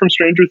Harrington from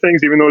Stranger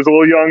Things, even though he's a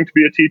little young to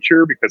be a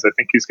teacher, because I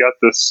think he's got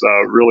this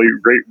really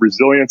great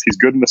resilience. He's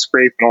good in the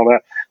scrape and all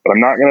that. But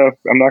I'm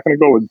not gonna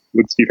go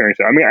with Steve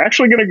Harrington. I'm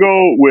actually gonna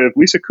go with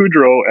Lisa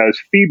Kudrow as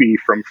Phoebe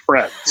from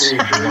Friends.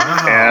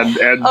 Wow.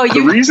 And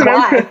the reason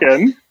I'm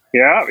picking.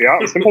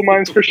 Yeah. Simple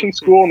Minds Christian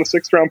School in the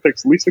 6th round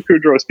picks Lisa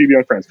Kudrow as Phoebe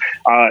on Friends.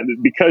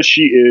 Because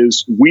she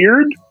is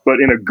weird, but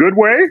in a good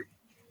way.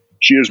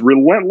 She is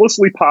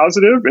relentlessly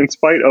positive in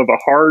spite of a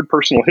hard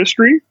personal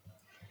history.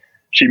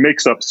 She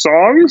makes up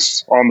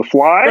songs on the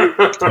fly.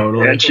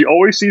 Totally. And she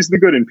always sees the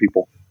good in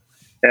people.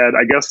 And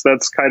I guess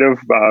that's kind of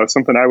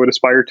something I would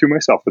aspire to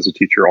myself as a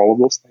teacher, all of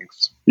those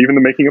things, even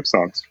the making of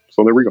songs.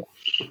 So there we go.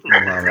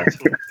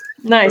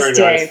 Nice, Very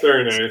Dave. nice.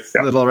 Very nice.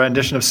 A little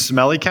rendition of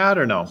Smelly Cat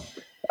or no?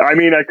 I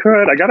mean, I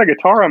could. I got a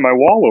guitar on my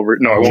wall over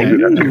it. No, I won't do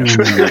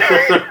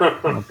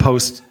that.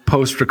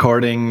 Post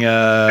recording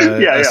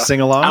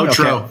sing along.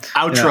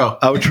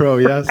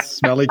 Outro. Yes,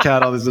 Smelly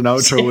Cat as an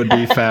outro would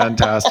be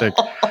fantastic.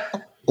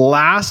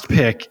 Last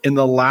pick in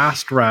the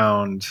last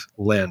round,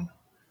 Lynn.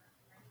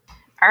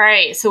 All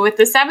right. So with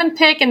the 7th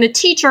pick in the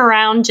teacher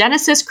round,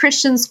 Genesis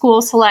Christian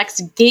School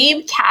selects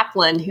Gabe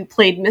Kaplan, who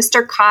played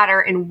Mr.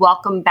 Cotter in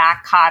Welcome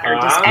Back, Kotter.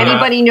 Does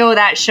anybody know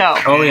that show?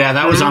 Oh, yeah.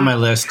 That was on my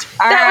list.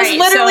 That was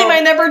literally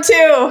my number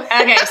 2.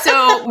 Okay.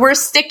 So we're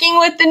sticking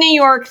with the New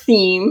York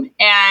theme.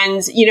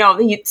 And,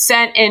 he's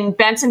set in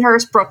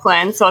Bensonhurst,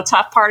 Brooklyn. So a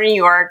tough part of New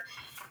York.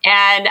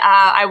 And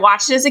I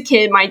watched it as a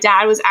kid. My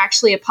dad was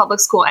actually a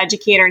public school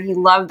educator, and he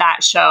loved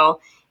that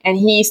show. And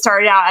he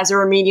started out as a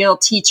remedial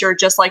teacher,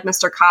 just like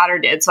Mr. Cotter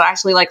did. So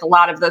actually, like a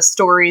lot of the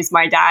stories,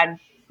 my dad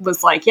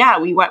was like, yeah,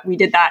 we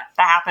did that.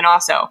 That happened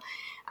also.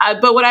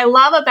 But what I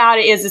love about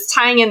it is it's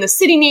tying in the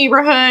city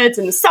neighborhoods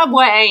and the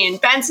subway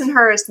and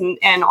Bensonhurst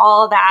and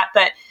all of that.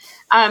 But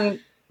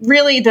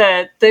really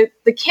the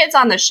kids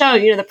on the show,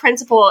 the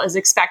principal is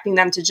expecting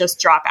them to just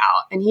drop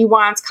out. And he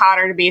wants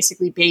Cotter to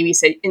basically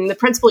babysit. And the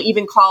principal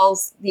even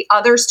calls the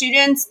other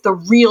students the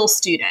real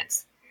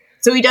students.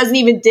 So he doesn't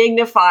even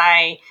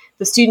dignify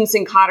the students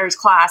in Cotter's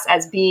class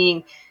as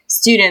being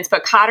students,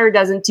 but Cotter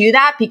doesn't do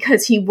that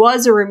because he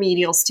was a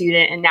remedial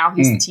student and now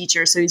he's a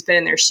teacher, so he's been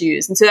in their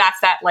shoes. And so that's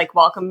that like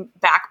welcome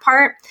back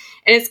part.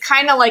 And it's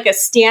kind of like a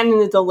stand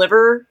and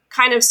deliver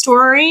kind of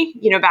story,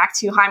 back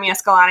to Jaime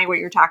Escalante, what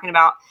you're talking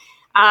about.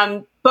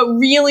 But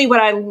really what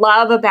I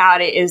love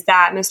about it is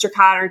that Mr.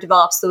 Cotter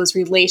develops those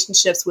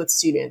relationships with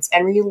students,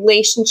 and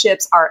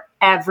relationships are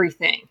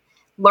everything.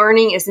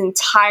 Learning is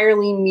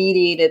entirely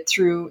mediated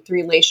through the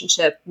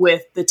relationship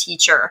with the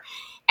teacher.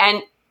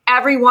 And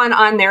everyone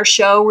on their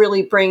show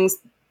really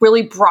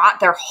brought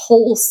their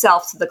whole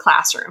self to the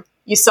classroom.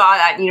 You saw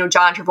that,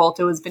 John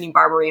Travolta was Vinnie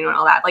Barbarino and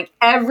all that. Like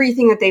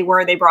everything that they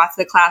brought to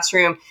the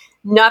classroom.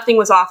 Nothing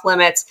was off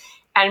limits.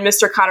 And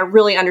Mr. Cotter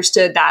really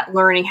understood that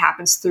learning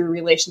happens through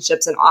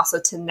relationships and also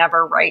to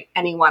never write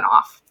anyone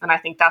off. And I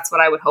think that's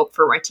what I would hope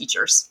for my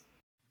teachers.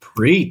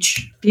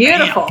 Preach.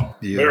 Beautiful.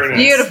 Very nice.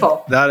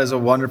 Beautiful. That is a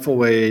wonderful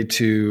way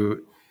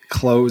to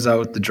close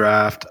out the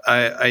draft.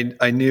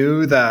 I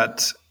knew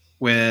that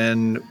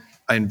when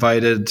I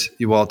invited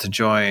you all to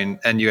join,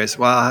 and you guys,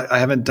 well, I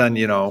haven't done,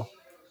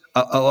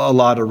 a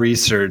lot of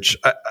research.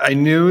 I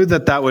knew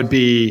that would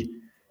be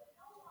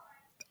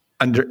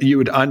you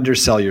would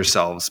undersell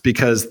yourselves,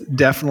 because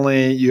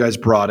definitely you guys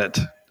brought it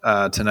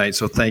tonight.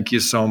 So thank you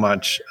so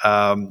much.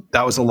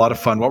 That was a lot of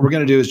fun. What we're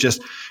going to do is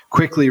just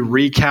quickly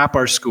recap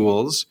our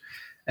schools,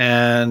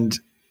 and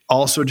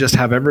also just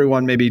have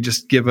everyone maybe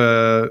just give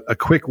a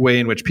quick way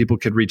in which people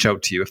could reach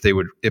out to you if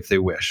they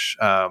wish.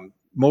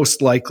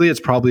 Most likely it's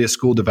probably a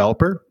school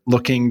developer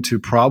looking to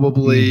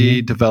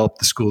probably develop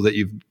the school that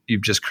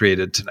you've just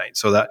created tonight.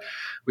 So that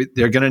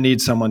they're going to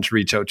need someone to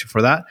reach out to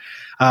for that.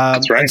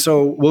 That's right. And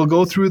so we'll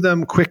go through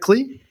them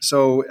quickly.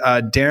 So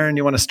Darren,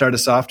 you want to start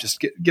us off?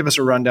 Just give us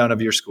a rundown of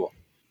your school.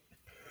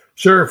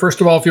 Sure. First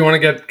of all, if you want to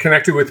get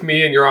connected with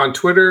me and you're on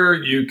Twitter,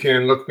 you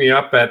can look me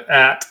up at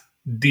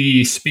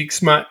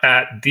 @DSpeaksma,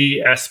 at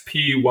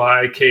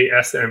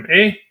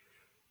DSPYKSMA,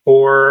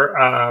 or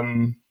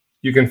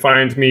you can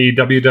find me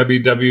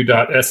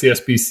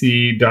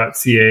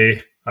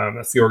www.sesbc.ca.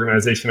 That's the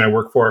organization I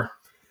work for.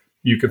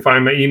 You can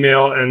find my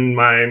email and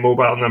my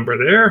mobile number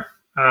there.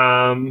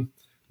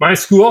 My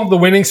school, the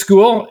winning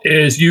school,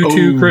 is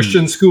U2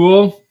 Christian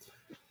School,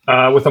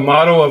 with a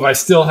motto of "I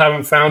still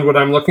haven't found what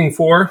I'm looking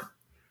for."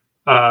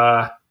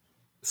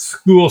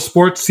 School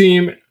sports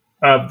team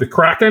of the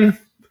Kraken,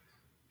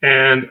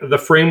 and the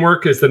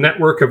framework is the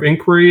Network of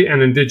Inquiry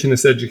and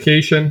Indigenous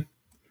Education.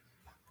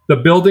 The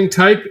building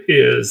type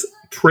is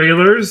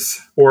trailers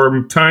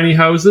or tiny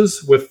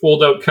houses with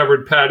fold-out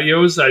covered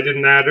patios. I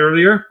didn't add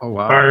earlier. Oh,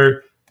 wow.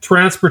 Our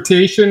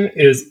transportation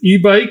is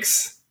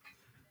e-bikes.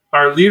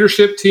 Our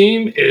leadership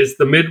team is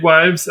the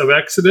Midwives of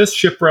Exodus,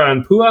 Shipra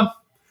and Pua.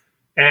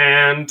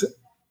 And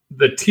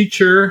the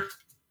teacher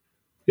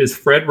is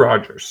Fred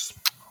Rogers.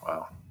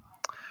 Wow.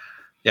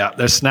 Yeah,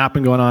 there's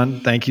snapping going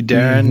on. Thank you,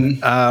 Darren.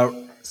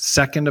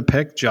 Second to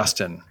pick,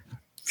 Justin.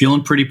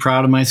 Feeling pretty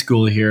proud of my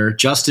school here.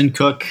 Justin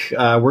Cook,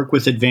 work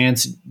with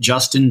Advance,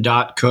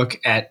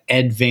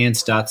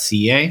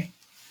 justin.cook@advance.ca,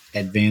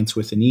 Advance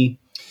with an E.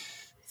 I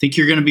think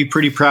you're going to be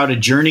pretty proud of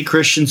Journey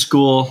Christian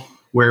School,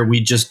 where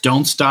we just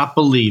don't stop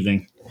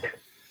believing.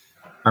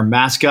 Our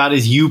mascot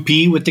is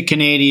UP with the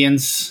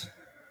Canadians.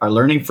 Our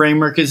learning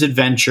framework is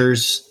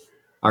Adventures.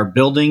 Our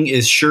building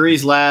is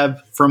Shuri's Lab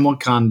from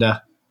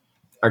Wakanda.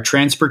 Our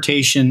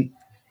transportation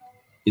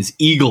is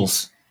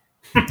Eagles.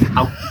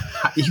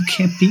 You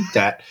can't beat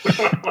that.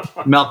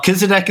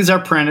 Melchizedek is our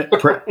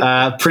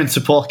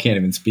principal. Can't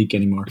even speak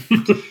anymore.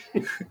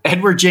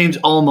 Edward James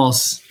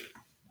Olmos,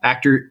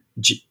 actor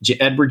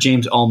Edward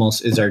James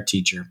Olmos is our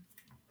teacher.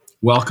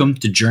 Welcome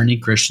to Journey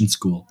Christian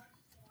School.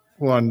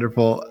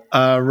 Wonderful.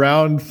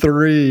 Round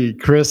three,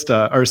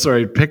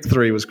 pick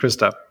three was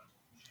Krista.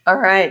 All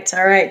right.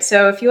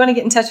 So if you want to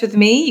get in touch with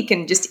me, you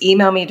can just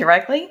email me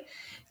directly.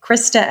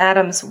 Krista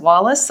Adams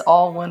Wallace,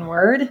 all one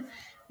word,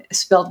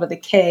 spelled with a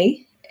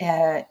K,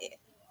 Krista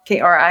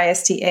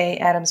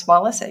Adams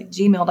Wallace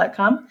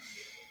 @gmail.com.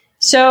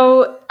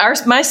 So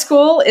my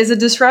school is a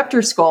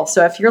disruptor school.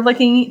 So if you're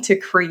looking to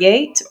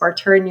create or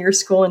turn your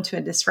school into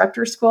a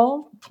disruptor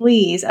school,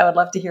 please, I would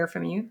love to hear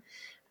from you.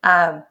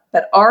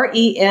 But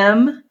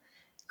REM,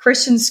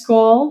 Christian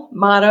School,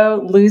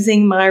 motto,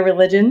 losing my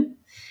religion.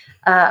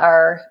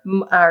 Our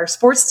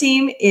sports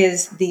team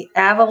is the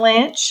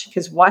Avalanche,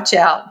 because watch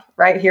out,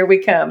 right here we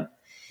come.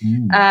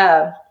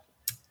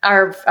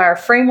 Our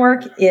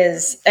framework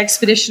is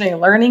Expeditionary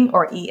Learning,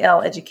 or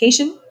EL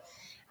education.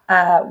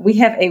 We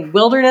have a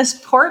wilderness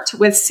port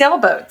with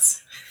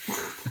sailboats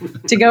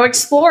to go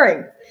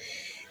exploring.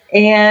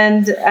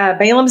 And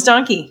Balaam's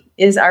donkey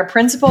is our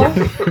principal.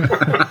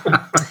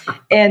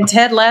 And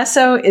Ted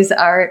Lasso is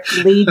our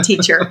lead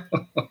teacher.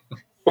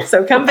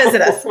 So come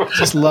visit us.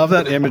 Just love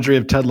that imagery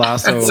of Ted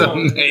Lasso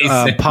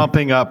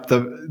pumping up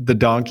the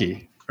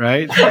donkey,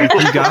 right? Like,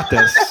 you got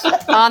this.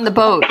 On the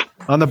boat.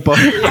 On the boat.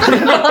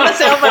 On a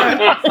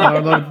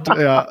sailboat.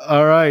 Yeah.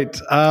 All right.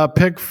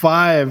 Pick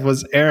 5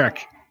 was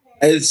Eric.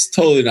 It's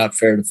totally not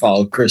fair to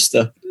follow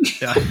Krista.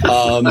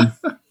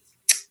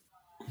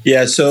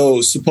 Yeah.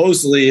 So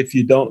supposedly, if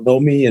you don't know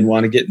me and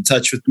want to get in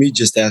touch with me,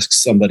 just ask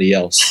somebody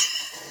else.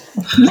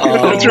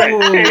 That's right.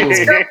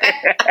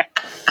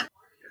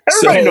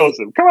 Everybody knows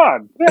him. Come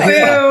on.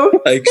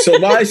 So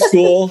my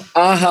school,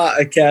 AHA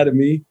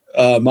Academy,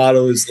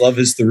 motto is "Love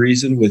is the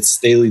Reason," with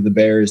Staley the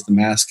Bear as the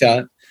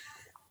mascot.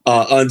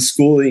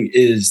 Unschooling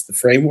is the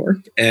framework,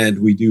 and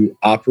we do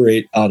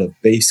operate out of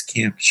base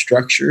camp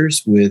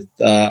structures with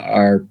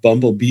our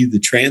Bumblebee the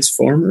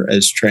Transformer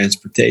as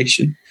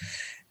transportation.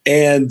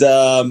 And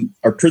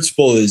our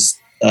principal is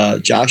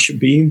Joshua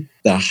Beam,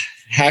 the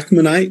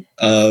Hackmanite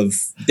of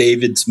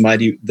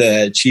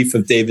the chief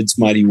of David's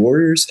Mighty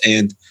Warriors,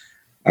 and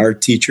our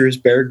teacher is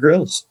Bear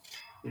Grylls.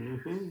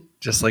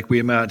 Just like we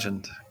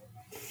imagined.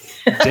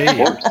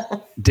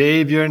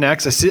 Dave, you're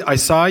next. I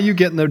saw you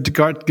getting the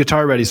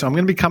guitar ready, so I'm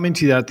going to be coming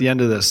to you at the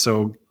end of this.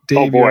 So,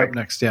 Dave, you're up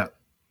next. Yeah.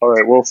 All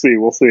right, we'll see.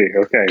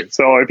 Okay,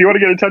 so if you want to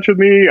get in touch with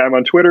me, I'm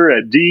on Twitter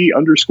at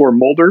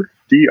D_Mulder,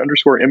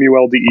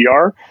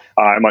 D_MULDER.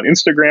 I'm on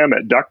Instagram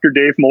at Dr.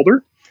 Dave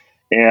Mulder.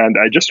 And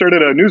I just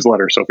started a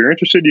newsletter, so if you're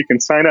interested, you can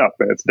sign up.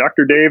 And it's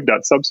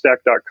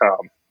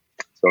drdave.substack.com.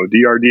 So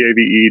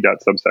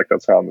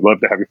drdave.substack.com. We'd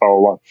love to have you follow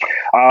along.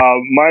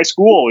 My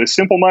school is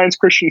Simple Minds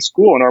Christian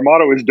School, and our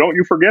motto is "Don't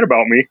you forget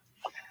about me."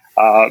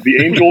 The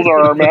angels are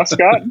our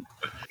mascot.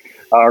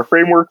 Our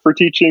framework for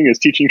teaching is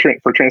teaching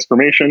for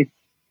transformation.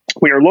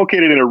 We are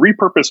located in a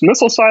repurposed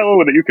missile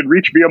silo that you can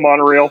reach via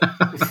monorail.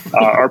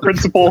 Our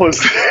principal is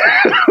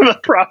the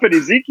prophet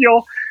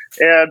Ezekiel.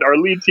 And our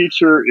lead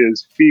teacher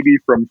is Phoebe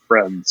from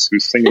Friends,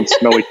 who's singing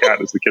Smelly Cat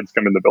as the kids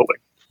come in the building.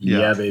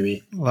 Yeah,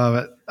 baby. Love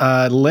it.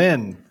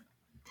 Lynn,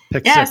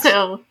 pick 6.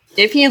 So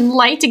if you'd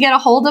like to get a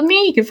hold of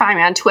me, you can find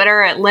me on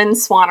Twitter at Lynn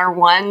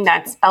Swanner1.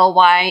 That's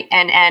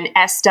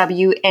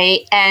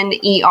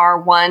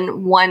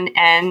LYNNSWANER1,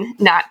 1N,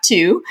 not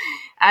 2.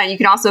 You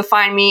can also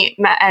find me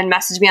and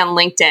message me on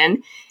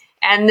LinkedIn.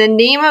 And the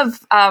name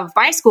of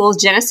my school is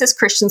Genesis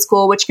Christian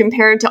School, which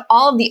compared to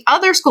all of the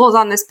other schools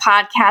on this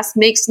podcast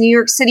makes New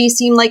York City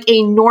seem like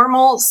a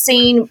normal,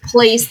 sane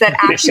place that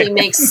actually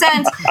makes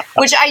sense,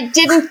 which I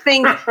didn't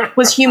think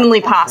was humanly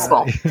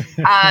possible.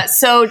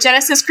 So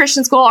Genesis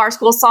Christian School, our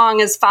school song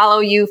is Follow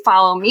You,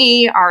 Follow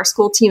Me. Our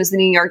school team is the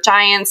New York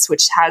Giants,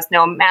 which has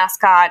no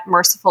mascot,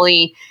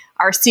 mercifully.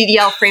 Our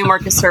CDL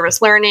framework is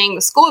service learning.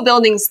 The school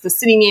buildings, the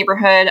city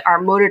neighborhood. Our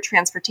mode of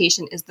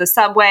transportation is the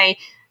subway.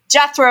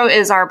 Jethro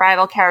is our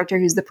Bible character,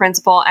 who's the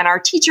principal, and our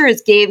teacher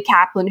is Gabe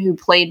Kaplan, who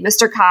played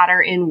Mr.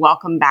 Cotter in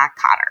Welcome Back,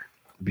 Cotter.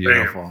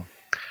 Beautiful.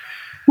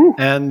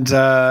 And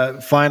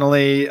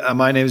finally,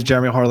 my name is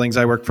Jeremy Horlings.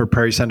 I work for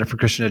Prairie Center for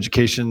Christian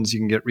Educations.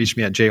 You can reach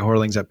me at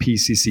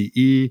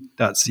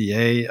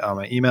jhorlings@pcce.ca on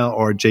my email,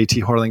 or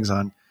JT Horlings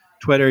on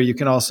Twitter. You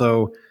can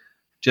also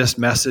just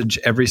message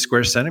every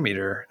square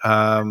centimeter.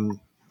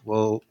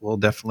 We'll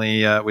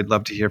definitely, we'd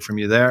love to hear from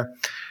you there.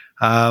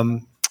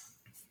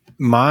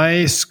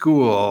 My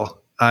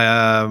school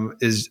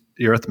is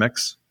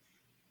Eurythmics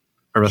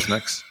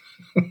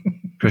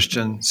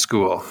Christian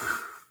School.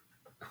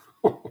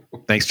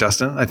 Thanks,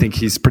 Justin. I think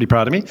he's pretty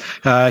proud of me.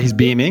 He's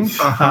beaming.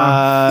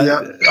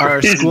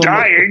 Our He's school,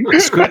 dying.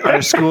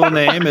 Our school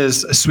name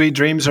is Sweet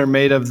Dreams Are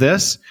Made of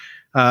This.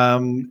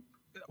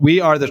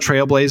 We are the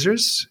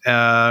Trailblazers.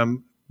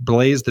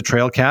 Blaze the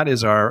Trail Cat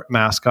is our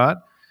mascot.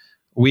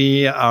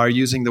 We are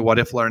using the What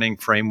If Learning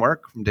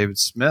framework from David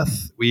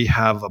Smith. We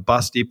have a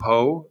bus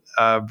depot,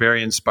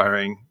 very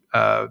inspiring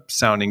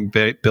sounding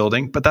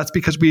building, but that's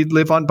because we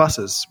live on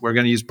buses. We're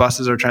going to use buses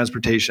as our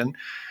transportation,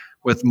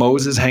 with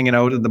Moses hanging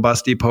out at the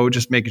bus depot,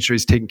 just making sure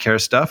he's taking care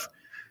of stuff,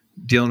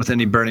 dealing with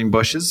any burning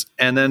bushes.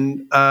 And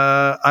then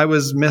I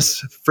was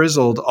Miss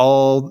Frizzled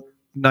all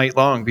night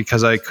long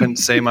because I couldn't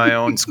say my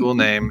own school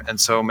name. And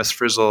so Miss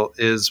Frizzle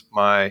is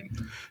my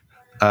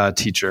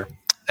teacher.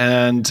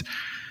 And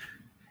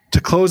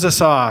to close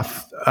us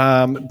off,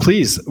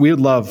 please, we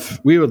would love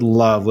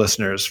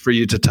listeners for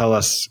you to tell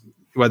us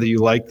whether you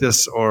like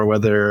this or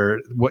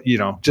whether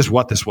just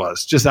what this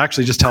was. Just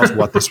tell us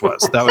what this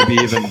was. That would be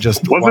even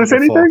just was wonderful.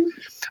 This anything?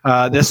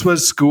 This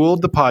was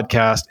Schooled, the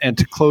podcast. And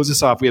to close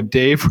us off, we have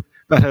Dave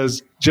that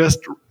has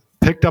just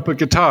picked up a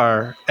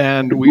guitar,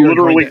 and we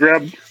literally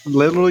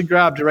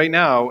grabbed it right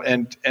now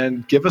and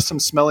give us some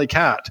Smelly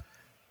Cat.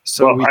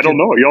 So well, I don't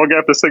know. Y'all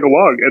got to sing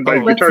along, and my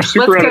guitar's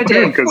super out of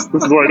tune because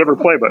this is what I never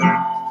play. But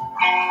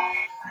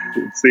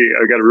let's see,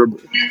 I got to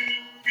remember.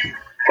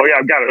 Oh yeah,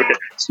 I've got it. Okay,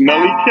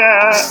 smelly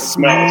cat,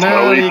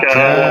 smelly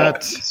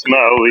cat,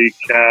 smelly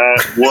cat.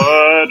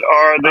 What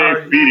are they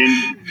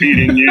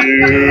feeding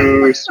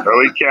you?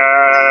 Smelly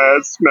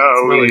cat,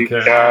 smelly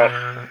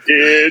cat.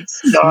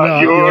 It's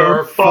not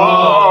your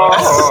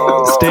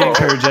fault. Stay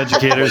encouraged,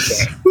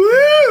 educators.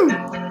 Woo!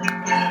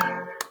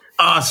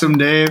 Awesome,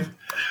 Dave.